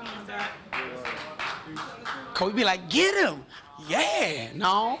 Cause we be like, get him. Yeah.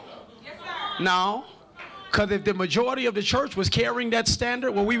 No. Because if the majority of the church was carrying that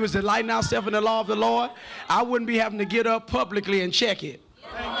standard when we was delighting ourselves in the law of the Lord, I wouldn't be having to get up publicly and check it.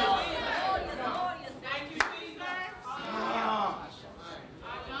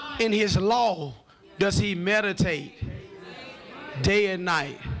 In his law does he meditate day and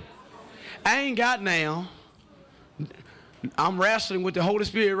night. I ain't got now. I'm wrestling with the Holy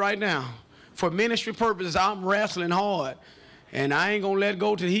Spirit right now. For ministry purposes, I'm wrestling hard. And I ain't going to let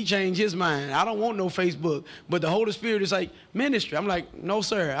go till he change his mind. I don't want no Facebook. But the Holy Spirit is like, ministry. I'm like, no,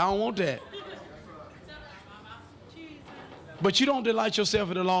 sir, I don't want that. But you don't delight yourself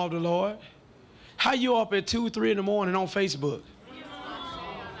in the law of the Lord. How you up at 2, 3 in the morning on Facebook?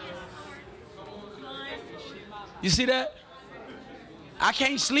 You see that? I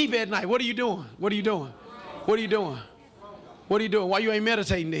can't sleep at night. What are you doing? Why you ain't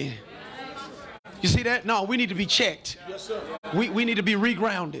meditating then? You see that? No, we need to be checked. Yes, sir. We need to be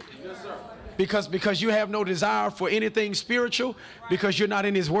regrounded. Yes, sir. Because you have no desire for anything spiritual because you're not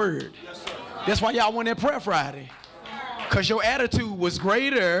in his word. Yes, sir. That's why y'all won that prayer Friday. Because your attitude was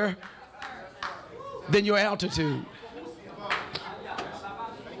greater than your altitude.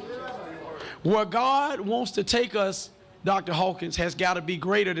 Where God wants to take us, Dr. Hawkins, has got to be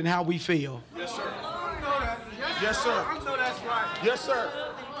greater than how we feel. Yes, sir. Yes, sir. I know that's right. Yes, sir.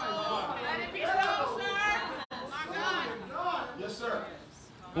 Yes, sir.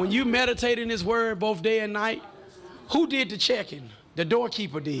 When you meditate in his word both day and night, who did the checking? The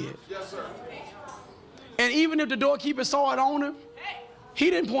doorkeeper did. Yes, sir. And even if the doorkeeper saw it on him, he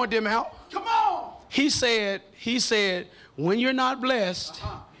didn't point them out. Come on. He said, when you're not blessed,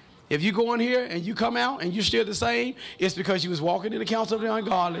 if you go in here and you come out and you're still the same, it's because you was walking in the counsel of the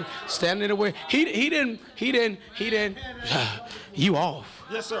ungodly, standing in the way. He didn't, you off.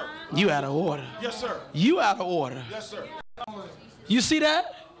 Yes, sir. You out of order. Yes, sir. You out of order. Yes, sir. You see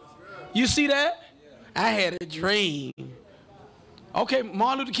that? You see that? I had a dream. Okay,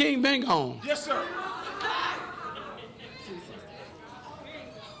 Martin Luther King been gone. Yes, sir.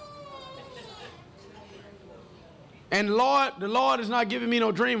 And the Lord is not giving me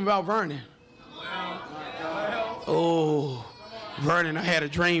no dream about Vernon. Oh, Vernon, I had a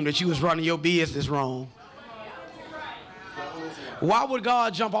dream that you was running your business wrong. Why would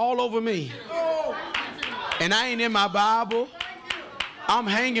God jump all over me? And I ain't in my Bible. I'm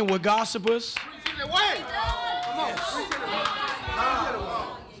hanging with gossipers. the way. Come on.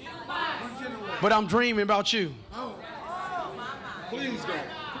 Preach in the way. But I'm dreaming about you. Please don't.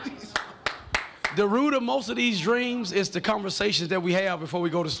 Please. The root of most of these dreams is the conversations that we have before we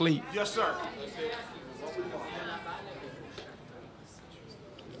go to sleep. Yes, sir.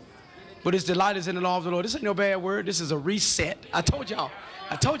 But his delight is in the law of the Lord. This ain't no bad word. This is a reset. I told y'all.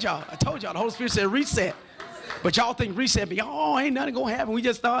 The Holy Spirit said reset. But y'all think reset be, oh, ain't nothing going to happen. We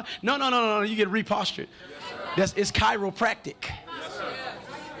just start. No. You get repostured. It's chiropractic. Yes, sir.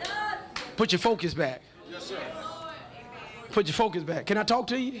 Put your focus back. Yes, sir. Put your focus back. Can I talk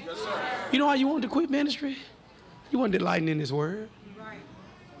to you? Yes, sir. You know how you wanted to quit ministry? You weren't delighting in his word.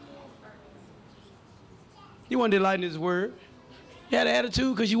 You weren't delighting in his word. You had an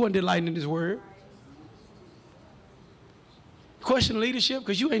attitude because you weren't delighting in his word. Question leadership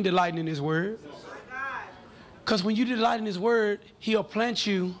because you ain't delighting in his word. Because when you delight in his word, he'll plant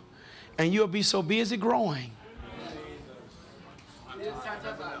you and you'll be so busy growing.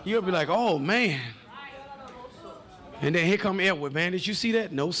 You'll be like, oh, man. And then here come Edward, man. Did you see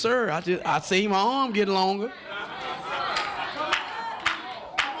that? No, sir. I see my arm getting longer.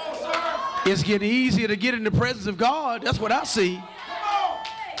 It's getting easier to get in the presence of God. That's what I see.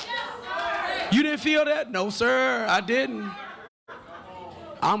 You didn't feel that? No, sir. I didn't.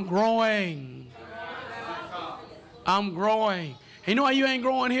 I'm growing. I'm growing. You know why you ain't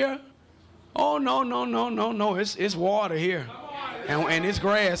growing here? Oh, no. It's water here. And it's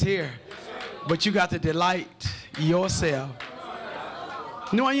grass here. But you got to delight yourself.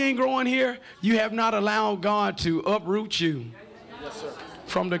 You know why you ain't growing here? You have not allowed God to uproot you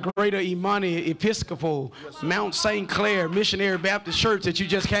from the greater Imani Episcopal Mount St. Clair Missionary Baptist Church that you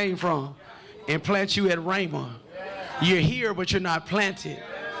just came from and plant you at Rhema. You're here, but you're not planted.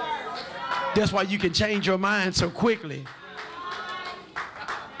 That's why you can change your mind so quickly.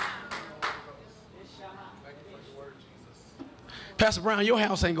 Pastor Brown, your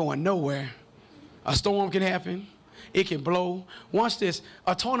house ain't going nowhere. A storm can happen. It can blow. Watch this.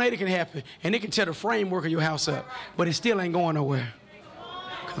 A tornado can happen, and it can tear the framework of your house up, but it still ain't going nowhere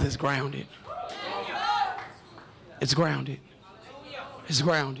because it's grounded. It's grounded. It's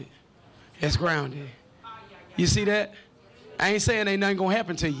grounded. It's grounded. You see that? I ain't saying ain't nothing going to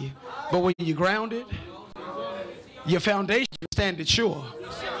happen to you, but when you're grounded, your foundation is standing sure.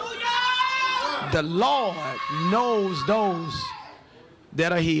 The Lord knows those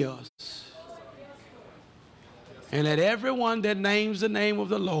that are his. And let everyone that names the name of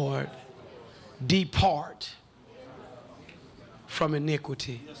the Lord depart from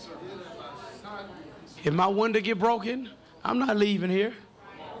iniquity. If my window get broken, I'm not leaving here.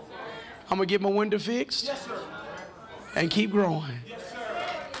 I'm going to get my window fixed and keep growing.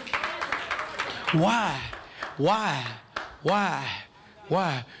 Why?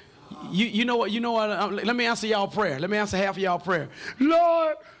 You know what? Let me answer y'all prayer. Let me answer half of y'all prayer.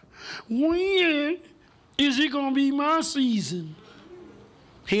 Lord, when is it going to be my season?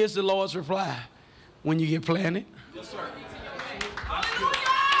 Here's the Lord's reply. When you get planted. Yes, sir.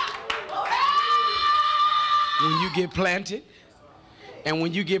 When you get planted. And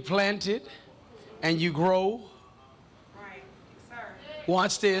when you get planted and you grow. Right. Sir.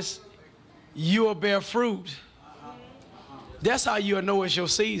 Watch this. You will bear fruit. That's how you'll know it's your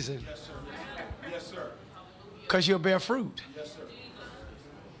season. Yes, sir. Yes, sir. Because you'll bear fruit. Yes, sir.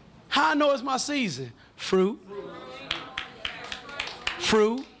 How I know it's my season? Fruit.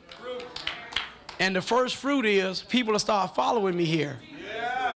 Fruit. And the first fruit is people will start following me here.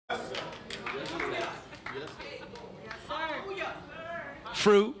 Yes.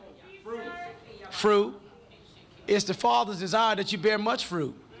 Fruit. Fruit. It's the Father's desire that you bear much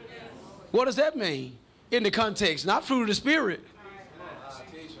fruit. What does that mean? In the context, not fruit of the Spirit.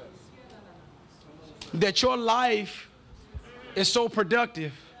 That your life is so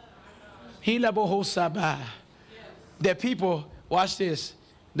productive. That people, watch this,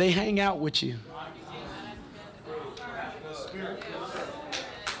 they hang out with you.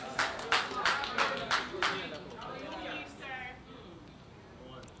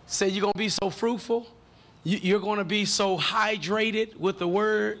 Say you're going to be so fruitful. You're going to be so hydrated with the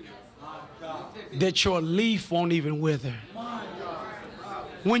word that your leaf won't even wither.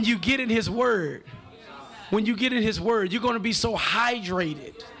 When you get in his word, you're going to be so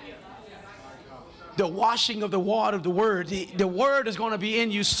hydrated. The washing of the water of the word, the word is going to be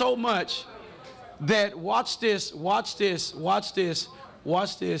in you so much that watch this. The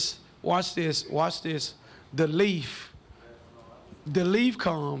leaf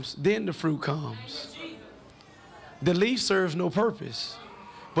comes, then the fruit comes. The leaf serves no purpose,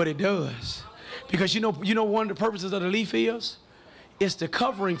 but it does. Because you know one of the purposes of the leaf is? It's the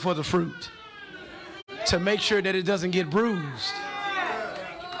covering for the fruit. to make sure that it doesn't get bruised.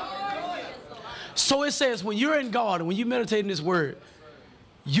 So it says when you're in God and when you meditate in this word,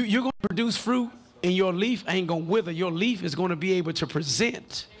 you're going to produce fruit and your leaf ain't going to wither. Your leaf is going to be able to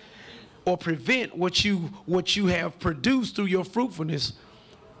present or prevent what you have produced through your fruitfulness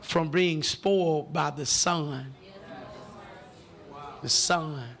from being spoiled by the sun. The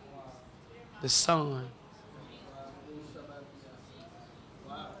sun. The sun.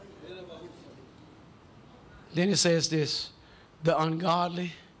 Then it says this, the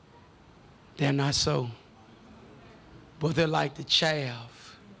ungodly, they're not so, but they're like the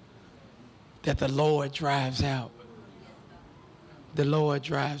chaff that the Lord drives out. The Lord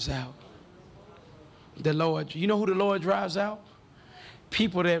drives out. The Lord, you know who the Lord drives out?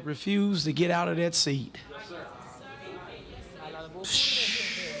 People that refuse to get out of that seat.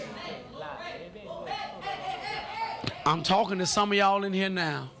 I'm talking to some of y'all in here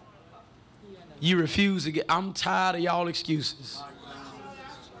now. You refuse to get, I'm tired of y'all excuses.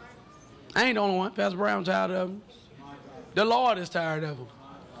 I ain't the only one. Pastor Brown's tired of them. The Lord is tired of them.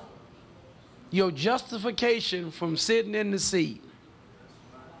 Your justification from sitting in the seat.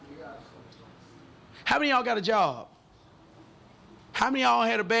 How many of y'all got a job? How many of y'all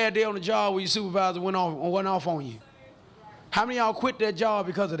had a bad day on the job where your supervisor went off on you? How many of y'all quit that job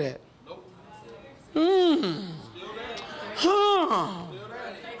because of that?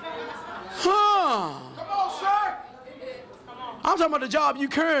 Come on, sir. I'm talking about the job you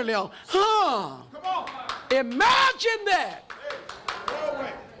currently on. Come on. Imagine that.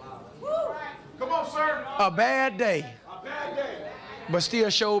 Come on, sir. A bad day. A bad day. But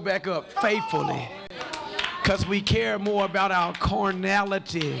still show back up faithfully. Because we care more about our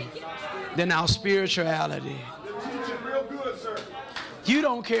carnality than our spirituality. You're teaching real good, sir. You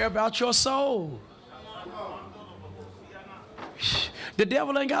don't care about your soul. The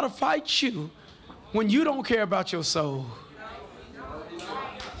devil ain't got to fight you when you don't care about your soul.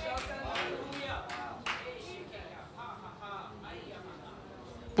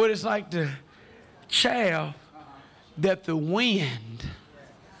 But it's like the chaff that the wind,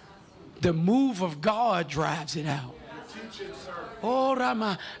 the move of God drives it out. Oh,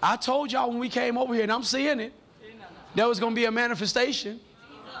 Rama. I told y'all when we came over here, and I'm seeing it, there was going to be a manifestation.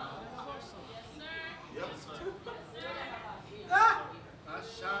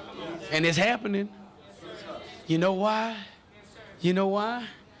 And it's happening. You know why? You know why?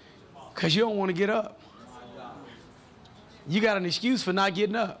 Because you don't want to get up. You got an excuse for not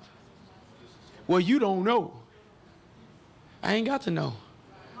getting up. Well, you don't know. I ain't got to know.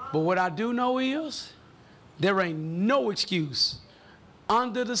 But what I do know is there ain't no excuse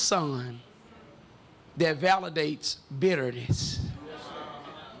under the sun that validates bitterness.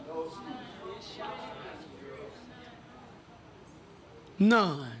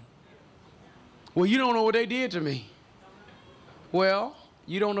 None. Well, you don't know what they did to me. Well,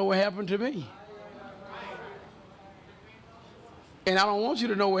 you don't know what happened to me. And I don't want you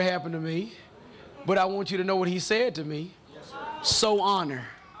to know what happened to me, but I want you to know what he said to me. Sow honor.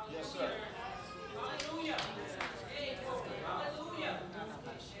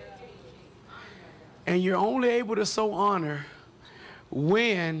 And you're only able to sow honor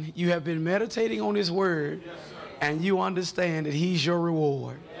when you have been meditating on his word and you understand that he's your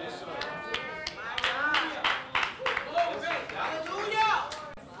reward.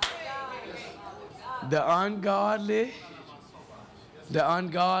 The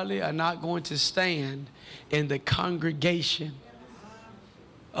ungodly are not going to stand in the congregation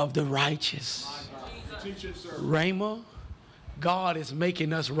of the righteous. Rhema, God is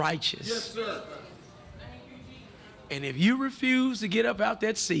making us righteous. Yes, sir. And if you refuse to get up out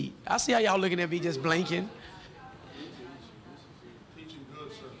that seat, I see how y'all looking at me just blinking.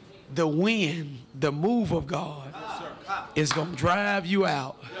 The wind, the move of God is going to drive you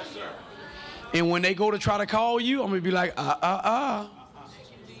out. And when they go to try to call you, I'm going to be like,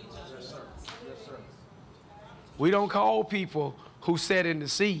 We don't call people who sit in the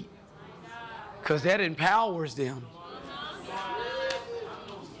seat because that empowers them.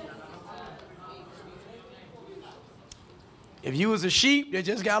 If you was a sheep that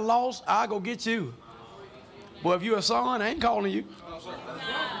just got lost, I'll go get you. But if you're a son, I ain't calling you. No,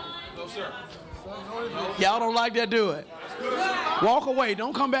 sir. Y'all don't like that, do it. Walk away.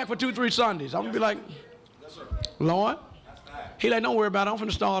 Don't come back for 2-3 Sundays. I'm going to be like, Lord. He like, don't worry about it. I'm going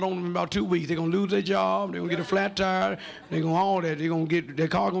to start on them in about 2 weeks. They're going to lose their job. They're going to get a flat tire. They're going to all that. They're going to get, their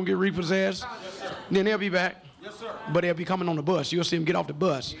car going to get repossessed. Then they'll be back. Yes, sir. But they'll be coming on the bus. You'll see them get off the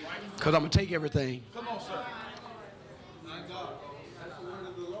bus because I'm going to take everything. Come on, sir. My God. That's the word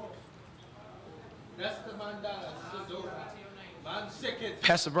of the Lord. That's the mandala. Man sick it.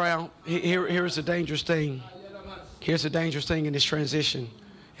 Pastor Brown, here's a dangerous thing. Here's a dangerous thing in this transition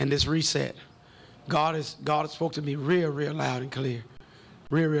and this reset. God has spoke to me real loud and clear.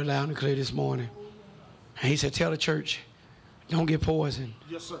 Real loud and clear this morning. And he said, tell the church, don't get poisoned.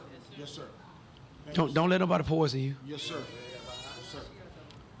 Yes, sir. Yes, sir. Don't let nobody poison you. Yes, sir. Yes, sir.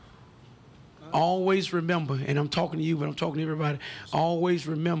 Always remember, and I'm talking to you, but I'm talking to everybody. Always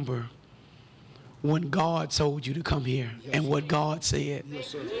remember when God told you to come here and what God said.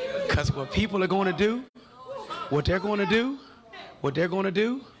 Because what people are going to do, what they're going to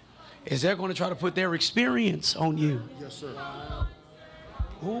do is they're going to try to put their experience on you. Yes, sir.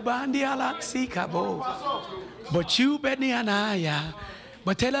 But you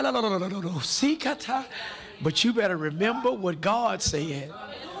better remember what God said.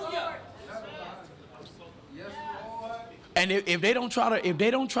 And if they don't try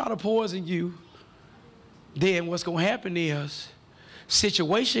to poison you, then what's going to happen is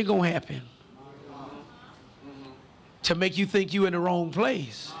situation going to happen to make you think you in the wrong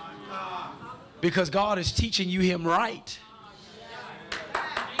place, because God is teaching you him right.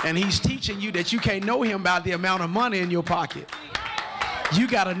 And he's teaching you that you can't know him by the amount of money in your pocket. You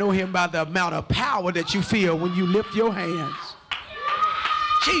got to know him by the amount of power that you feel when you lift your hands.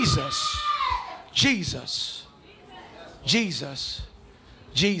 Jesus, Jesus, Jesus,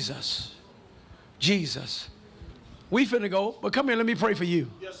 Jesus, Jesus. We finna go, but come here, let me pray for you.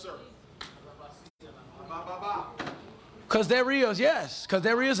 Yes, sir. Because there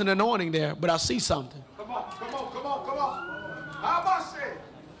is an anointing there, but I see something. Come on. How about say?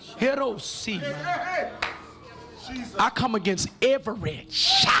 Hero see. Hey. Jesus. I come against every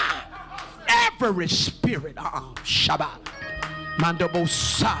spirit, Shabbat,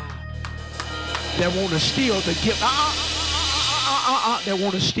 Mandobosa, that want to steal the gift, that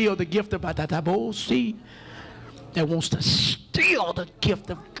want to steal the gift of Batatabosi, that wants to steal the gift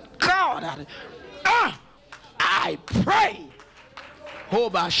of God out of it. I pray,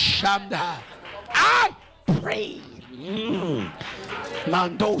 Hoba Shamda, I pray,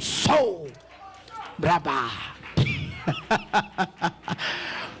 Mando so, Braba.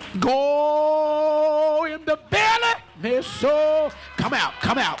 Go in the belly, Misso. Come out.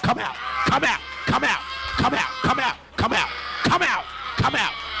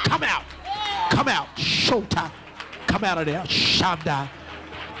 Showtime. Come out of there. Shamda.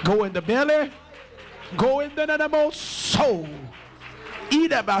 Go in the belly. Go in the most soul.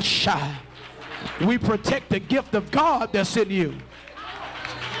 Eat about shy. We protect the gift of God that's in you.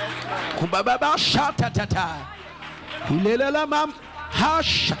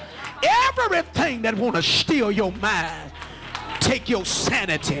 Everything that want to steal your mind, take your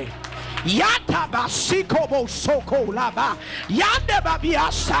sanity.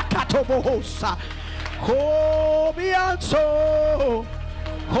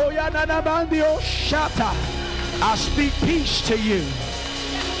 I speak peace to you.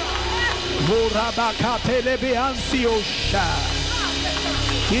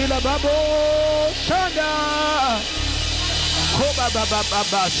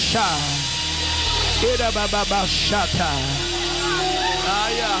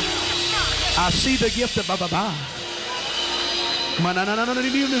 I see the gift of Baba.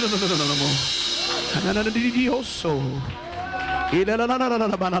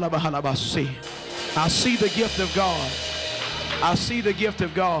 I see the gift of God. I see the gift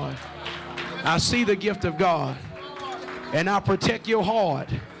of God. I see the gift of God. And I protect your heart,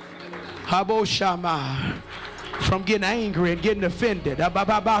 Habo Shama, from getting angry and getting offended.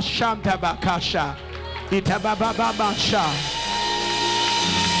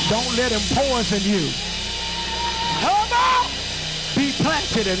 Don't let him poison you. Be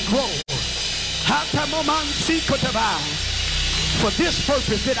planted and grow. For this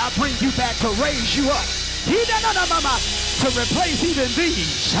purpose did I bring you back, to raise you up, to replace even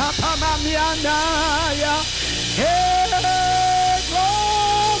these. Hey,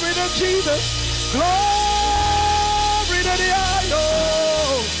 glory to Jesus. Glory to the Ayo.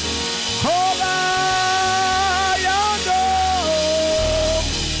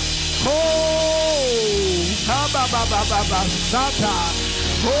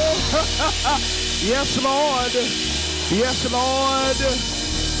 Yes, Lord. Yes, Lord.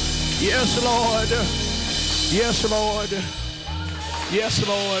 Yes, Lord. Yes, Lord. Yes,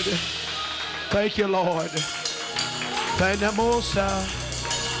 Lord. Thank you, Lord. Thank you, Musa.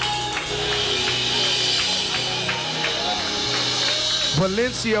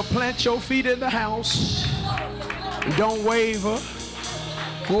 Valencia, plant your feet in the house. Don't waver.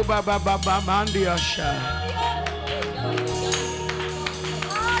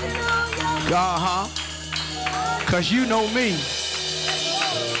 Because you know me.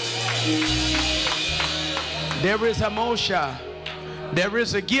 There is a Moshe. There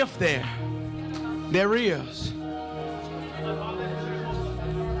is a gift there. There is.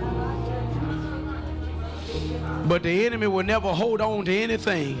 But the enemy will never hold on to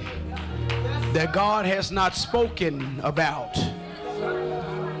anything that God has not spoken about.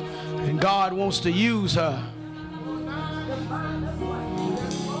 And God wants to use her.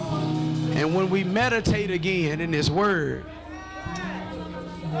 And when we meditate again in His Word,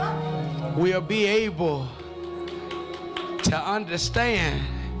 we'll be able to understand,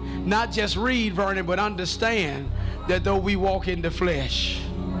 not just read, Vernon, but understand that though we walk in the flesh,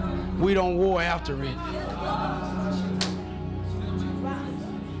 we don't war after it.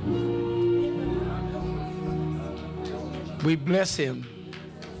 We bless Him.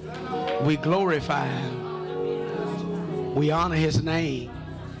 We glorify Him. We honor His name.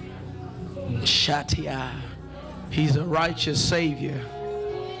 Shatia. He's a righteous Savior.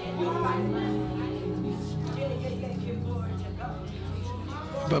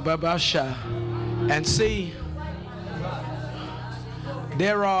 And see,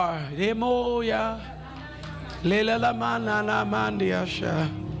 there are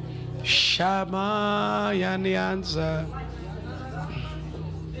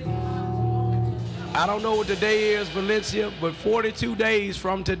I don't know what the day is, Valencia, but 42 days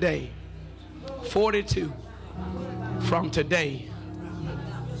from today. 42 from today.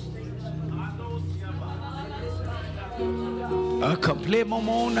 A complete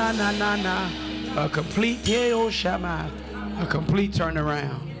a complete a complete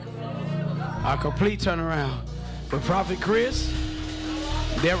turnaround. A complete turnaround. But Prophet Chris,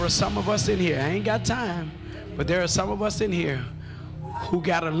 there are some of us in here, I ain't got time, but there are some of us in here who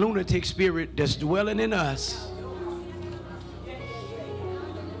got a lunatic spirit that's dwelling in us.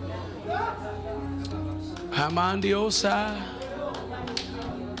 Hamandiosa.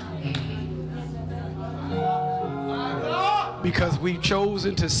 Because we've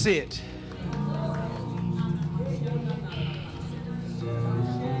chosen to sit.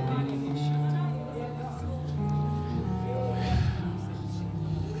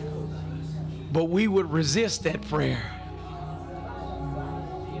 But we would resist that prayer.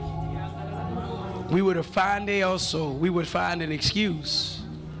 We would find an excuse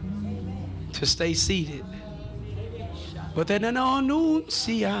to stay seated. But then an unknown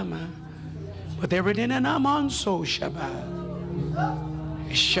siyama. But there is an amanso shabbat.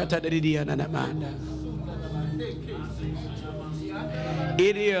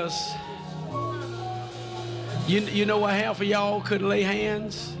 It is. You know why half of y'all couldn't lay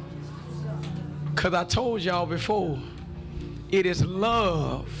hands? Because I told y'all before, it is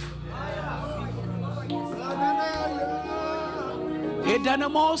love. It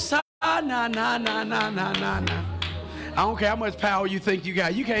doesn't most nah. I don't care how much power you think you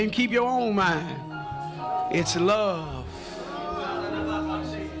got. You can't even keep your own mind. It's love.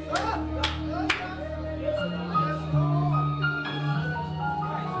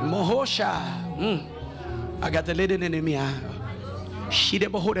 Mohosha. I got the lid in me.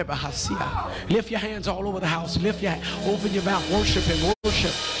 Lift your hands all over the house. Lift your hand. Open your mouth. Worship Him.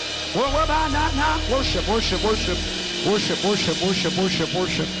 Worship. Worship. Worship. Worship. Worship. Worship. Worship. Worship. Worship.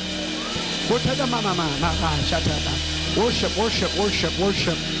 Worship. Worship. Worship. Worship. Worship.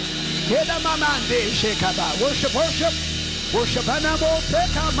 Worship. Worship.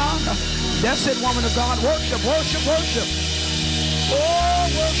 That's it, woman of God. Worship. Worship. Worship. Oh,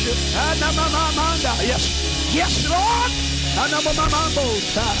 worship. Yes. Yes, Lord.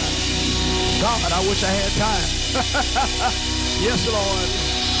 God, I wish I had time. Yes, Lord.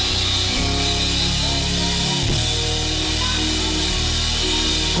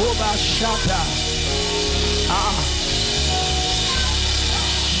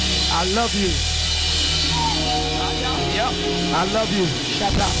 I love you. I love you.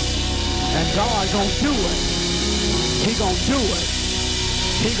 And God gonna do it. He gonna do it.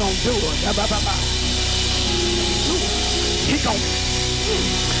 He gonna do it. He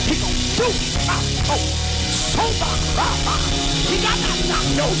gonna do it. So he got not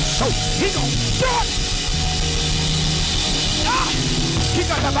no so. He gonna do it. He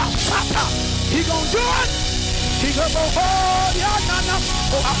got about Sata. He gonna do it. He gonna go, oh, yeah, no.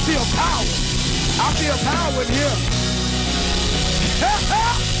 Oh, I feel power. I feel power in here.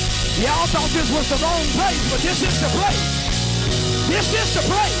 Y'all thought this was the wrong place, but this is the place. This is the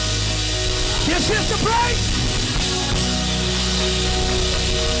place. This is the place.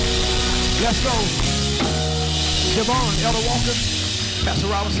 Let's go. Javon, Elder Walker, Pastor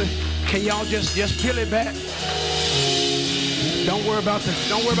Robinson, can y'all just peel it back? Don't worry about the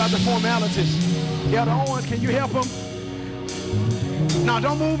formalities. Elder Owens, can you help him? No,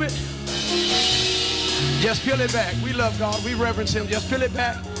 don't move it. Just peel it back. We love God. We reverence him. Just peel it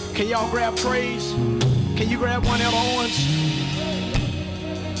back. Can y'all grab trays? Can you grab one Elder Owens?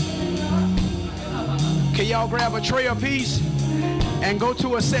 Can y'all grab a tray apiece and go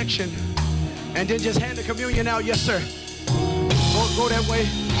to a section and then just hand the communion out? Yes, sir. Go that way.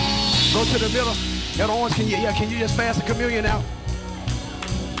 Go to the middle. Elder Owens, can you just pass the communion out?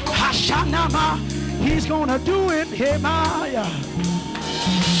 Hashanama. He's gonna do it. Hemaya.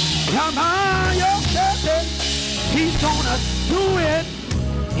 He's gonna do it.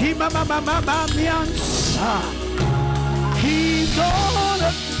 He's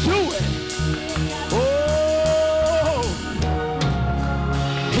gonna do it. Oh,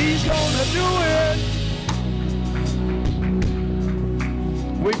 he's gonna do it.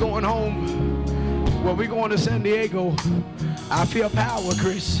 We're going home. Well, we're going to San Diego. I feel power,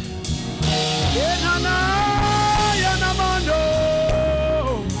 Chris.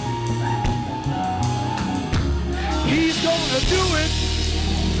 He's gonna do it.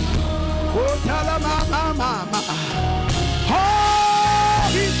 Oh,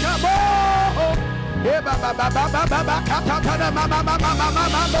 he's come on.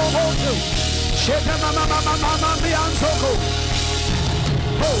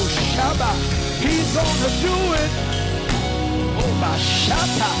 Oh, Shabba. He's gonna do it. Oh, my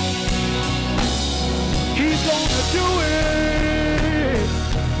Shata. He's gonna do it.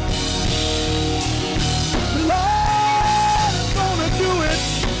 Lord is gonna do it.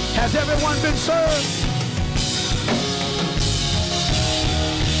 Has everyone been served?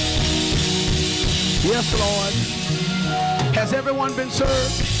 Yes, Lord. Has everyone been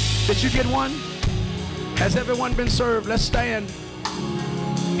served? Did you get one? Has everyone been served? Let's stand.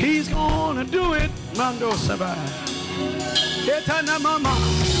 He's gonna do it. Mando Sabai. Etana Mama.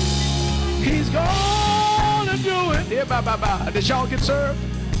 He's gonna do it. Did y'all get served?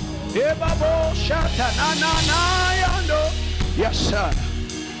 Yes, sir.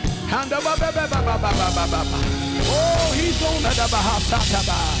 Oh, he's gonna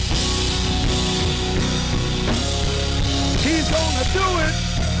he's gonna do it.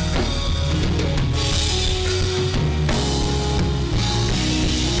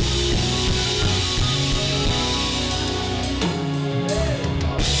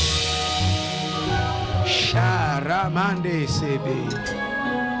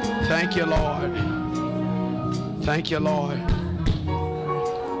 Thank you, Lord. Thank you, Lord.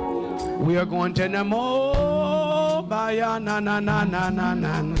 We are going to Namo Baya na na na na na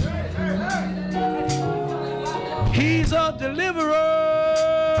na. He's a deliverer.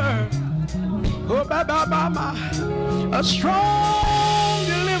 Oh, ba ba ba ba. A strong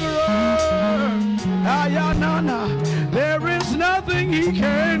deliverer. Aya na na. There is nothing he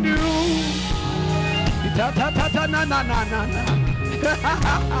can do. Ta ta ta ta na na na na na.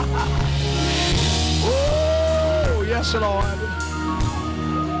 Oh, yes, Lord.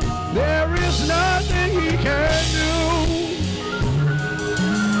 There is nothing he can do.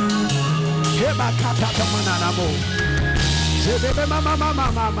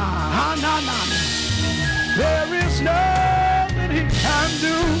 There is nothing he can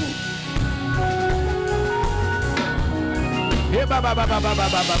do.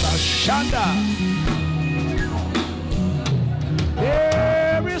 Shanda.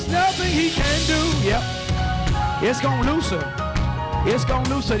 There is nothing he can do. Yep. It's gonna loosen. It's gonna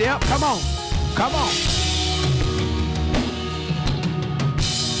loosen. Yep. Come on. Come on.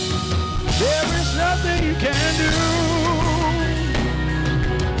 There is nothing you can do.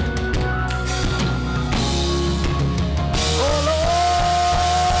 Oh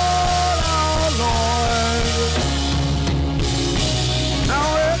Lord, oh Lord. Now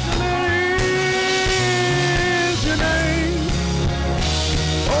excellent is your name.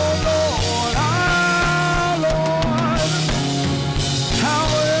 Oh Lord, our Lord. How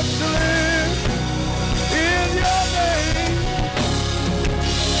excellent is your name.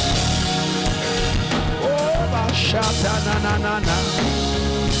 Oh, Basha, na na na na.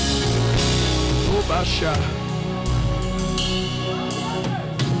 Oh, Basha.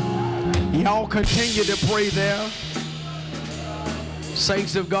 Y'all continue to pray there.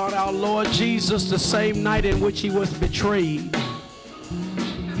 Saints of God, our Lord Jesus, the same night in which he was betrayed,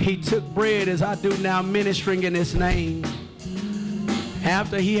 he took bread as I do now, ministering in his name.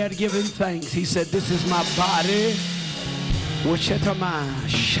 After he had given thanks, he said, this is my body, which is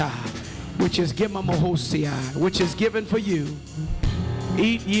given which is given for you.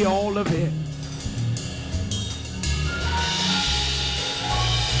 Eat ye all of it.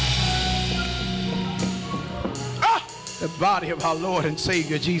 The body of our Lord and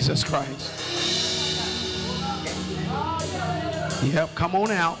Savior Jesus Christ. Yep, come on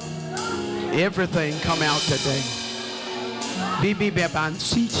out. Everything come out today.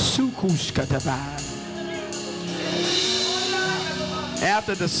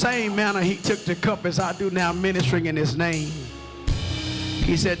 After the same manner he took the cup as I do now, ministering in his name.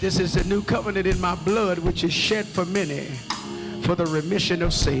 He said, this is the new covenant in my blood, which is shed for many for the remission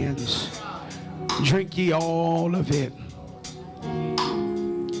of sins. Drink ye all of it.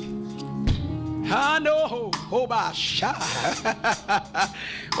 I know.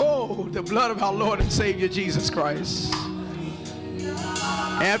 Oh, the blood of our Lord and Savior Jesus Christ.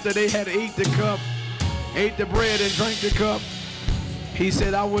 After they had ate the cup, ate the bread and drank the cup, he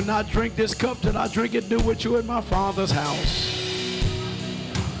said, I will not drink this cup till I drink it new with you in my Father's house.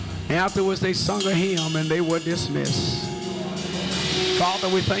 Afterwards they sung a hymn and they were dismissed. Father,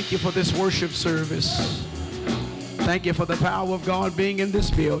 we thank you for this worship service. Thank you for the power of God being in this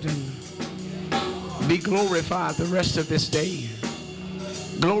building. Be glorified the rest of this day.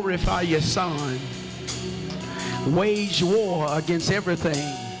 Glorify your Son. Wage war against everything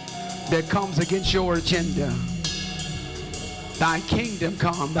that comes against your agenda. Thy kingdom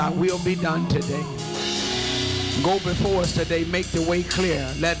come, thy will be done today. Go before us today, make the way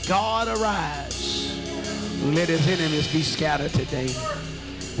clear. Let God arise. Let his enemies be scattered today.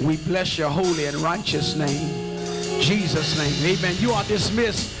 We bless your holy and righteous name. Jesus' name, amen. You are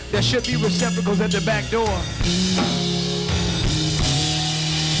dismissed. There should be receptacles at the back door.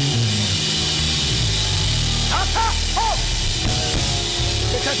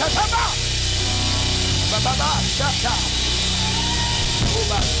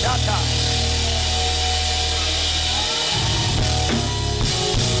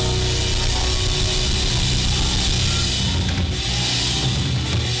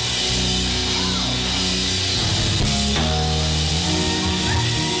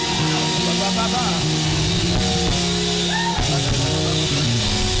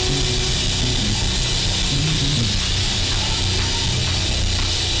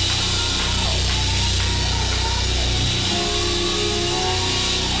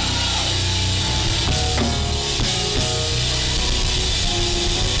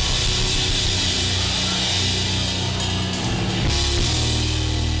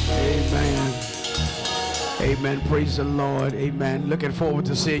 Amen. Praise the Lord. Amen. Looking forward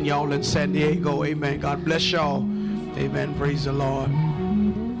to seeing y'all in San Diego. Amen. God bless y'all. Amen. Praise the Lord.